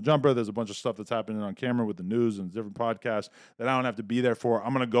thing about No Jumper. There's a bunch of stuff that's happening on camera with the news and different podcasts that I don't have to be there for.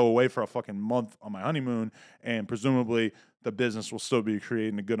 I'm gonna go away for a fucking month on my honeymoon, and presumably the business will still be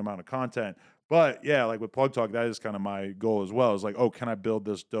creating a good amount of content. But yeah, like with Plug Talk, that is kind of my goal as well. Is like, oh, can I build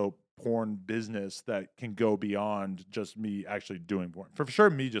this dope porn business that can go beyond just me actually doing porn? For sure,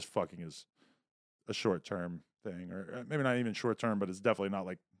 me just fucking is a short term thing, or maybe not even short term, but it's definitely not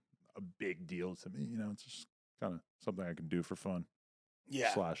like a big deal to me. You know, it's just kind of something I can do for fun.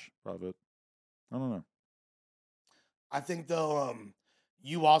 Yeah. / profit. I don't know. I think though,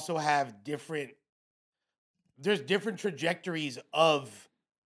 you also have there's different trajectories of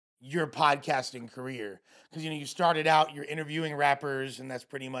your podcasting career. Because, you started out, you're interviewing rappers, and that's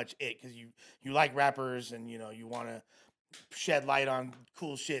pretty much it. Because you like rappers, and, you want to shed light on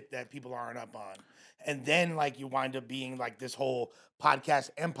cool shit that people aren't up on. And then, like, you wind up being, like, this whole podcast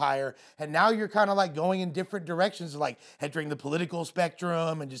empire. And now you're kind of, like, going in different directions, like, entering the political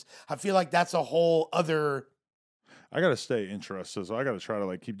spectrum. And just, I feel like that's a whole other... I got to stay interested, so I got to try to,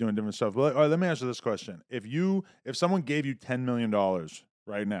 like, keep doing different stuff. But all right, let me answer this question. If someone gave you $10 million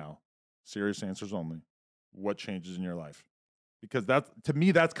right now, serious answers only, what changes in your life? Because to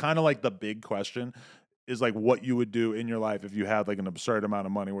me, that's kind of like the big question, is like what you would do in your life if you had like an absurd amount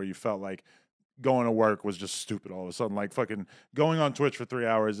of money where you felt like going to work was just stupid all of a sudden. Like fucking going on Twitch for 3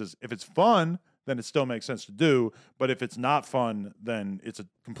 hours is, if it's fun, then it still makes sense to do. But if it's not fun, then it's a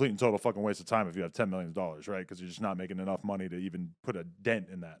complete and total fucking waste of time if you have $10 million, right? Because you're just not making enough money to even put a dent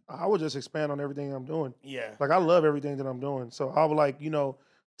in that. I would just expand on everything I'm doing. Yeah. Like, I love everything that I'm doing. So I would like,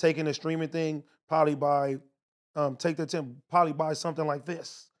 taking the streaming thing, probably buy something like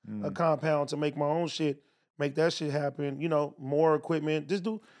this, a compound to make my own shit, make that shit happen, more equipment.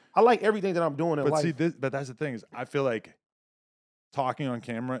 I like everything that I'm doing in life. But that's the thing, is I feel like talking on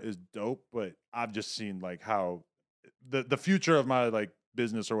camera is dope, but I've just seen like how the future of my like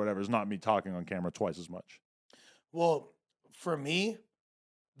business or whatever is not me talking on camera twice as much. Well, for me,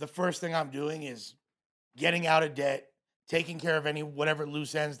 the first thing I'm doing is getting out of debt, taking care of whatever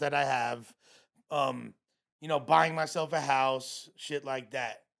loose ends that I have, buying myself a house, shit like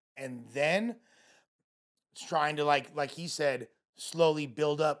that. And then trying to like he said, slowly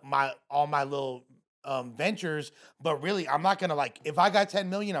build up all my little ventures. But really, I'm not gonna if I got 10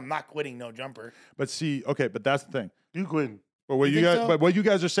 million, I'm not quitting No Jumper. But see, okay, but that's the thing. You quitting. But what you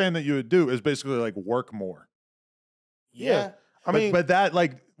guys are saying that you would do is basically like work more. Yeah. But that,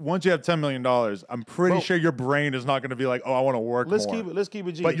 like, once you have $10 million, I'm pretty sure your brain is not going to be like, oh, I want to work more. Let's keep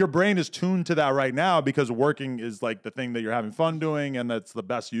it G. But your brain is tuned to that right now because working is like the thing that you're having fun doing, and that's the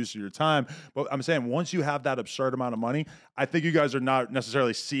best use of your time. But I'm saying once you have that absurd amount of money, I think you guys are not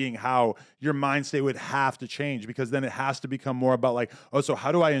necessarily seeing how your mind state would have to change, because then it has to become more about like, oh, so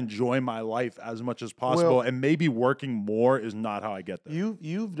how do I enjoy my life as much as possible? Well, and maybe working more is not how I get there.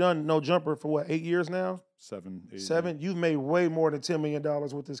 You've done No Jumper for what, 8 years now? 7, 8. 7. You've made way more than $10 million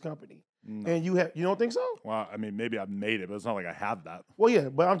with this company. No. And you don't think so? Well, I mean, maybe I've made it, but it's not like I have that. Well, yeah,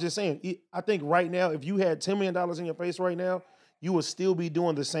 but I'm just saying, I think right now, if you had $10 million in your face right now, you would still be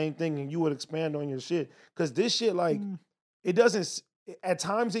doing the same thing, and you would expand on your shit. Because this shit, it doesn't, at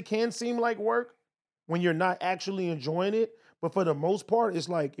times it can seem like work when you're not actually enjoying it. But for the most part, it's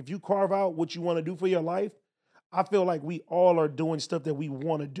like, if you carve out what you want to do for your life, I feel like we all are doing stuff that we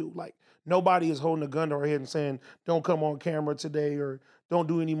want to do. Like, nobody is holding a gun to our head and saying, don't come on camera today, or don't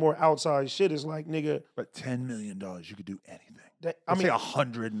do any more outside shit. It's like, nigga. But $10 million, you could do anything. Say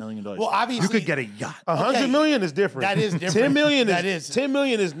 $100 million. Well, obviously, you could get a yacht. $100 million is different. That is different. 10 million that is is 10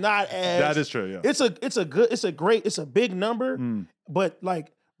 million is not as. That is true. Yeah. It's a big number. But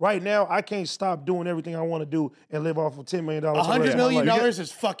like right now, I can't stop doing everything I want to do and live off of $10 million. $100 million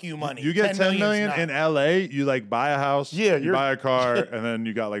is fuck you money. You get 10 million in LA, you like buy a house, you buy a car, and then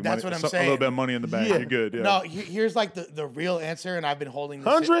you got like that's money, what I'm saying. A little bit of money in the bank. Yeah. You're good. Yeah. No, here's like the real answer, and I've been holding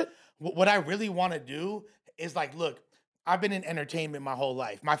this. 100. What I really want to do is like, look, I've been in entertainment my whole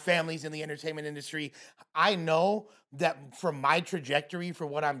life. My family's in the entertainment industry. I know that from my trajectory for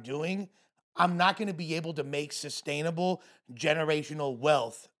what I'm doing, I'm not going to be able to make sustainable generational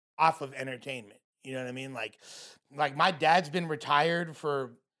wealth off of entertainment. You know what I mean? Like my dad's been retired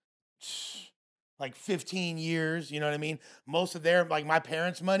for like 15 years. You know what I mean? Most of their, like my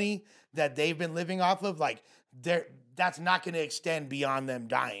parents' money that they've been living off of, like that's not going to extend beyond them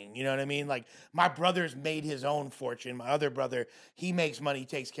dying. You know what I mean? Like my brother's made his own fortune. My other brother, he makes money,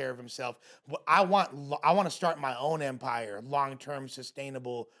 takes care of himself. I want to start my own empire, long-term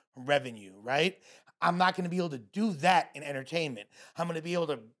sustainable revenue, right? I'm not going to be able to do that in entertainment. I'm going to be able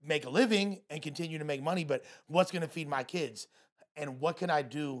to make a living and continue to make money, but what's going to feed my kids? and what can I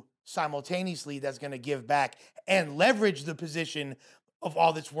do simultaneously that's going to give back and leverage the position of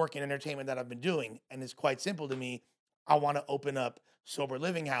all this work and entertainment that I've been doing. And it's quite simple to me. I want to open up sober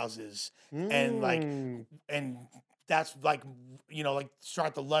living houses and that's like, like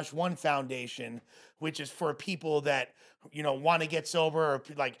start the Lush One Foundation, which is for people that, want to get sober or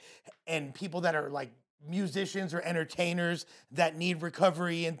and people that are like musicians or entertainers that need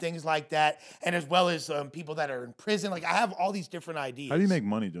recovery and things like that. And as well as people that are in prison. Like I have all these different ideas. How do you make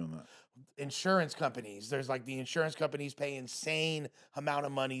money doing that? Insurance companies. There's like the insurance companies pay insane amount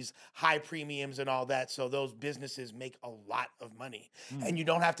of monies, high premiums and all that. So those businesses make a lot of money and you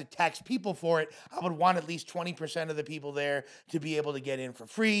don't have to tax people for it. I would want at least 20% of the people there to be able to get in for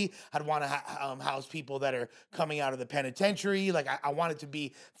free. I'd want to house people that are coming out of the penitentiary. Like I want it to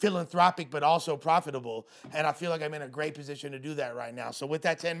be philanthropic, but also profitable. And I feel like I'm in a great position to do that right now. So with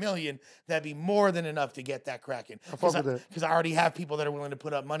that 10 million, that'd be more than enough to get that cracking. Because I already have people that are willing to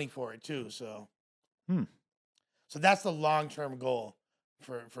put up money for it too. So that's the long-term goal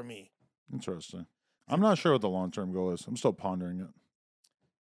for me. Interesting. I'm not sure what the long-term goal is. I'm still pondering it.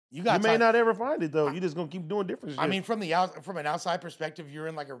 You may not ever find it though. You're just gonna keep doing different shit. I mean, from an outside perspective, you're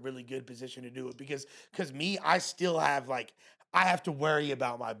in like a really good position to do it because me, I still have I have to worry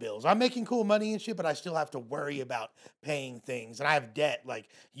about my bills. I'm making cool money and shit, but I still have to worry about paying things. And I have debt. Like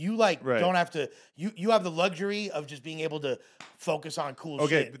you don't have to, you have the luxury of just being able to focus on cool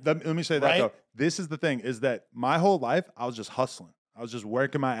shit. Okay, let me say that though. This is the thing, is that my whole life, I was just hustling. I was just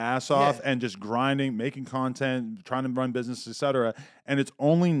working my ass off and just grinding, making content, trying to run business, etc. And it's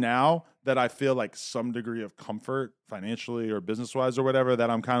only now that I feel like some degree of comfort financially or business-wise or whatever that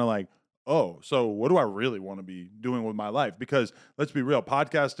I'm kind of like, oh, so what do I really want to be doing with my life? Because let's be real,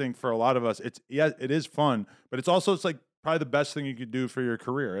 podcasting for a lot of us, it is fun, but it's like probably the best thing you could do for your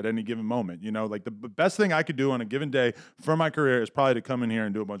career at any given moment. Like the best thing I could do on a given day for my career is probably to come in here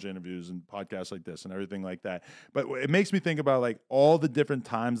and do a bunch of interviews and podcasts like this and everything like that. But it makes me think about like all the different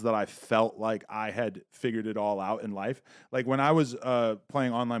times that I felt like I had figured it all out in life. Like when I was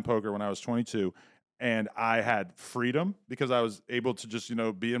playing online poker when I was 22, and I had freedom because I was able to just,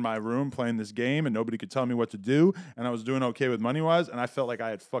 be in my room playing this game and nobody could tell me what to do. And I was doing okay with money-wise, and I felt like I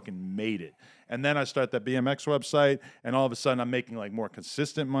had fucking made it. And then I start that BMX website, and all of a sudden I'm making like more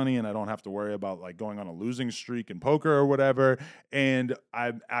consistent money, and I don't have to worry about like going on a losing streak in poker or whatever. And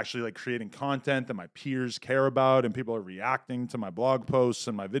I'm actually like creating content that my peers care about, and people are reacting to my blog posts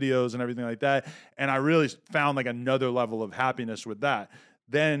and my videos and everything like that. And I really found like another level of happiness with that.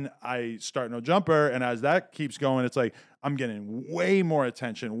 Then I start No Jumper, and as that keeps going, it's like I'm getting way more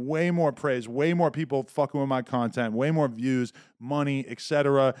attention, way more praise, way more people fucking with my content, way more views, money,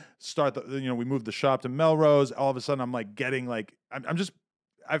 etc. We moved the shop to Melrose. All of a sudden, I'm like getting like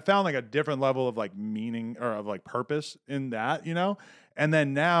I found like a different level of like meaning or of like purpose in that, And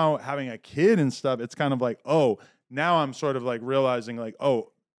then now having a kid and stuff, it's kind of like, oh, now I'm sort of like realizing like,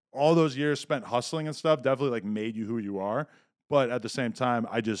 oh, all those years spent hustling and stuff definitely like made you who you are. But at the same time,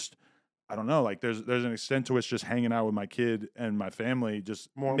 I don't know, like there's an extent to which just hanging out with my kid and my family just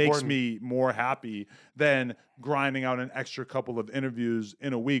makes me more happy than grinding out an extra couple of interviews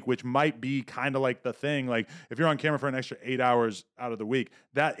in a week, which might be kind of like the thing. Like if you're on camera for an extra 8 hours out of the week,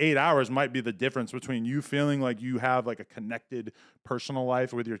 that 8 hours might be the difference between you feeling like you have like a connected personal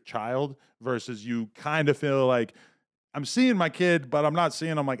life with your child versus you kind of feel like I'm seeing my kid, but I'm not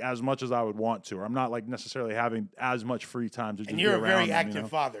seeing him like as much as I would want to, or I'm not like necessarily having as much free time to. And you're a very active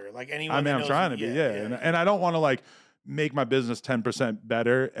father, like anyone. I mean, I'm trying to be, and I don't want to like make my business 10%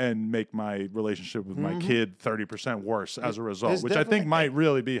 better and make my relationship with my kid 30% worse as a result, which I think might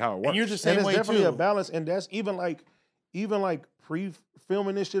really be how it works. And you're the same way too. It's definitely a balance, and that's even like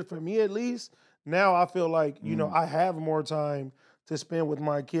pre-filming this shit for me at least. Now I feel like I have more time to spend with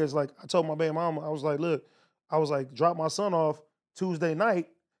my kids. Like I told my baby mama, I was like, look. I was like, drop my son off Tuesday night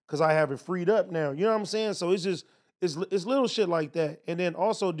because I have it freed up now. You know what I'm saying? So it's just, it's little shit like that. And then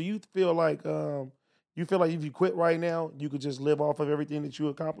also, do you feel like if you quit right now, you could just live off of everything that you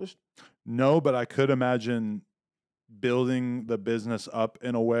accomplished? No, but I could imagine building the business up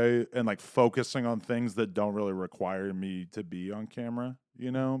in a way and like focusing on things that don't really require me to be on camera,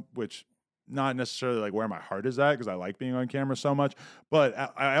 which not necessarily like where my heart is at because I like being on camera so much, but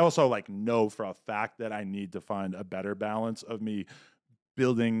I also like know for a fact that I need to find a better balance of me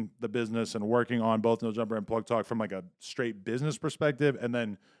building the business and working on both No Jumper and Plug Talk from like a straight business perspective and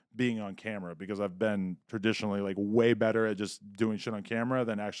then being on camera because I've been traditionally like way better at just doing shit on camera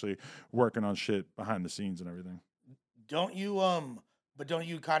than actually working on shit behind the scenes and everything. Don't you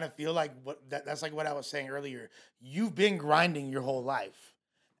kind of feel like that's like what I was saying earlier? You've been grinding your whole life.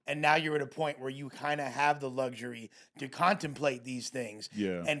 And now you're at a point where you kind of have the luxury to contemplate these things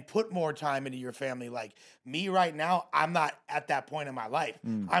Yeah. and put more time into your family. Like me right now, I'm not at that point in my life.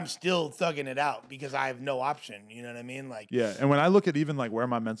 I'm still thugging it out because I have no option. You know what I mean? Like, Yeah, and when I look at even like where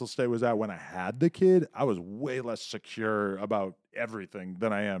my mental state was at when I had the kid, I was way less secure about everything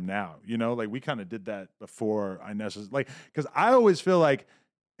than I am now. You know, like we kind of did that before I necessarily, like, because I always feel like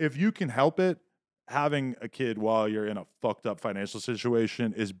if you can help it, having a kid while you're in a fucked up financial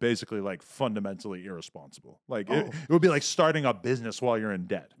situation is basically like fundamentally irresponsible. Like it would be like starting a business while you're in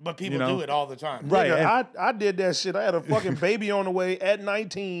debt. but people you know? do it all the time. Right. Nigga, and- I did that shit. I had a fucking baby on the way at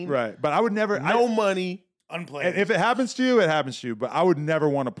 19. Right. But I would never, No money. Unplanned. and if it happens to you, it happens to you. But I would never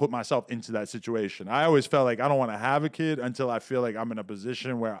want to put myself into that situation. I always felt like I don't want to have a kid until I feel like I'm in a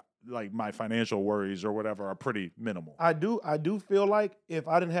position where like my financial worries or whatever are pretty minimal. I do feel like if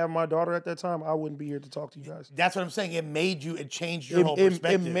I didn't have my daughter at that time, I wouldn't be here to talk to you guys. That's what I'm saying. It changed your whole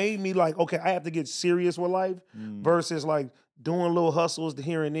perspective. It made me like, okay, I have to get serious with life versus like doing little hustles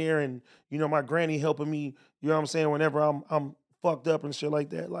here and there, and you know, my granny helping me. You know what I'm saying? Whenever I'm fucked up and shit like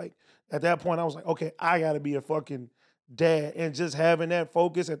that. Like at that point, I was like, okay, I got to be a fucking dad, and just having that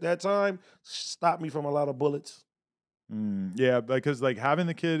focus at that time stopped me from a lot of bullets. Yeah, because like having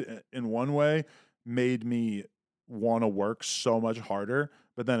the kid in one way made me want to work so much harder,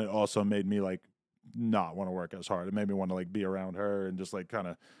 but then it also made me like not want to work as hard. It made me want to like be around her and just like kind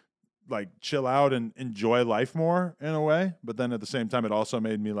of like chill out and enjoy life more in a way. But then at the same time, it also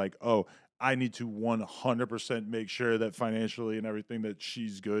made me like, oh, I need to 100% make sure that financially and everything that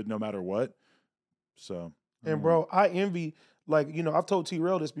she's good no matter what. So, And bro, I envy, like, you know, I've told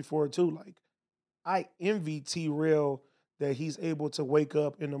T-Rail this before too. Like, I envy T-Rail that he's able to wake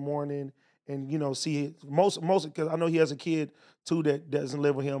up in the morning and, you know, see most because I know he has a kid too that doesn't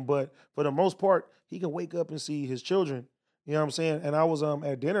live with him, but for the most part, he can wake up and see his children. You know what I'm saying? And I was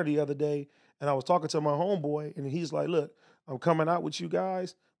at dinner the other day and I was talking to my homeboy and he's like, look, I'm coming out with you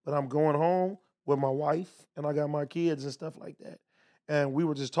guys, but I'm going home with my wife and I got my kids and stuff like that. And we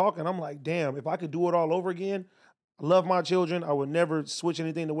were just talking. I'm like, damn, if I could do it all over again, I love my children. I would never switch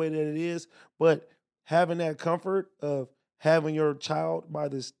anything the way that it is. But having that comfort of having your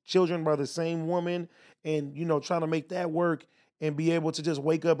children by the same woman and, you know, trying to make that work and be able to just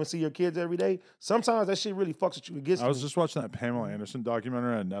wake up and see your kids every day, sometimes that shit really fucks with you. It gets I was to just watching that Pamela Anderson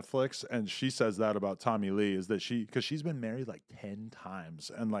documentary on Netflix, and she says that about Tommy Lee is that because she's been married like 10 times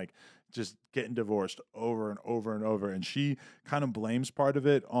and like just getting divorced over and over and over. And she kind of blames part of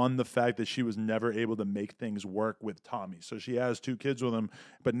it on the fact that she was never able to make things work with Tommy. So she has 2 kids with him,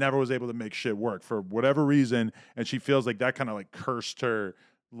 but never was able to make shit work for whatever reason. And she feels like that kind of like cursed her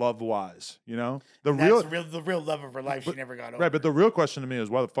love-wise, you know? The real love of her life. She never got over. Right, but the real question to me is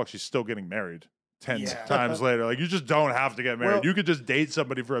why the fuck she's still getting married 10 times later? Like, you just don't have to get married. Well, you could just date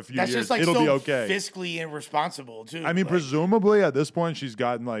somebody for a few That's years. just like It'll so be okay. fiscally irresponsible too. I mean, Like, presumably at this point, she's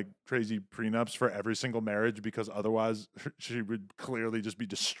gotten like crazy prenups for every single marriage because otherwise she would clearly just be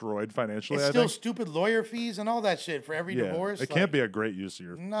destroyed financially. it's I still think. stupid lawyer fees and all that shit for every Yeah, divorce. it can't be a great use of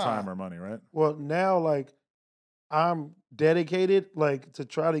your Nah. time or money, right? Well, now, like, I'm dedicated, like, to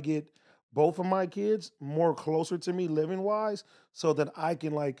try to get both of my kids more closer to me living wise so that I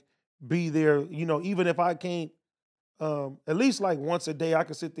can, like, be there, you know, even if I can't, at least, like, once a day I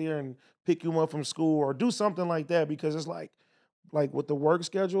can sit there and pick you up from school or do something like that because it's like with the work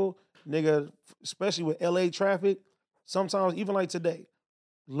schedule, nigga, especially with LA traffic, sometimes, even like today,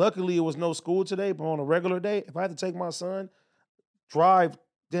 luckily it was no school today, but on a regular day, if I had to take my son, drive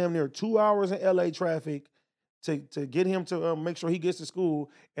damn near 2 hours in LA traffic to get him to make sure he gets to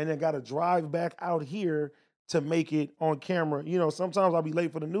school, and then got to drive back out here to make it on camera. You know, sometimes I'll be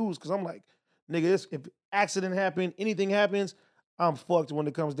late for the news because I'm like, nigga, if accident happen, anything happens, I'm fucked when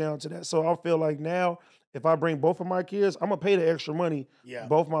it comes down to that. So I feel like now, if I bring both of my kids, I'm gonna pay the extra money. Yeah.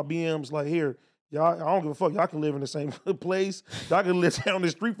 Both my BMs, like, here, y'all, I don't give a fuck. Y'all can live in the same place. Y'all can live down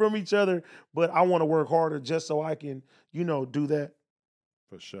the street from each other, but I want to work harder just so I can, you know, do that.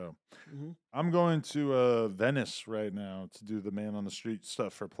 For sure. Mhm. I'm going to Venice right now to do the man on the street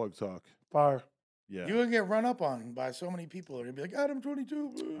stuff for Plug Talk. Fire. Yeah. You're gonna get run up on by so many people. They're gonna be like, Adam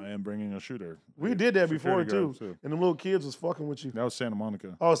 22. I am bringing a shooter. We did that before Security too. guard, And the little kids was fucking with you. That was Santa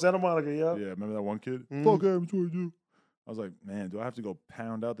Monica. Oh, Santa Monica, yeah. Yeah, remember that one kid? Mhm. Fuck Adam 22. I was like, man, do I have to go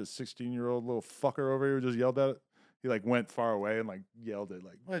pound out this 16-year-old little fucker over here who just yelled at it? He like went far away and like yelled it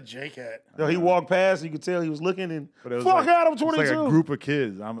like. What a JCat. Yo, he walked past, you could tell he was looking and But it was fuck like, Adam it's like 22. a group of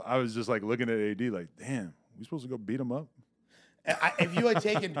kids. I was just like looking at AD like, damn, we supposed to go beat him up? If you had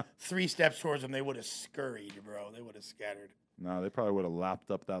taken 3 steps towards them, they would have scurried, bro. They would have scattered. No, they probably would have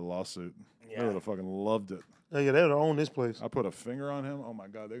lapped up that lawsuit. They Yeah. would have fucking loved it. Oh, yeah, they would own this place. I put a finger on him. Oh my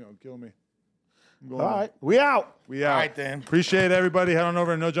God, they're gonna kill me. All right, we out. We out. All right, then. Appreciate everybody. Head on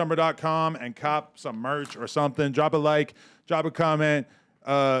over to nojumper.com and cop some merch or something. Drop a like, drop a comment.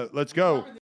 Let's go.